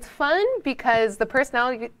 it's fun because the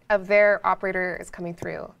personality of their operator is coming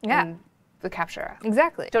through Yeah. in the Captura.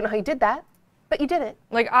 Exactly. Don't know how you did that, but you did it.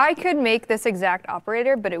 Like I could make this exact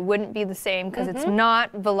operator, but it wouldn't be the same because it's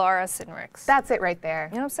not Valara Sinrix. That's it right there.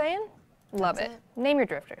 You know what I'm saying? Love it. Name your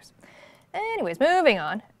drifters. Anyways, moving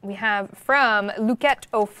on. We have from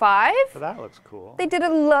Luquette05. So that looks cool. They did a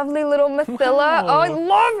lovely little Mathila. Oh, I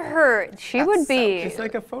love her. She would be. It's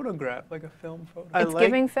like a photograph, like a film photo. It's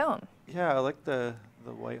giving film. Yeah, I like the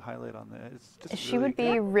white highlight on there. It's just She really would be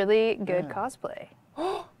good. really good Yeah. cosplay.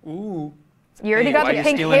 Ooh. You already Hey, got why the you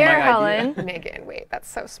pink stealing hair, my idea? Helen. Megan, wait, that's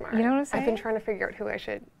so smart. You know what I'm I've been saying? trying to figure out who I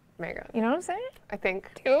should Megan. You know what I'm saying? I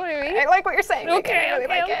think. You know what I mean? I like what you're saying. Megan. I really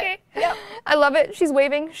like okay. it. Yep. I love it. She's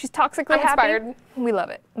waving. She's toxically I'm happy. inspired. We love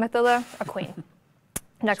it. Mathila, a queen.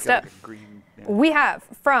 Next She's got up, like a green, yeah. we have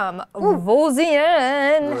from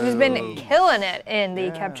Volzian, who's been Whoa. killing it in the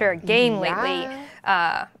Yeah. Captura game lately.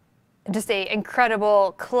 Just a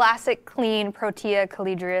incredible, classic, clean Protea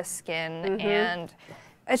Calidria skin, and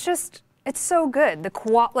it's just, it's so good.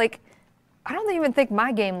 I don't even think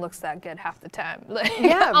my game looks that good half the time. Like,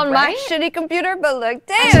 Yeah, on right? my shitty computer, but like,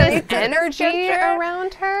 damn, This you took this energy Captura.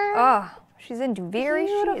 around her. Oh, she's in Duviri.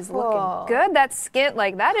 She is Beautiful. looking good. That skin,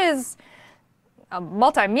 like, that is a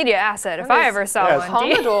multimedia asset if I ever saw yes. one.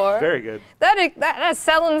 Dee. Commodore. Very good. That's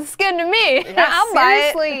selling the skin to me. Yeah, I'll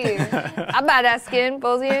buy seriously. it. I'll buy that skin,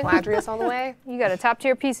 Bolzian. Ladrius all the way. You got a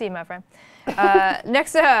top-tier PC, my friend.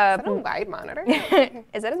 Next up, Is that a wide monitor?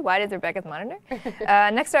 is that as wide as Rebecca's monitor?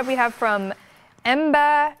 Next up, we have from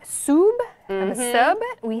Emba Sub.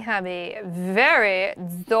 We have a very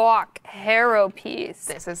dark hero piece.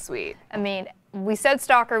 This is sweet. I mean, we said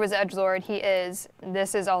Stalker was edgelord. He is.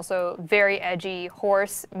 This is also very edgy.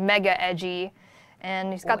 Horse, mega edgy.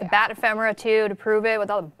 And he's got the bat ephemera too to prove it with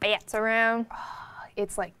all the bats around.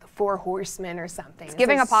 It's like the 4 horsemen or something. It's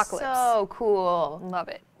giving apocalypse. So cool. Love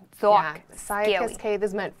it. Yeah, Thok. Siakis Kaithe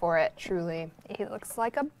is meant for it, truly. He looks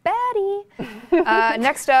like a baddie.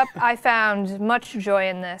 Next up, I found much joy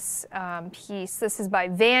in this piece. This is by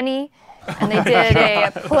Vanny, and they did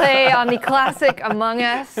a play on the classic Among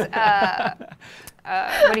Us.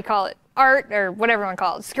 What do you call it? Art or whatever you want to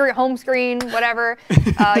call it, home screen, whatever,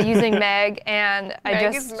 using Meg, and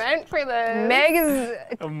Meg is meant for this. Meg is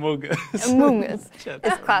Among Us. Among Us. Shut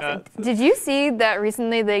It's up. classic. Did you see that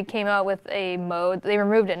recently they came out with a mode? They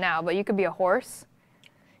removed it now, but you could be a horse.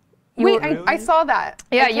 Wait, I saw that.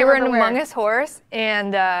 Yeah, I can't you were an remember where. Among Us horse,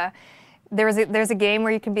 and there's a game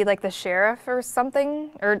where you can be like the sheriff or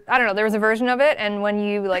something, or I don't know. There was a version of it, and when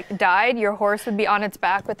you like died, your horse would be on its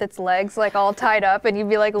back with its legs like all tied up, and you'd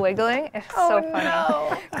be like wiggling. It's so funny.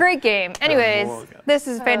 No. Great game. Anyways, this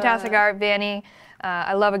is fantastic art, Vanny.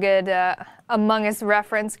 I love a good Among Us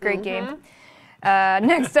reference. Great game.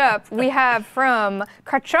 Next up, we have from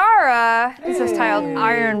Kachara. This is titled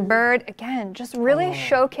Iron Bird. Again, just really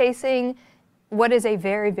showcasing what is a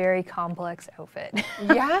very, very complex outfit.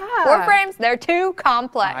 Yeah. Warframes, they're too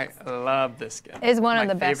complex. I love this skin. Is one My of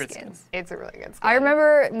the best favorite skins. It's a really good skin. I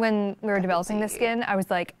remember when we were developing this skin, I was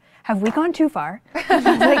like, have we gone too far?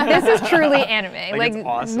 Like, this is truly anime. Like, it's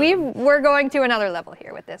awesome. We're going to another level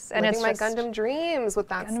here with this. And Living it's my just Gundam dreams with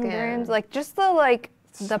that Gundam skin. dreams, like just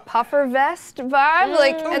the puffer vest vibe,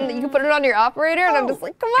 like, and you can put it on your operator, and I'm just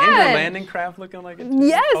like, come on. And the landing craft looking like it. too.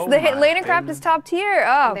 Yes, Oh the my landing craft is top tier.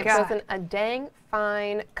 Oh, They've God. chosen a dang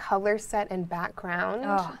fine color set and background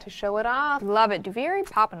to show it off. Love it. Duviri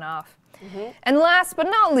popping off. And last but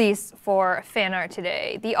not least for fan art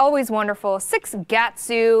today, the always wonderful 6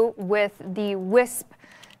 Gatsu with the Wisp.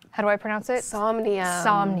 How do I pronounce it? Somnia.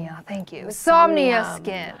 Somnia, thank you. Somnia Somnium.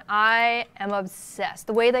 skin. I am obsessed.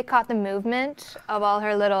 The way they caught the movement of all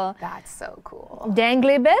her little That's so cool.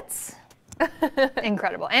 dangly bits.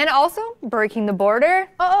 Incredible. And also breaking the border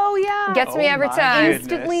Oh, yeah. gets me every my time. goodness.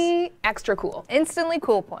 Instantly extra cool. Instantly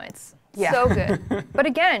cool points. Yeah. So good. But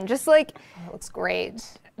again, just like It looks great.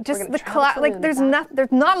 just the like there's not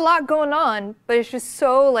a lot going on, but it's just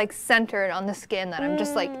so like centered on the skin that I'm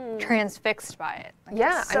just like transfixed by it. Like,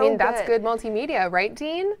 Yeah, it's I mean, so that's good multimedia, right,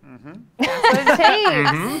 Dean? That's what it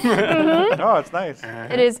takes. Oh, it's nice.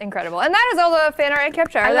 It is incredible. And that is all the fan art and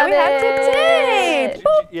Captura that love we had it. today.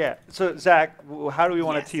 Boop. Yeah. So Zach, how do we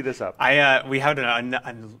want to tee this up? We had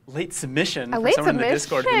a late submission A from late someone in the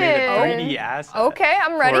Discord who made a submission. 3D asset. Okay,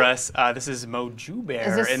 I'm ready. For us, this is Moju Bear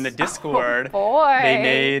Is this- in the Discord. boy. They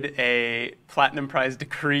made a platinum prize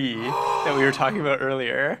decree that we were talking about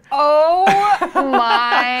earlier. Oh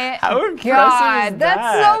my How impressive God, is that's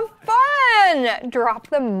that? so fun! Drop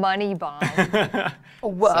the money bomb.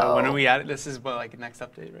 Whoa. So when we add it, this is what, like next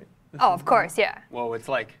update, right? Oh, of course, yeah. Whoa, it's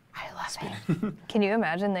like I love it. Can you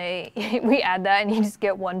imagine we add that and you just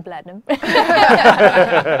get 1 platinum? 1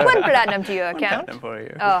 platinum to your account. platinum for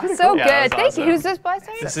you. Oh, so Yeah, good. that was Thank awesome. you. Who's this by?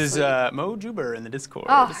 Sorry? This is Mojuber in the Discord.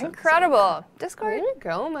 Oh, This episode. incredible. Discord. There you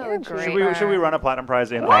go, You're Moji. great. Should we run a platinum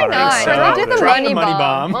prize in Why honor? not? So, Drop the drop money the money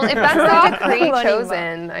bomb. bomb. Well, if that's Drop the decree the money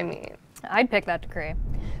chosen, I mean, I'd pick that decree.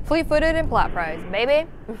 Fleet-footed and plat prize, baby.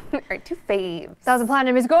 right, 2 faves. 1,000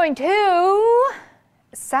 platinum is going to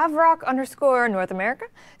Savrock _ North America.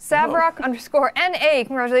 Savrock _ NA.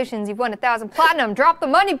 Congratulations, you've won 1,000 platinum. Drop the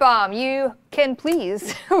money bomb. You can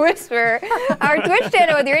please whisper our Twitch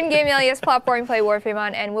channel with your in-game alias platform play Warframe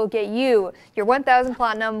on, and we'll get you your 1,000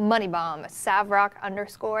 platinum money bomb. Savrock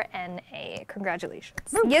 _ NA. Congratulations.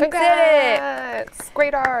 You did it. Congrats.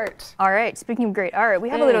 Great art. All right, speaking of great art, we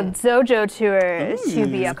have a little Dojo Tours to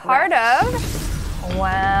be a part of.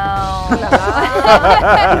 Wow.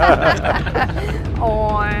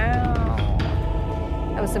 Wow.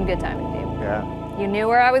 That was some good timing, Dave. Yeah. You knew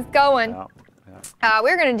where I was going. Yeah.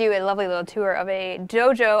 We're going to do a lovely little tour of a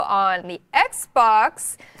dojo on the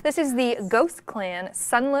Xbox. This is the Ghost Clan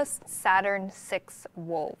Sunless Saturn 6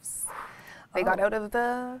 Wolves. They got out of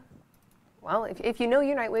the, well, if you know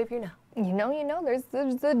your Nightwave, you know. You know, there's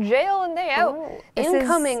the jail and day out. Oh,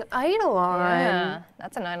 incoming Eidolon. Yeah,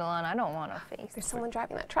 that's an Eidolon I don't want to face. There's someone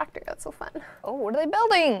driving that tractor. That's so fun. Oh, what are they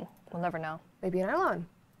building? We'll never know. Maybe an Eidolon.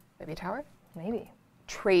 Maybe a tower. Maybe.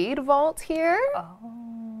 Trade vault here.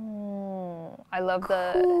 Oh, I love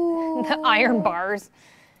the iron bars.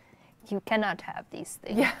 You cannot have these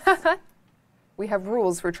things. Yeah. We have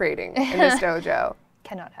rules for trading in this dojo.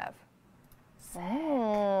 Cannot have.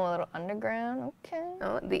 Oh, a little underground. Okay.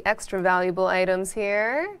 Oh, the extra valuable items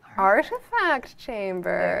here. Artifact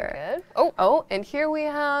chamber. Very good. Oh, and here we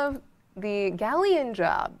have the galleon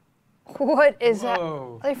job. What is that?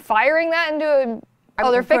 Whoa. Are they firing that into a...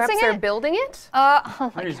 Oh, they're Perhaps fixing they're it? building it?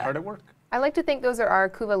 Oh my He's God. hard at work. I like to think those are our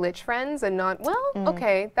Kuva Lich friends and not, well,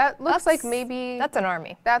 okay, that looks like maybe... That's an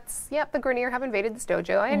army. That's, yep, the Grineer have invaded this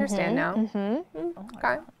dojo. I understand now.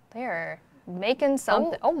 Okay. They are making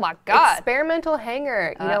something. Oh my God. Experimental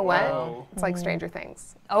hangar. You know what? Uh-oh. It's like Stranger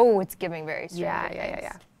Things. Oh, it's giving very strange. Yeah.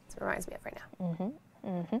 That's what it reminds me of right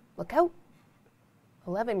now. Look out.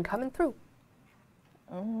 11 coming through.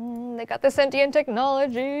 They got the sentient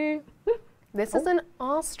technology. This is an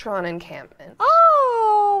Ostron encampment.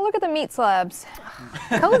 Oh, look at the meat slabs.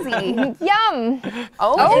 Cozy. Yum.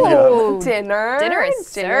 Oh, dinner. Dinner is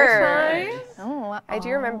served. time. Oh, wow. I do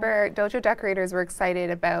remember dojo decorators were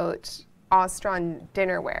excited about Ostron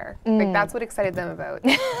dinnerware. Like that's what excited them about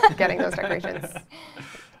getting those decorations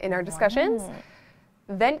in our discussions.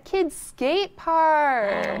 Vent Kids Skate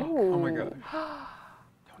Park. Oh my god.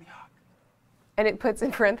 And it puts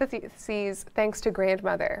in parentheses, thanks to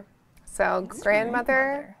grandmother. So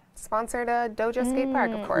grandmother sponsored a dojo skate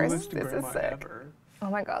park, of course. Coolest This is grandma sick. ever. Oh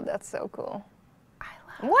my God, that's so cool. I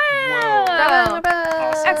love Wow. it.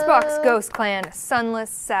 Xbox Ghost Clan, Sunless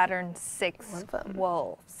Saturn 6 Love them.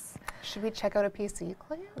 Wolves. Should we check out a PC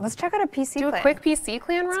clan? Let's check out a PC Do clan. a quick PC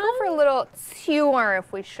clan run? Let's go for a little tour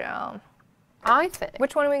if we shall. I think.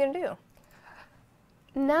 Which one are we going to do?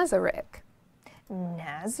 Nazarick.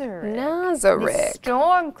 Nazarick. Nazarick. The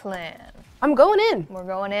Storm Clan. I'm going in. We're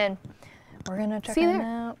going in. We're going to check See you them there.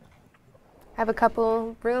 out. I have a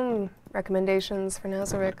couple room recommendations for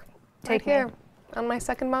Nazarick. Take right me. here on my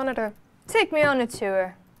second monitor. Take me on a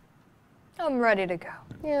tour. I'm ready to go.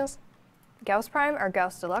 Yes. Gauss Prime or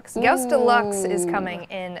Gauss Deluxe? Gauss Deluxe is coming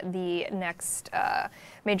in the next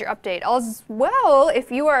major update. As well,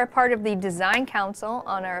 if you are a part of the Design Council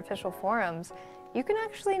on our official forums, you can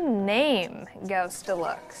actually name Gauss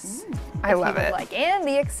Deluxe. I love it. And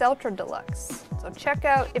the Exceltra Deluxe. So check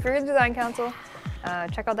out, if you're in the Design Council,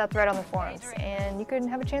 check out that thread on the forums, and you can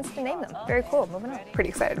have a chance to name them. Very cool. Moving on. Pretty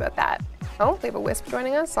excited about that. Oh, they have a Wisp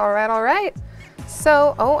joining us. All right, all right.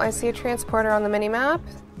 So, oh, I see a transporter on the mini-map.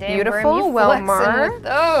 Damn, Beautiful, Brim, you well flexing marked. with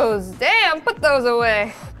those. Damn, put those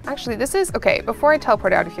away. Actually, this is, okay, before I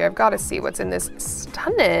teleport out of here, I've got to see what's in this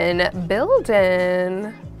stunning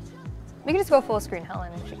building. We can just go full screen,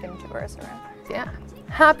 Helen, and she can tour us around. Yeah.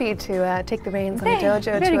 Happy to take the reins on the Hey,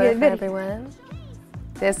 dojo very tour good, for very everyone.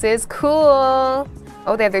 This is cool.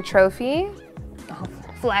 Oh, they have their trophy.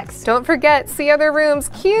 Flex. Don't forget, see other rooms.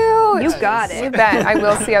 Cute. You got You it. bet. I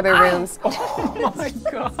will see other rooms. Oh my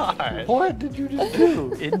god. What did you just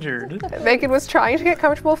do? Injured. Megan was trying to get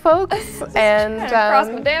comfortable, folks, and Cross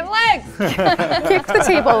my damn legs. kicked the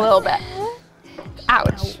table a little bit.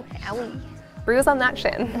 Ouch. Owie. Bruise on that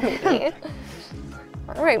shin. Maybe.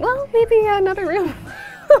 All right, well, maybe another room.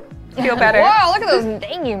 Feel better. Wow, look at those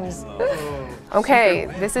names. Okay,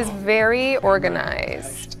 this is very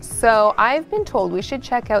organized. So I've been told we should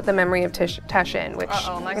check out the Memory of Teshin, which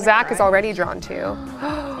Uh-oh, am I gonna Zach cry? is already drawn to.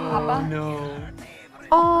 Papa. No.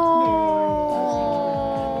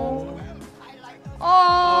 Oh,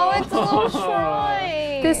 Oh, it's a little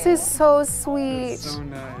shrine. this is so sweet. So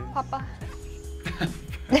nice. Papa.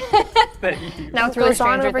 Thank you. Now it's really Goes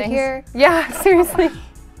on Stranger over Things. here. Yeah, seriously.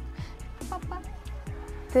 Papa.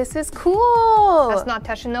 This is cool. That's not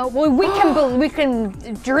Teshin though. Well, we can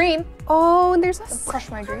dream. Oh, and there's a Crush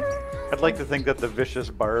my dreams. I'd like to think that the Vicious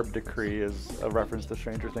Barb decree is a reference to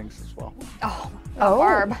Stranger Things as well. Oh, Oh.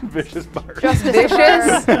 Barb. Vicious Barb. Justice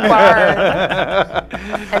vicious Barb. bar.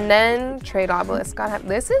 And then trade obelisk.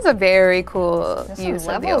 This is a very cool There's some use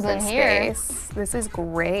of the levels open in here. space. This is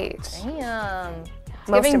great. Damn.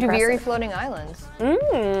 Most Giving Duviri impressive. floating islands.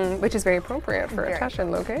 Which is very appropriate for Very a Teshin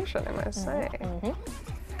location, I must say.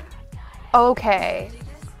 Okay.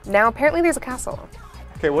 Now apparently there's a castle.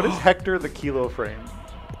 Okay, what is Hector the Kilo Frame?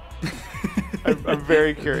 I'm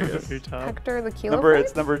very curious. Your top. Hector the Kilo frame?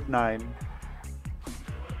 It's number 9.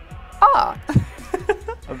 Ah.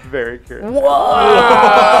 I'm very curious. Whoa!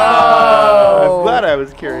 I'm glad I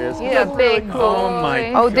was curious. Yeah, big boy. Oh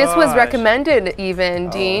my Oh, this was gosh. recommended even,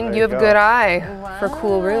 Dean. there You have you a go. good eye for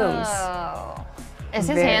cool rooms. Wow. Is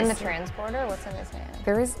his Very hand the sick. transporter? What's in his hand?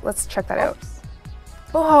 There is, let's check that out.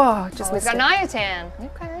 Oh, just Oh, he's missed got it. Nayatan.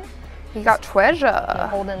 Okay. He got treasure.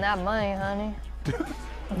 Holding that money, honey.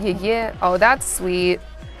 Yeah. Oh, that's sweet.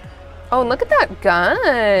 Oh, and look at that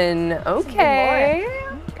gun. Okay.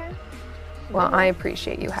 Okay. Well, I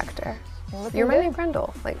appreciate you, Hector. You're my name,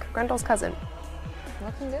 Grendel, like Grendel's cousin.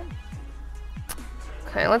 Looking good.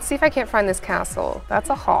 Okay, let's see if I can't find this castle. That's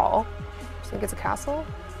a hall. Do you think it's a castle?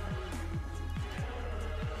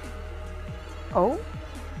 Oh.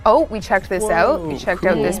 Oh, we checked this out. We checked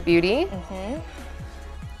out this beauty.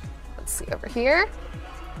 Let's see over here.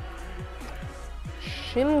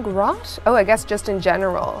 Shimgrot? Oh, I guess just in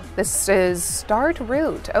general. This is start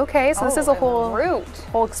route. Okay, so this is a whole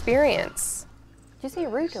whole experience. Did you say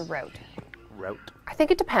root or route? Route. I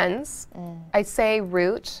think it depends. I say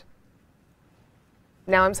route.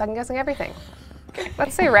 Now I'm second guessing everything.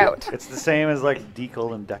 Let's say route. It's the same as like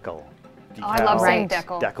decal and decal. Oh, I love saying Right.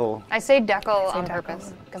 decal. Decal. I say decal on decal.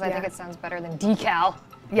 purpose because I think Yeah. it sounds better than decal.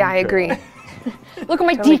 Yeah, I agree. Look at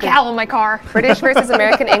my Totally decal on my car. British versus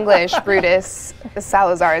American English, Brutus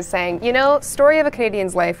Salazar is saying, you know, story of a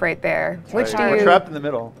Canadian's life right there. Which do We're you? trapped in the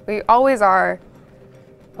middle. We always are.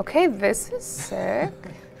 Okay, this is sick.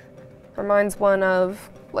 Reminds one of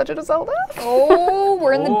Legend of Zelda. Oh,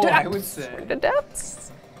 we're in the I depths. would say. The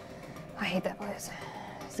depths. I hate that place.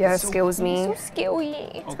 Yeah, excuse me. So scary.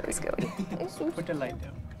 It's very scary. Put the light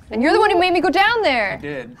down. And you're the one who made me go down there. I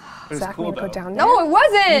did. But it's Zach, cool I'm gonna though. go down there. No, it You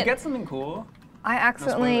wasn't. get something cool. I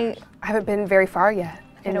accidentally. spoilers. I haven't been very far yet.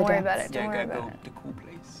 in Don't the worry about depths. it. Don't Yeah, worry gotta about go it. to cool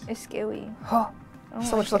place. It's scary. Oh,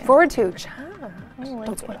 so much to look it. forward to. Chat. I don't like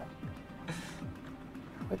Don't spoil it. it.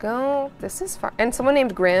 Here we go. This is far. And someone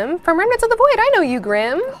named Grim from Remnants of the Void. I know you,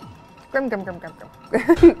 Grim. Grim, grim, grim, grim,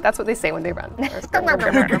 grim. That's what they say when they run. Grim,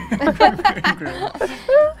 grim, grim, grim.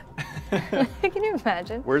 Can you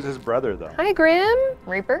imagine? Where's his brother though? Hi, Grim.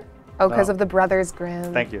 Reaper? Oh, because No. of the brothers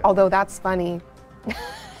Grimm. Thank you. Although that's funny.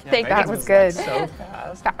 Thank That you. was good. So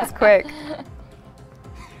fast. That was quick.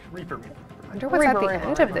 Reaper. I wonder what's at the Reaper,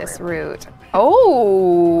 end of this route.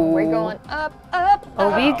 Oh. We're going up, up, Oh,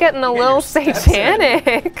 up. we getting a You get little your steps in.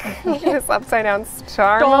 satanic. This upside down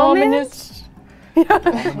star moment.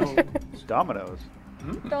 Dominoes.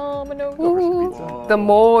 Domino. Ooh, the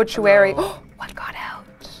mortuary. What got out?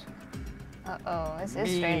 Uh-oh, this is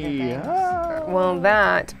Stranger Things. Yeah. Well,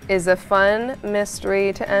 that is a fun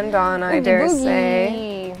mystery to end on, I dare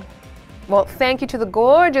say. Well, thank you to the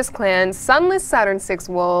gorgeous clan, Sunless Saturn 6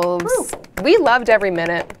 Wolves. We loved every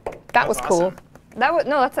minute. That was cool. awesome. That was,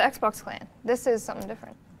 no, that's the Xbox clan. This is something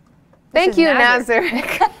different. Thank is you, Nazarick.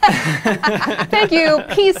 Nazarick. Thank you,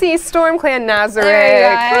 PC Storm Clan Nazarick.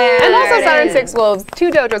 There you go. And also There it Saturn is. 6 Wolves, 2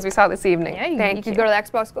 dojos we saw this evening. Yeah, you Thank could go to the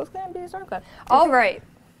Xbox Ghost Clan and be a Star Clan. All right.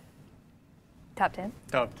 Top 10.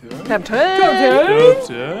 Top 10. Top 10. Top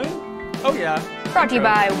 10. Oh yeah. Brought to you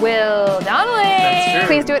by Will Donnelly. That's true.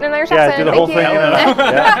 Please do it in another Yeah, section. do the whole thing. Thank you.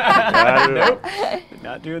 Yeah, Nope.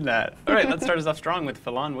 Not doing that. All right, let's start us off strong with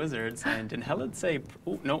Phalan Wizards. And did Helen say?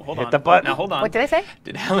 Oh no, hold on. the button. Now hold on. What did I say?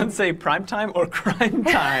 Did Helen say prime time or crime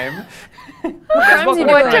time? crimes you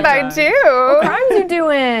What doing? did I do? Crimes you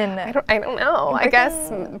doing? I don't know. I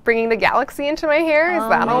guess bringing the galaxy into my hair, is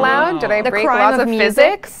that allowed? Did I The break crime laws of of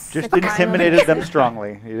music? physics? Just intimidated them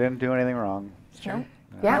strongly. You didn't do anything wrong. No.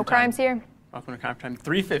 Yeah. No crimes here. Welcome to crime time.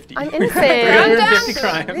 350. I'm We've got innocent. 350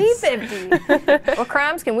 crimes. 350. What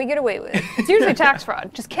crimes can we get away with? It's usually tax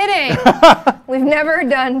fraud. Just kidding. We've never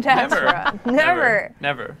done tax Never. fraud. Never.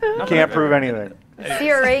 Never. Can't prove anything.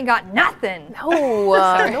 CRA got nothing. No,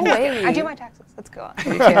 no way. I do my taxes. Let's go on.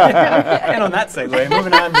 And on that segue,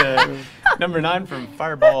 moving on to number 9 from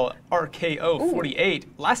Fireball RKO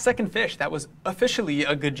 48. Last second fish. That was officially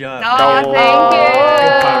a good job. Oh, thank you.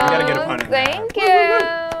 Good pun. We gotta get a pun in there. Thank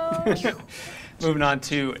you. Moving on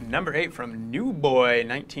to number 8 from New Boy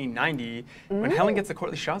 1990. When Helen gets the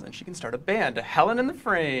courtly Shazan, she can start a band. Helen and the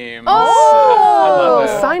Frames. I love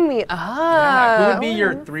it. Sign me up. Yeah, who would be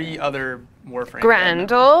your 3 other Warframe?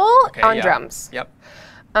 Grendel Okay, on yeah. drums. Yep.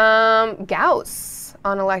 Gauss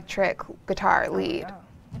on electric guitar lead.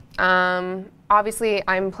 Obviously,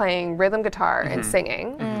 I'm playing rhythm guitar and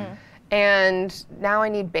singing. And now I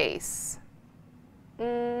need bass.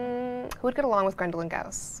 Who would get along with Grendel and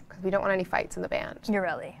Gauss? Because we don't want any fights in the band. You're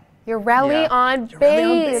really. Your rally Yeah. on Your rally on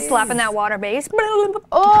bass. bass. Slapping that water bass.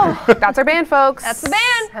 Oh, that's our band, folks. That's the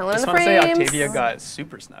band. Helen I and just the want to say Frames. Octavia got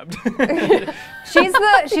super snubbed.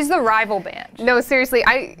 She's the rival band. No, seriously,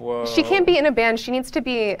 Whoa. she can't be in a band. She needs to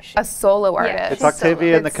be a solo artist. It's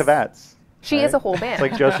Octavia and the It's- Cavats. She is a whole band. It's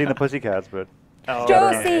like Josie and the Pussycats, but Oh,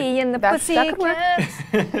 Josie and the That could work.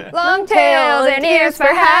 Pussycats. Long tails and ears for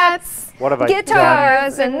hats. what have I done?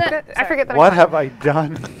 Guitars and I forget that. What have I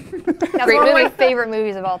done? That's Great one of my movie. favorite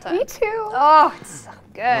movies of all time. Me too. Oh, it's so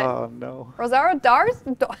good. Oh no. Rosario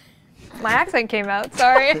Dawson. My accent came out.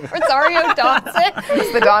 Sorry. Rosario Dawson.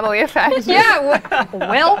 It's the Donnelly effect. Yeah.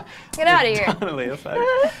 Will, get out of here. Donnelly effect.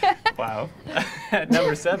 Wow. At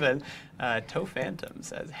number 7, Toe Phantom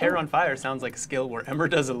says, hair on fire sounds like a skill where Ember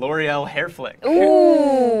does a L'Oreal hair flick.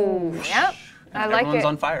 Ooh. Yep. I like Everyone's it.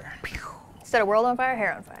 on fire. Instead of world on fire,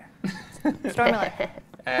 hair on fire. Story of my life.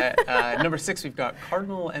 At number 6, we've got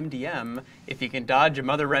Cardinal MDM. If you can dodge a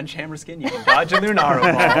Mother Wrench Hammerskin, you can dodge a Lunaro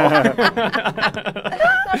ball.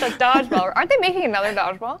 That's a dodgeball. Aren't they making another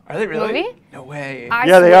dodgeball? Are they really? Movie? No way. I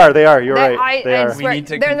They swear- are. They are. You're that right. They I are. we swear- need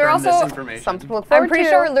to they're confirm this also- information. Something to look forward I'm pretty to.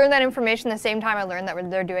 sure I learned that information the same time I learned that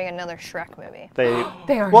they're doing another Shrek movie. They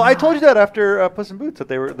are Well, I not. told you that after Puss in Boots that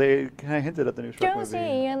they kind of hinted at the new Shrek Josie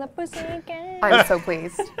movie. and the Pussycat. I'm so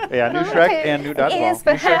pleased. Yeah, new Shrek and new Dodgeball. Is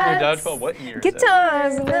for New Shrek, hats, new dodgeball. What year? is it?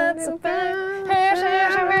 Guitars and lots of fun.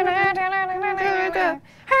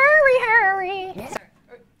 Hurry, hurry.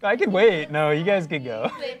 I can wait. No, you guys can go.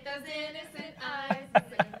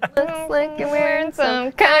 Looks like you're wearing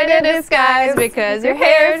some kind of disguise because your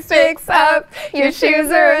hair sticks up, your shoes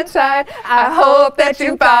are untied. I hope that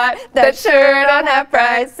you bought that shirt on half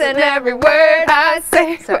price and every word I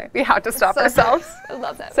say. Sorry. We have to stop Sorry. ourselves. I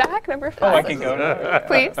love that. Zach, number 5. Oh, I can go now.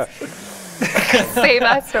 Please. Save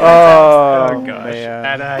that story. Oh, Oh gosh.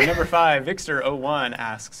 man. At number 5, Vixter01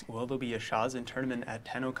 asks, will there be a Shazin tournament at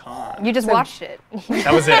TennoCon? You just watched it.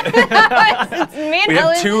 That was it. Me and We have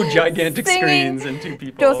Ellen 2 gigantic singing screens and 2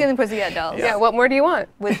 people. Josie and the Pussycat Dolls Yeah, what more do you want?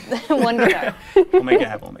 with one guitar. We'll make it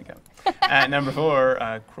happen. We'll make it happen. At number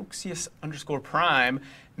 4, Croxius_Prime,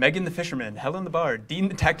 Megan the Fisherman, Helen the Bard, Dean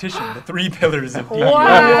the Tactician, the 3 pillars of Dean.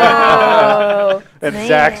 Wow. And Man.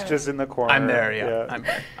 Zach's just in the corner. I'm there, yeah.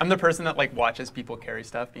 I'm the person that like watches people carry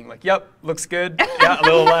stuff, being like, "Yep, looks good. Yeah, a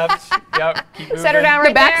little left. Yep, keep moving." Set her down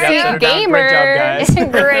right The backseat there. Yep, set her down. gamer. Great job, guys.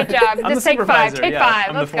 Great job. I'm Just the take 5. supervisor, Take yeah, 5.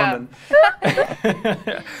 I'm Let's the go.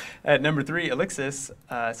 foreman. At number 3, Elixis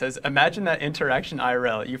says, imagine that interaction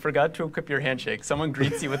IRL. You forgot to equip your handshake. Someone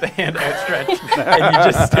greets you with a hand outstretched, and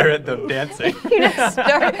you just stare at them dancing. You just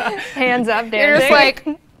start hands up dancing. You're just like,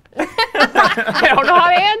 I don't know how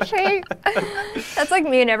to handshake. That's like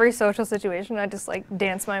me in every social situation. I just like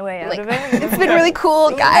dance my way out of it. It's been really cool,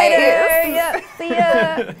 Later. guys. Yeah. See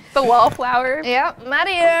ya. The wallflower. Yeah. I'm out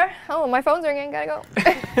of here. Oh, my phone's ringing. Gotta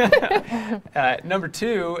go. Number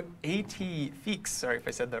 2, AT Feeks. Sorry if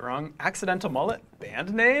I said that wrong. Accidental Mullet.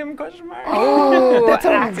 Band name? Question mark. Oh, That's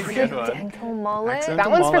a good one. accidental mullet. Accidental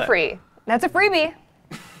That one's for mullet. free. That's a freebie.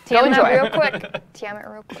 Go TM enjoy. that real quick. TM it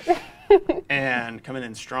real quick. And coming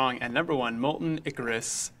in strong at number 1, Molten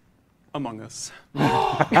Icarus, Among Us.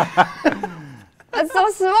 That's so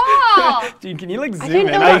small. Dude, can you like zoom I didn't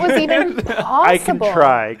in? know that was even possible. I can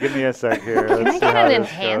try. Give me a sec here. Let's I see get how an this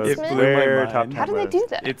enhancement? goes. It blew my Where mind. top 10 How do they list? do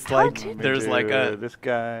that? It's How like do- there's Do like a this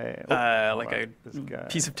guy. this guy.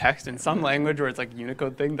 piece of text in some language where it's like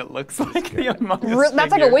Unicode thing that looks like the Among Us.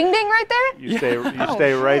 That's like a figure. wingding right there? You stay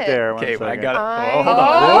right shit. there. Okay, One I second. got it. I- Oh, hold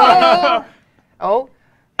on. Oh,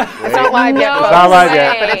 Wait. it's not live yet. No folks. Not live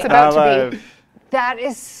yet. But it's Not about to live. be. That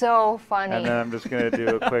is so funny. And then I'm just gonna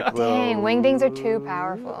do a quick little. Dang, wingdings are too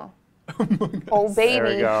powerful. Oh, baby.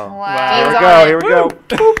 There we go. Wow. Here we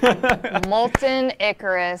go. Molten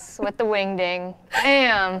Icarus with the wingding.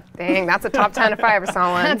 Damn. Dang, that's a top 10 if I ever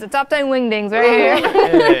saw one. That's a top 10 wingdings right here.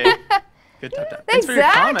 Hey. Good top 10. Thanks for your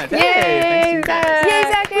Zach. comment. Yay, Hey, thanks to you guys. Yay,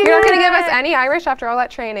 Zach. You're not going to give us any Irish after all that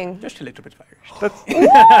training. Just a little bit Irish.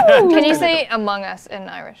 Can you say Among Us in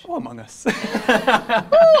Irish? Oh, Among Us.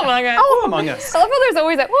 Oh my god. Oh, Among Us. I love how there's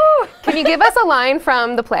always a woo. Can you give us a line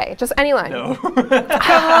from the play? Just any line. No. Come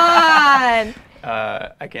on.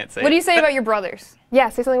 I can't say What do it. you say about your brothers? Yeah,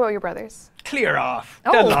 say something about your brothers. Clear off.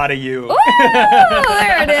 Oh. A lot of you. Oh,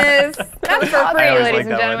 there it is. That's for I free, always ladies like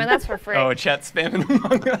and that gentlemen. one. That's for free. Oh, chat spamming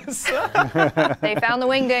Among Us. They found the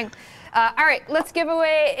wingding. All right, let's give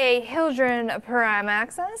away a Hildryn Prime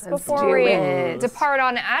Access before do we it. depart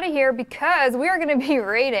on out of here because we are going to be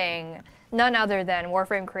rating none other than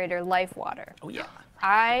Warframe creator Lifewater. Oh, yeah.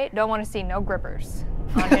 I don't want to see no grippers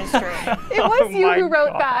on his stream. It was you my who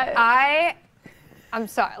wrote God. that. I'm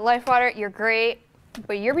sorry, Lifewater, you're great,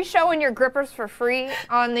 but you'll be showing your grippers for free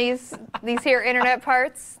on these here internet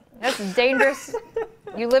parts. That's dangerous.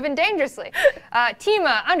 You live in dangerously.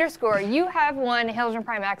 Tima _ you have won Hildryn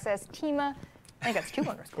Prime Access. Tima, I think that's 2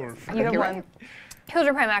 underscores. You have won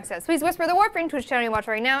Hildryn Prime Access. Please whisper the Warframe Twitch channel you watch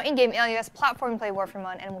right now. In-game alias, platform play Warframe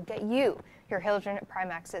on, and we'll get you your Hildryn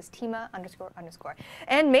Prime Access. Tima __.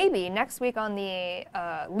 And maybe next week on the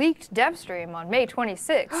leaked dev stream on May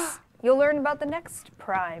 26th, you'll learn about the next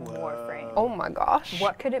Prime Warframe. Oh my gosh.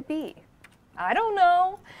 What could it be? I don't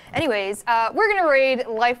know. Anyways, we're going to raid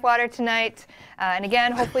Lifewater tonight. And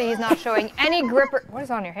again, hopefully he's not showing any gripper. What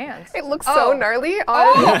is on your hands? It looks so gnarly. It's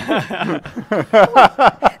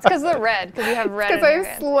because of the red, because you have red in Because I your have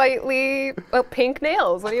hand. slightly pink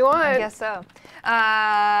nails. What do you want? I guess so.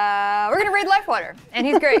 We're going to raid Lifewater, and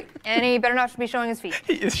he's great. And he better not be showing his feet.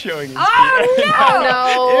 He is showing his Oh, feet. no!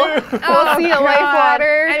 Oh no. We'll see you,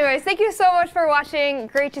 Lifewater. Anyways, thank you so much for watching.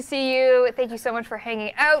 Great to see you. Thank you so much for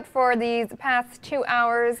hanging out for these past 2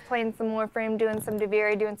 hours, playing some Warframe, doing some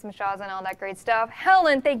Duviri, doing some Shaws, and all that great stuff.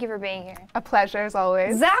 Helen, thank you for being here. A pleasure as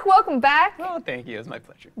always. Zach, welcome back. Oh, thank you. It was my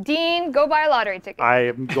pleasure. Dean, go buy a lottery ticket. I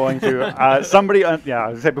am going to. Somebody, yeah, I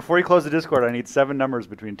was gonna say before you close the Discord, I need 7 numbers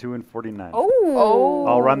between 2 and 49. Oh.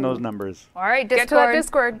 I'll run those numbers. All right, Discord. Get to that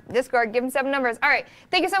Discord. Discord, give him 7 numbers. All right,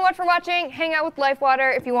 thank you so much for watching. Hang out with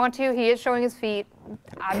Lifewater if you want to. He is showing his feet.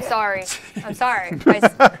 I'm sorry. I'm sorry.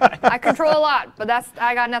 I control a lot, but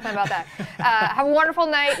I got nothing about that. Have a wonderful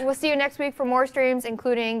night. We'll see you next week for more streams,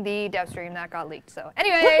 including the dev stream that got leaked. So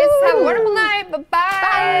anyways, have a wonderful night. Bye-bye.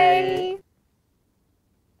 Bye.